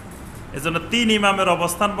সুন্নাহকে। এজন্য তিন ইমামের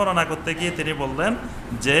অবস্থান বর্ণনা করতে গিয়ে তিনি বললেন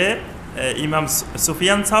যে ইমাম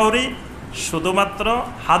সুফিয়ান সাউরি শুধুমাত্র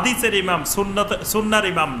হাদিসের ইমাম, সুন্নার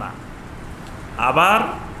ইমাম না। আবার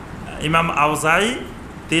ইমাম আউজাই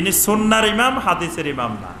তিনি সুন্নার ইমাম, হাদিসের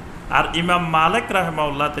ইমাম না। আর ইমাম মালিক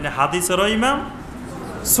রাহিমাহুল্লাহ তিনি হাদিসেরও ইমাম,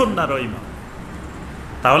 সুন্নারও ইমাম।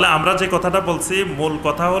 তাহলে আমরা যে কথাটা বলছি, মূল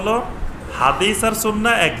কথা হলো হাদিস আর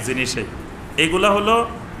সুন্নাহ এক জিনিসে। এগুলা হলো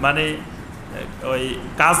মানে ওই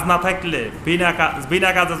কাজ না থাকলে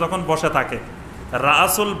বিনা কাজে যখন বসে থাকে,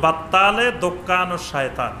 রাসুল বাত্তালে দোকানো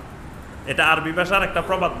শয়তান, এটা আরবি ভাষার একটা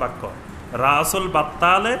প্রবাদ বাক্য। রাসুল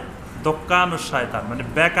বাত্তালে দোকানো শয়তান, মানে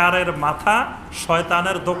বেকারের মাথা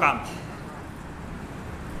শয়তানের দোকান।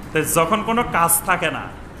 তো যখন কোনো কাজ থাকে না,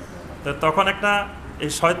 তো তখন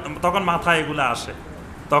তখন মাথা এগুলা আসে।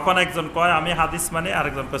 তখন একজন কয় আমি হাদিস মানি,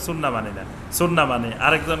 আরেকজন কয় সুন্নাহ মানি না, সুন্নাহ মানি।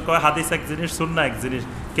 আরেকজন কয় হাদিস এক জিনিস, সুন্নাহ এক জিনিস।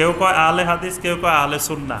 কেউ কয় আহলে হাদিস, কেউ কয় আহলে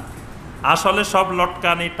সুন্নাহ। আসলে সব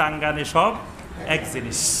লটকানি টাঙ্গানি সব এক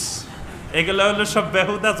জিনিস। এগুলো হলো সব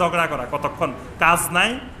বেহুদা ঝগড়া করা, কতক্ষণ কাজ নাই,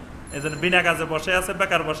 এজন্য বিনা কাজে বসে আছে,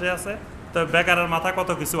 বেকার বসে আছে। তো বেকারের মাথা কত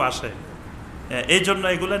কিছু আসে, এই জন্য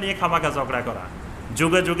এগুলো নিয়ে খামাখা ঝগড়া করা।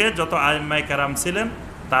 যুগে যুগে যত আইম্মায়ে কেরাম ছিলেন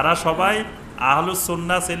তারা সবাই আহলুস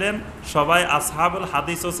সুন্নাহ ছিলেন, সবাই আসহাবুল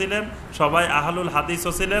হাদিসও ছিলেন, সবাই আহলুল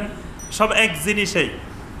হাদিসও ছিলেন। সব এক জিনিসেই,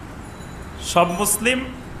 সব মুসলিম,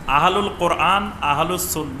 আহলুল কোরআন, আহলুস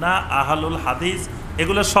সুন্নাহ, আহলুল হাদিস,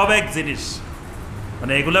 এগুলো সব এক জিনিস।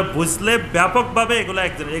 মানে এগুলো বুঝলে ব্যাপকভাবে এগুলো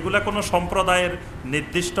এক জিনিস। এগুলো কোনো সম্প্রদায়ের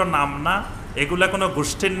নির্দিষ্ট নাম না, এগুলো কোনো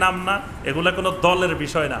গোষ্ঠীর নাম না, এগুলো কোনো দলের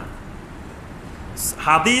বিষয় না।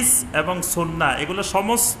 হাদিস এবং সুন্নাহ এগুলো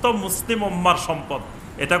সমস্ত মুসলিম উম্মার সম্পদ।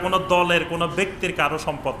 এটা কোনো দলের, কোনো ব্যক্তির কারো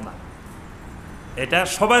সম্পদ না, এটা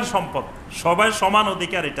সবার সম্পদ, সবাই সমান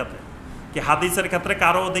অধিকার এটাতে। কি হাদিসের ক্ষেত্রে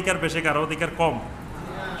কারো অধিকার বেশি, কারো অধিকার কম?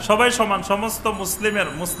 সবাই সমান, সমস্ত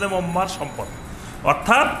মুসলিম উম্মার সম্পদ।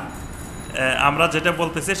 অর্থাৎ আমরা যেটা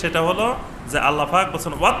বলতেছি সেটা হলো যে আল্লাহ পাক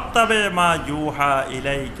বলেন ওয়াত্তাবে মা ইউহা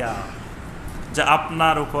ইলাইকা, যে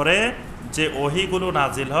আপনার উপরে যে ওহীগুলো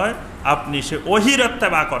নাজিল হয় আপনি সে ওহীর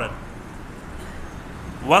ইত্তেবা করেন।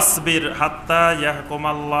 ওয়াসবির হাত্তা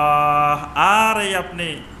ইয়াহকুমাল্লাহ, আর এই আপনি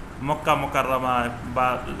মক্কা মুকাররমায় বা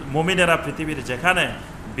মুমিনেরা পৃথিবীর যেখানে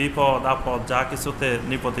বিপদ আপদ যা কিছুতে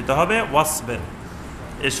নিপতিত হবে, ওয়াসবির,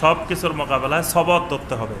 এই সব কিছুর মোকাবেলায় সবর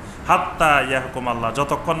ধরতে হবে। হাত্তা ইয়াহকুমাল্লাহ,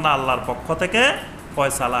 যতক্ষণ না আল্লাহর পক্ষ থেকে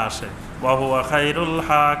ফয়সালা আসে। ওয়া হুয়া খায়রুল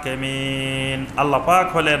হাকিমিন, আল্লাহ পাক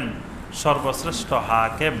হলেন সর্বশ্রেষ্ঠ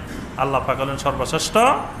হাকিম, আল্লাহ পাক হলেন সর্বশ্রেষ্ঠ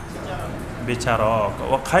বিচারক।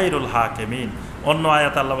 ও খায়রুল হাকিমিন, অন্য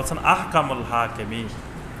আয়াত আল্লাহ বলছেন আহকামুল হাকিমিন।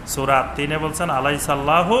 সূরা 3 বলছেন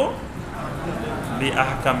আলাইসাল্লাহু বি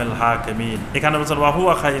আহকামিল হাকিমিন, এখানে বলছেন ওয়া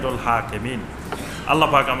হুয়া খায়রুল হাকিমিন। আল্লাহ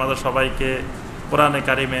পাক আমাদের সবাইকে কোরআনে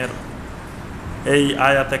কারিমের এই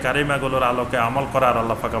আয়াতে কারিমাগুলোর আলোকে আমল করার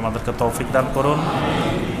আল্লাহ পাক আমাদেরকে তৌফিক দান করুন।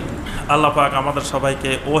 আল্লাহ পাক আমাদের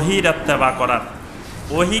সবাইকে ওহীর ইত্তেবা করার,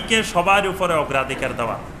 ওহীকে সবার উপরে অগ্রাধিকার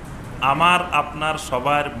দেওয়া, আমার আপনার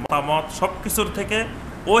সবার মতামত সব কিছুর থেকে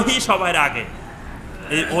ওহী সবার আগে,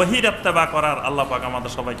 এই ওহীর ইত্তেবা করার আল্লাহ পাক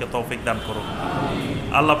আমাদের সবাইকে তৌফিক দান করুন।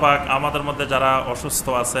 আল্লাহ পাক আমাদের মধ্যে যারা অসুস্থ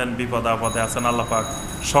আছেন, বিপদ আপদে আছেন, আল্লাহ পাক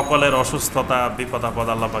সকলের অসুস্থতা বিপদ আপদ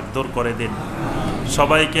আল্লাহ পাক দূর করে দিন।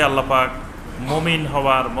 সবাইকে আল্লাহ পাক মুমিন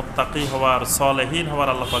হওয়ার, মুত্তাকি হওয়ার, সলেহীন হওয়ার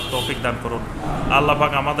আল্লাহ পাক তৌফিক দান করুন। আল্লাহ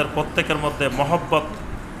পাক আমাদের প্রত্যেকের মধ্যে মহব্বত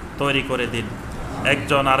তৈরি করে দিন।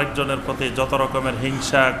 একজন আরেকজনের প্রতি যত রকমের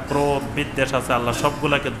হিংসা, ক্রোধ, বিদ্বেষ আছে আল্লাহ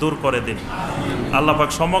সবগুলাকে দূর করে দিন। আল্লাহ পাক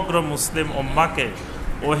সমগ্র মুসলিম উম্মাহকে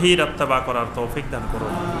ওহীর ইত্তেবা করার তৌফিক দান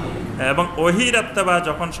করুন। এবং ওহীর ইত্তেবা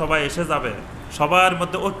যখন সবাই এসে যাবে, সবার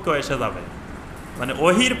মধ্যে ঐক্য এসে যাবে। মানে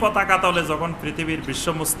ওহির পতাকা তলে যখন পৃথিবীর বিশ্ব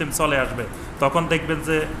মুসলিম চলে আসবে তখন দেখবেন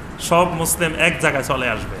যে সব মুসলিম এক জায়গায় চলে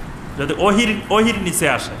আসবে, যদি ওহির নিচে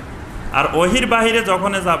আসে। আর ওহির বাহিরে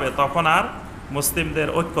যখন যাবে তখন আর মুসলিমদের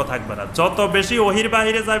ঐক্য থাকবে না। যত বেশি ওহির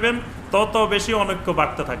বাহিরে যাবেন তত বেশি অনৈক্য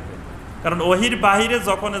বাড়তে থাকবে, কারণ ওহির বাহিরে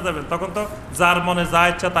যখন যাবেন তখন তো যার মনে যা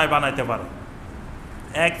ইচ্ছা তাই বানাইতে পারে।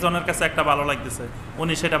 একজনের কাছে একটা ভালো লাগতেছে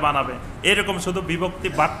উনি সেটা বানাবে, এরকম শুধু বিভক্তি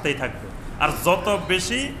বাড়তেই থাকবে। আর যত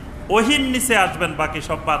বেশি ওহির নিচে আসবেন বাকি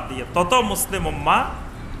সব বাদ দিয়ে, তত মুসলিম উম্মাহ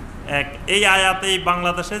এক। এই আয়াতেই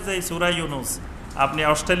বাংলাদেশে যে সূরা ইউনুস, আপনি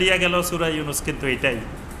অস্ট্রেলিয়া গেলেও সূরা ইউনুস কিন্তু এটাই,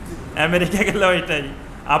 আমেরিকা গেলেও এটাই,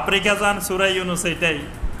 আফ্রিকা যান সূরা ইউনুস এটাই।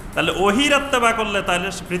 তাহলে ওহির ইত্তেবা করলে তাহলে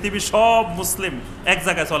পৃথিবীর সব মুসলিম এক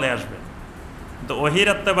জায়গায় চলে আসবে। তো ওহির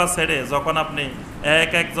ইত্তেবা ছেড়ে যখন আপনি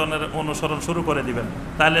এক একজনের অনুসরণ শুরু করে দিবেন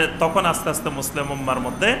তাহলে তখন আস্তে আস্তে মুসলিম উম্মার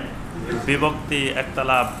মধ্যে বিভক্তি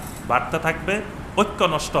একতলাপ বাড়তে থাকবে, ঐক্য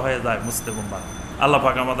নষ্ট হয়ে যায় মুসলিম উম্মার। আল্লাহ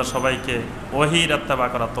পাক আমাদের সবাইকে ওহির ইত্তেবা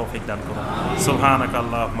করার তৌফিক দান করুন। সুবহানাকা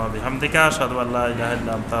আল্লাহুম্মা বিহামদিকা আশহাদু আল্লা ইলাহা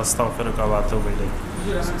ইল্লা আনতা আস্তাগফিরুকা ওয়া আতুবু ইলাইক।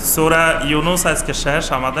 সূরা ইউনুস আজকে শেষ,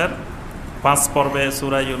 আমাদের 5 পর্বে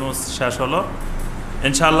সূরা ইউনুস শেষ হলো।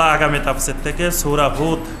 ইনশাআল্লাহ আগামী তাফসীর থেকে সূরা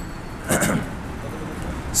হুদ,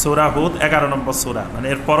 সূরা হুদ 11 নম্বর সূরা, মানে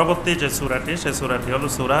এর পরবর্তী যে সূরাটি সেই সূরাটি হলো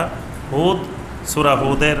সূরা হুদ। সূরা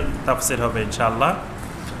হুদের তাফসীর হবে ইনশাআল্লাহ।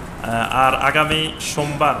 আর আগামী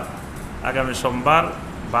সোমবার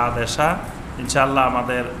বাদ এশা ইনশাআল্লাহ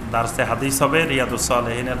আমাদের দার্সে হাদিস হবে, রিয়াদুস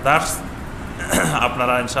সালেহিনের দার্স।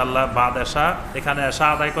 আপনারা ইনশাআল্লাহ বাদ এশা এখানে এশা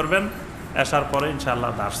আদায় করবেন, এশার পরে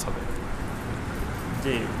ইনশাআল্লাহ দার্স হবে।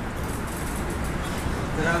 জি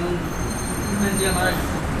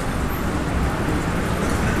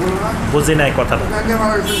বুঝি নাই কথাটা।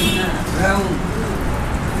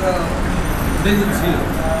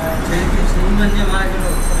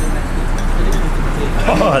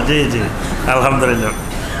 জি জি আলহামদুলিল্লাহ।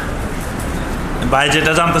 ভাই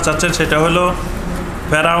যেটা জানতে চাচ্ছেন সেটা হলো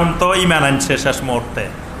ফেরাউন তো ঈমান আনছে শেষ মুহূর্তে,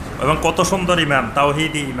 এবং কত সুন্দর ঈমান,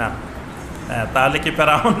 তাওহীদি ঈমান। তাহলে কি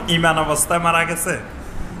ফেরাউন ঈমান অবস্থায় মারা গেছে?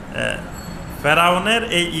 ফেরাউনের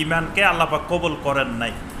এই ঈমানকে আল্লাহ পাক কবুল করেন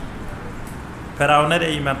নাই, ফেরাউনের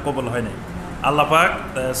এই ঈমান কবুল হয় নাই। আল্লাহ পাক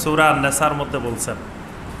সূরা আন-নিসার মধ্যে বলছেন,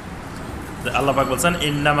 আল্লাহ পাক বলছেন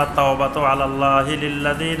ইন্নামাত তাওবাতু আলাল্লাহি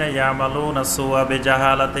লিল্লাযিনা ইয়ামালুনা সুআ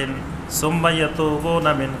বিজাহালাতিন সুম্মা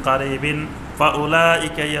ইয়াতুবুনা মিন কারিবিন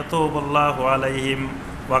ফাউলাইকা ইয়াতুবুল্লাহু আলাইহিম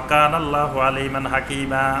ওয়া কানাল্লাহু আলিমান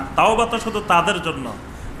হাকীমা। তাওবা তো শুধু তাদের জন্য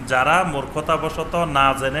যারা মূর্খতাবশত না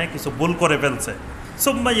জেনে কিছু ভুল করে ফেলছে,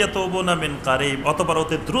 সুম্মা ইয়াতুবুনা মিন কারিব, অতঃপর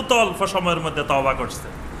অতি দ্রুত অল্প সময়ের মধ্যে তওবা করছে,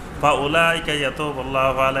 ফাউলাইকা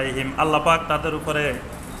ইয়াতুবুল্লাহু আলাইহিম, আল্লাহ পাক তাদের উপরে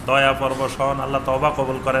দয়া পরবশ হন, আল্লাহ তওবা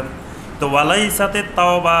কবুল করেন। তো ওয়ালাইসাতিত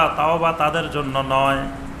তাওবা, তাওবা তাদের জন্য নয়,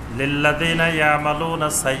 লিল্লাযিনা ইয়ামালুনা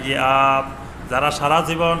সাইয়্যাত, যারা সারা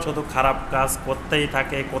জীবন শুধু খারাপ কাজ করতেই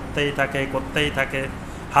থাকে,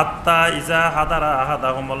 হাত্তা ইজা হাদারা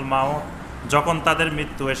আহাদাহুমুল মাউত, যখন তাদের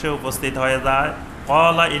মৃত্যু এসে উপস্থিত হয়ে যায়,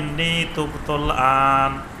 ক্বালা ইন্নী তুবতুল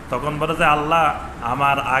আন, তখন বলে যে আল্লাহ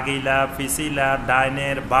আমার আগিলা পিছিলা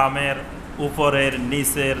ডাইনের বামের উপরের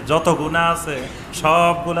নিচের যত গুনাহ আছে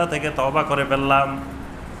সবগুলা থেকে তওবা করে ফেললাম।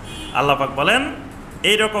 আল্লাহ পাক বলেন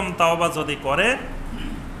এইরকম তাওবা যদি করে,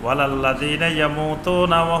 ওয়ালাল্লাযীনা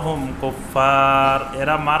ইয়ামুতুনা ওয়া হুম কুফফার,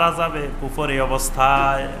 এরা মারা যাবে কুফরি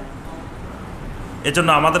অবস্থায়। এজন্য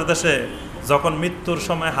আমাদের দেশে যখন মৃত্যুর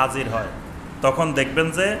সময় হাজির হয় তখন দেখবেন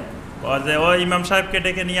যে ও ইমাম সাহেবকে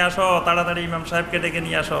ডেকে নিয়ে আসো, তাড়াতাড়ি ইমাম সাহেবকে ডেকে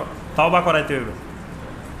নিয়ে আসো, তওবা করাইতে হইবে।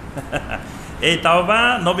 এই তাওবা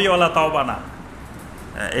নবীওয়ালা তাওবা না,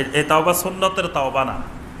 এই তাওবা সুন্নতের তাওবা না,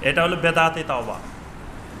 এটা হলো বেদাতি তাওবা।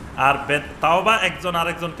 আর তাওবা একজন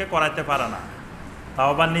আরেকজনকে করাইতে পারে না,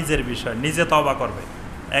 তাওবা নিজের বিষয়, নিজে তওবা করবে,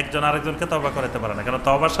 একজন আরেকজনকে তওবা করাইতে পারে না। কারণ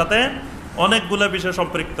তওবার সাথে অনেকগুলো বিষয়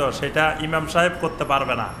সম্পৃক্ত, সেটা ইমাম সাহেব করতে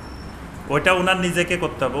পারবে না, ওইটা উনার নিজেকে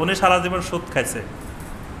করতে হবে। উনি সারা জীবন সুদ খাইছে,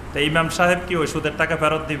 তো ইমাম সাহেব কি ওই সুদের টাকা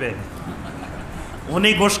ফেরত দিবে? উনি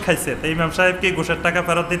ঘুষ খাইছে, তো ইমাম সাহেব কি ঘুষের টাকা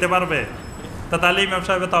ফেরত দিতে পারবে? তা তাহলে ইমাম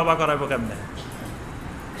সাহেব তওবা করাইবো কেমনে?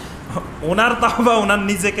 ওনার তওবা ওনার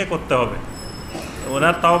নিজেকে করতে হবে,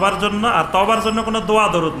 ওনার তওবার জন্য। আর তওবার জন্য কোনো দোয়া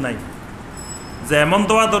দরুদ নাই, যে এমন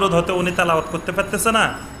দোয়া দরুদ হয়তো উনি তেলাওয়াত করতে পারতেছে না,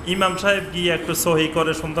 ইমাম সাহেব গিয়ে একটু সহি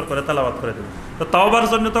করে সুন্দর করে তেলাওয়াত করে দেবে। তো তওবার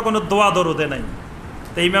জন্য তো কোনো দোয়া দরুদে নাই,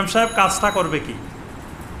 তো ইমাম সাহেব কাজটা করবে কি?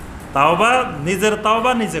 তাওবা নিজের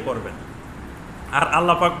তাওবা নিজে করবেন। আর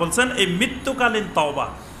আল্লাহ পাক বলছেন এই মৃত্যুকালীন তাওবা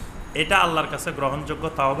এটা আল্লাহর কাছে গ্রহণযোগ্য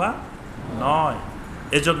তাওবা নয়।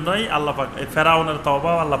 এজন্যই আল্লাহ পাক এই ফেরাউনের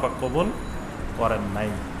তাওবা আল্লাহ পাক কবুল করেন নাই।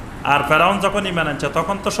 আর ফেরাউন যখন ঈমান আনছে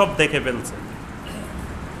তখন তো সব দেখে ফেলছে,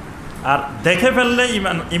 আর দেখে ফেললে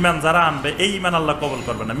ইমান যারা আনবে এই ইমান আল্লাহ কবুল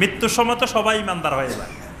করবে না। মৃত্যুর সময় তো সবাই ইমানদার হয়ে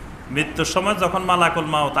যায়। মৃত্যুর সময় যখন মালাকুল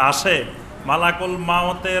মাউত আসে, মালাকুল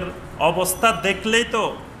মাউতের অবস্থা দেখলেই তো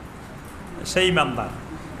সেই ইমানদার।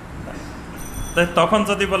 তখন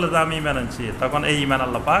যদি বলে যে আমি ইমান আনছি, তখন এই ইমান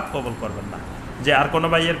আল্লাহ পাক কবুল করবেন না। যে আর কোনো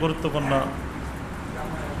ভাইয়ের গুরুত্বপূর্ণ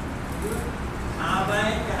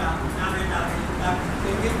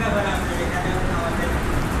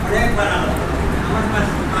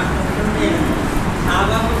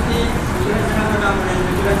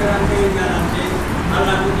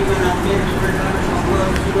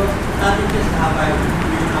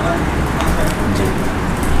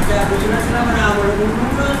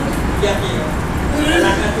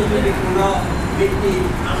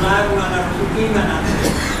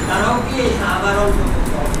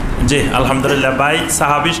জি আলহামদুলিল্লাহ। ভাই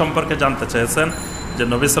সাহাবী সম্পর্কে জানতে চেয়েছেন যে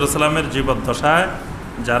নবী সাল্লাল্লাহু আলাইহি ওয়াসাল্লামের জীবদ্দশায়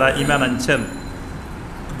যারা ঈমান আনছেন,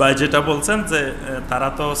 ভাই যেটা বলছেন যে তারা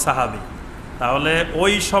তো সাহাবী, তাহলে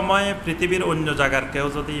ওই সময়ে পৃথিবীর অন্য জায়গার কেউ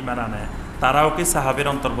যদি ঈমান আনে তারাও কি সাহাবীর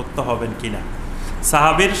অন্তর্ভুক্ত হবেন কিনা?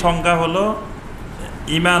 সাহাবীর সংজ্ঞা হলো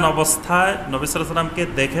ঈমান অবস্থায় নবী সাল্লাল্লাহু আলাইহি ওয়াসাল্লামকে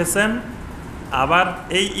দেখেছেন, আবার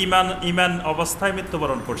এই ঈমান অবস্থায়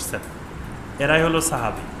মৃত্যুবরণ করছেন, এরাই হলো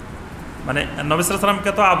সাহাবী। মানে নবী সাল্লাল্লাহু আলাইহি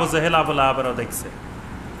ওয়াসাল্লামকে তো আবু জেহেল আবু লাহাবও দেখছে,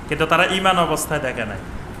 কিন্তু তারা ঈমান অবস্থায় দেখে নাই,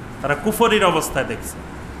 তারা কুফরির অবস্থায় দেখছে।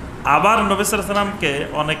 আবার নবী সাল্লাল্লাহু আলাইহি ওয়াসাল্লামকে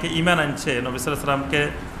অনেকে ঈমান আনছে, নবী সাল্লাল্লাহু আলাইহি ওয়াসাল্লামকে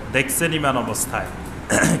দেখছেন ঈমান অবস্থায়,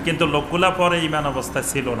 কিন্তু লোকগুলা পরে ঈমান অবস্থায়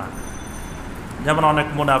ছিল না। যেমন অনেক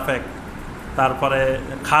মুনাফেক, তারপরে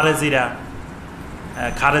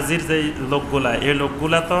খারেজির যে লোকগুলা, এই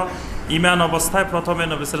লোকগুলা তো ঈমান অবস্থায় প্রথমে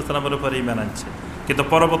নবী সাল্লাল্লাহু আলাইহি ওয়াসাল্লামের উপরে ঈমান আনছে, কিন্তু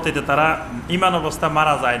পরবর্তীতে তারা ঈমান অবস্থায়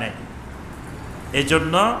মারা যায় নাই, এই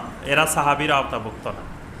জন্য এরা সাহাবীর আওতাভুক্ত না।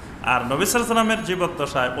 আর নবী সাল্লাল্লাহু আলাইহি ওয়াসাল্লামের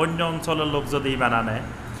জীবদ্দশায় অন্য অঞ্চলের লোক যদি ঈমান আনে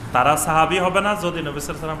তারা সাহাবী হবে না যদি নবী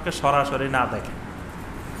সাল্লাল্লাহু আলাইহি ওয়াসাল্লামকে সরাসরি না দেখে।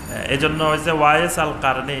 এই জন্য ওই যে ওয়াইস আল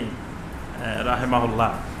কারনি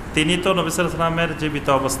রাহিমাহুল্লাহ, তিনি তো নবী সাল্লাল্লাহু আলাইহি ওয়াসাল্লামের জীবিত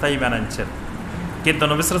অবস্থায় ঈমান আনছেন, কিন্তু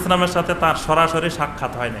নবী সাল্লাল্লাহু আলাইহি ওয়াসাল্লামের সাথে তার সরাসরি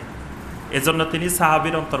সাক্ষাৎ হয় নাই, এজন্য তিনি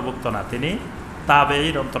সাহাবীর অন্তর্ভুক্ত না, তিনি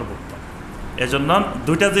তাবেঈর অন্তর্ভুক্ত। এজন্য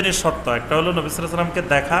দুইটা জিনিস সত্য, একটা হলো নবী সাল্লাল্লাহু আলাইহি ওয়াসাল্লামকে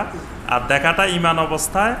দেখা, আর দেখাটা ঈমান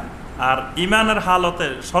অবস্থায়, আর ঈমানের হালতে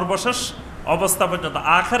সর্বশেষ অবস্থা পর্যন্ত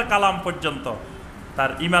আখের কালাম পর্যন্ত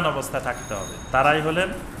তার ঈমান অবস্থায় থাকতে হবে, তারাই হলেন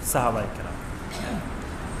সাহাবায়ে কেরাম।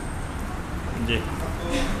 জি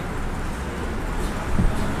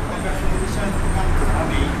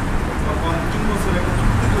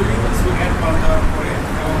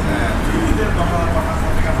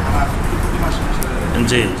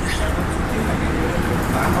জি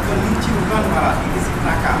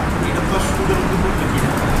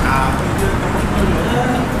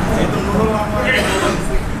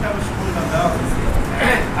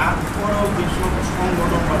তারপরেও যেসব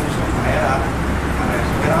সংগঠন বা যেসব ভাইয়েরা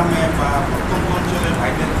গ্রামে বা প্রত্যন্ত অঞ্চলের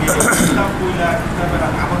ভাইদেরকে কিতাবের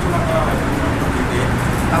আলোচনা করা হয়,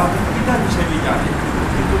 তারা তো কিতাব হিসেবেই জানে,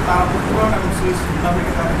 কিন্তু তারা তো কোরআন এবং সুন্নাহ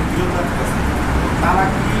থেকে তাদেরকে বিরত রাখতেছে। তারা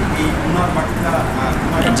কি এই গুনার বাকি তারা?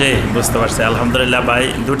 জি বুঝতে পারছি আলহামদুলিল্লাহ। ভাই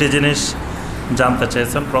দুটি জিনিস জানতে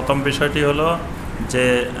চেয়েছেন। প্রথম বিষয়টি হলো যে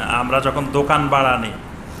আমরা যখন দোকান ভাড়া নিই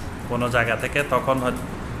কোনো জায়গা থেকে, তখন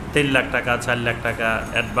 3 লাখ টাকা 4 লাখ টাকা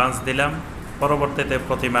অ্যাডভান্স দিলাম, পরবর্তীতে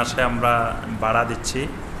প্রতি মাসে আমরা ভাড়া দিচ্ছি।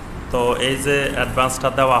 তো এই যে অ্যাডভান্সটা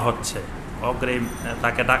দেওয়া হচ্ছে, অগ্রিম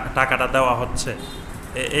তাকে টাকাটা দেওয়া হচ্ছে,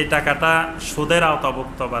 এই টাকাটা সুদের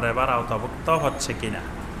আওতাভুক্ত বা রেবার আওতাভুক্ত হচ্ছে কিনা,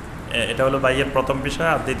 এটা হলো ভাইয়ের প্রথম বিষয়।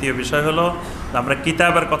 আর দ্বিতীয় বিষয় হলো আমরা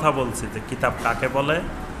কিতাবের কথা বলছি যে কিতাব কাকে বলে।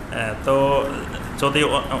 তো যদি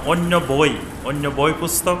অন্য বই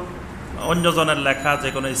পুস্তক, অন্যজনের লেখা যে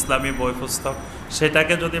কোনো ইসলামী বই পুস্তক,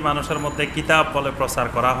 সেটাকে যদি মানুষের মধ্যে কিতাব বলে প্রচার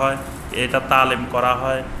করা হয়, এটা তালিম করা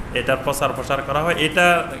হয়, এটার প্রচার করা হয়, এটা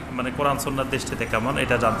মানে কোরআন সুন্নাহর দৃষ্টিতে কেমন,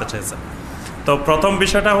 এটা জানতে চেয়েছেন। তো প্রথম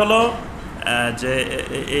বিষয়টা হলো যে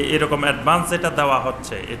এরকম অ্যাডভান্স যেটা দেওয়া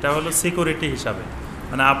হচ্ছে, এটা হলো সিকিউরিটি হিসাবে,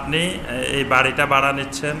 মানে আপনি এই বাড়িটা ভাড়া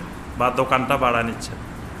নিচ্ছেন বা দোকানটা ভাড়া নিচ্ছেন,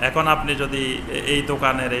 এখন আপনি যদি এই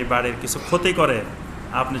দোকানের এই বাড়ির কিছু ক্ষতি করে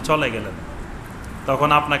আপনি চলে গেলেন, তখন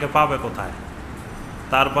আপনাকে পাবে কোথায়?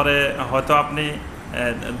 তারপরে হয়তো আপনি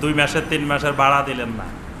 2 মাসের 3 মাসের ভাড়া দিলেন না,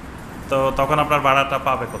 তো তখন আপনার ভাড়াটা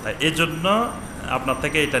পাবে কোথায়? এই জন্য আপনার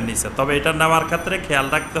থেকে এটা নিছে। তবে এটা নেওয়ার ক্ষেত্রে খেয়াল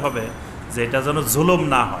রাখতে হবে যে এটা যেন জুলুম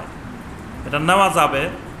না হয়। এটা নেওয়া যাবে,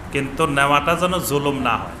 কিন্তু নেওয়াটা যেন জুলুম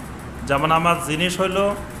না হয়। যেমন আমার জিনিস হইলো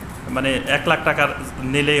মানে 1 লাখ টাকার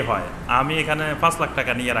নিলেই হয়, আমি এখানে 5 লাখ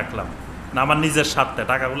টাকা নিয়ে রাখলাম না, আমার নিজের স্বার্থে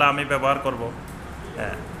টাকাগুলো আমি ব্যবহার করব,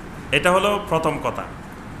 এটা হলো প্রথম কথা।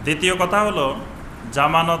 দ্বিতীয় কথা হলো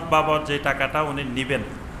জামানত বাবদ যে টাকাটা উনি নেবেন,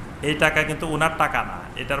 এই টাকা কিন্তু উনার টাকা না,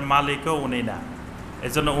 এটার মালিকও উনি না,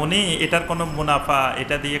 এই জন্য উনি এটার কোনো মুনাফা,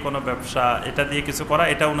 এটা দিয়ে কোনো ব্যবসা, এটা দিয়ে কিছু করা,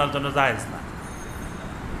 এটা ওনার জন্য জায়েজ না।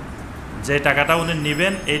 যে টাকাটা উনি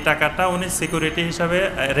নেবেন এই টাকাটা উনি সিকিউরিটি হিসাবে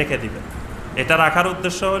রেখে দিবেন। এটা রাখার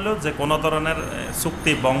উদ্দেশ্য হলো যে কোনো ধরনের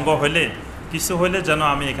চুক্তি ভঙ্গ হলে, কিছু হলে যেন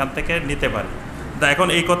আমি এখান থেকে নিতে পারি। এখন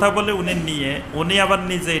এই কথা বলে উনি নিয়ে উনি আবার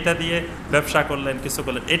নিজে এটা দিয়ে ব্যবসা করলেন, কিছু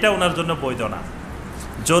করলেন, এটা ওনার জন্য বৈধ না।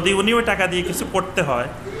 যদি উনি ওই টাকা দিয়ে কিছু করতে হয়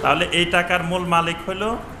তাহলে এই টাকার মূল মালিক হলো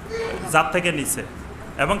যার থেকে নিছে,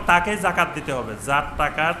 এবং তাকেই জাকাত দিতে হবে। যার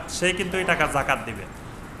টাকা সে কিন্তু এই টাকা জাকাত দিবে।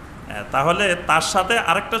 তাহলে তার সাথে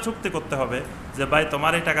আরেকটা চুক্তি করতে হবে যে ভাই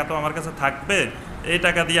তোমার এই টাকা তো আমার কাছে থাকবে, এই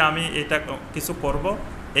টাকা দিয়ে আমি এটা কিছু করব,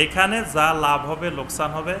 এখানে যা লাভ হবে লোকসান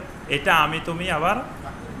হবে এটা আমি তুমি আবার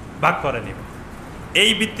ভাগ করে নিব।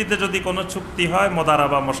 এই ভিত্তিতে যদি কোনো চুক্তি হয়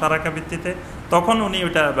মোদারাবা মোশারাকা ভিত্তিতে, তখন উনি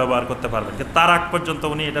ওইটা ব্যবহার করতে পারবেন, কিন্তু তার আগ পর্যন্ত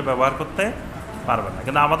উনি এটা ব্যবহার করতে পারবেন না।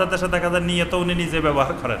 কিন্তু আমাদের দেশে দেখা যায় নিয়ে তো উনি নিজে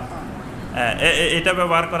ব্যবহার করেন, এটা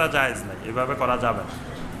ব্যবহার করা জায়েজ নাই, এভাবে করা যাবে না।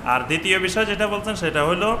 আর দ্বিতীয় বিষয় যেটা বলছেন সেটা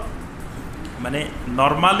হলো মানে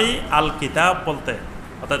নর্মালি আল কিতাব বলতে,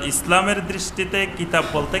 অর্থাৎ ইসলামের দৃষ্টিতে কিতাব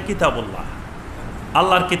বলতে কিতাবুল্লাহ,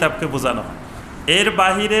 আল্লাহর কিতাবকে বোঝানো। এর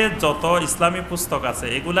বাহিরে যত ইসলামী পুস্তক আছে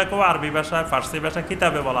এগুলাকেও আরবি ভাষায়, ফার্সি ভাষায়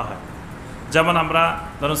কিতাবে বলা হয়। যেমন আমরা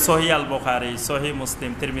ধরুন সহি আল বুখারী, সহি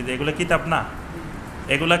মুসলিম, তিরমিজি, এগুলো কিতাব না?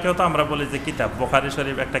 এগুলাকেও তো আমরা বলি যে কিতাব। বুখারী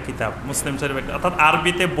শরীফ একটা কিতাব, মুসলিম শরীফ একটা, অর্থাৎ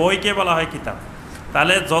আরবিতে বইকে বলা হয় কিতাব।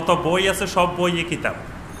 তাহলে যত বই আছে সব বইই কিতাব।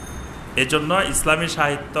 এজন্য ইসলামী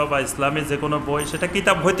সাহিত্য বা ইসলামী যে কোনো বই সেটা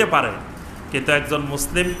কিতাব হইতে পারে, কিন্তু একজন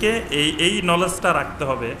মুসলিমকে এই নলেজটা রাখতে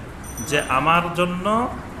হবে যে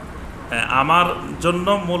আমার জন্য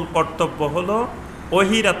মূল কর্তব্য হলো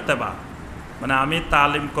ওহির ইত্তেবা, মানে আমি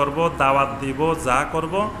তালিম করব, দাওয়াত দিব, যা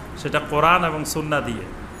করব সেটা কোরআন এবং সুন্নাহ দিয়ে।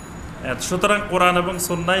 সুতরাং কোরআন এবং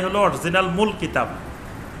সুন্নাহই হলো অরিজিনাল মূল কিতাব।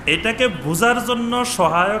 এটাকে বোঝার জন্য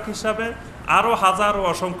সহায়ক হিসাবে আরও হাজার ও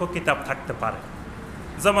অসংখ্য কিতাব থাকতে পারে।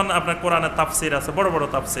 যেমন আপনার কোরআনের তাফসির আছে, বড় বড়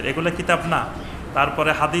তাফসির, এগুলো কিতাব না?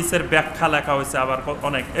 তারপরে হাদিসের ব্যাখ্যা লেখা হয়েছে আবার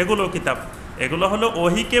অনেক, এগুলো কিতাব। এগুলো হলো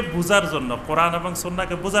ওহিকে বোঝার জন্য, কোরআন এবং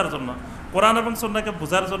সুন্নাহকে বোঝার জন্য। কোরআন এবং সুন্নাহকে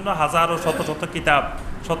বোঝার জন্য হাজারো শত শত কিতাব,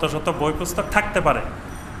 শত শত বই পুস্তক থাকতে পারে,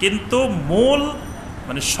 কিন্তু মূল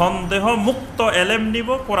মানে সন্দেহ মুক্ত এলেম নিব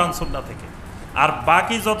কোরআন সুন্নাহ থেকে। আর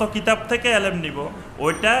বাকি যত কিতাব থেকে এলেম নিব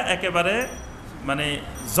ওইটা একেবারে মানে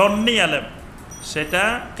জন্নি এলেম, সেটা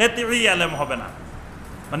কেতিই এলেম হবে না,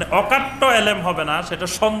 মানে অকাট্য এলেম হবে না, সেটা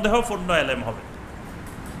সন্দেহপূর্ণ এলেম হবে।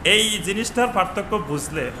 এই জিনিসটার পার্থক্য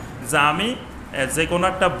বুঝলে যে আমি যে কোনো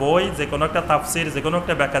একটা বই, যে কোনো একটা তাফসির, যে কোনো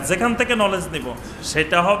একটা ব্যাখ্যা যেখান থেকে নলেজ নিব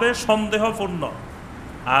সেটা হবে সন্দেহপূর্ণ।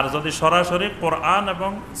 আর যদি সরাসরি কোরআন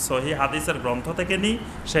এবং সহি হাদিসের গ্রন্থ থেকে নিই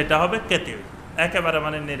সেটা হবে কেতি, একেবারে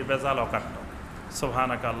মানে নির্ভেজাল, অকাট্য।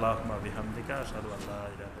 সুবহানাকা আল্লাহুম্মা বিহামদিকা আশহাদু আল্লা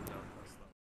ইলাহা ইল্লা আনতা।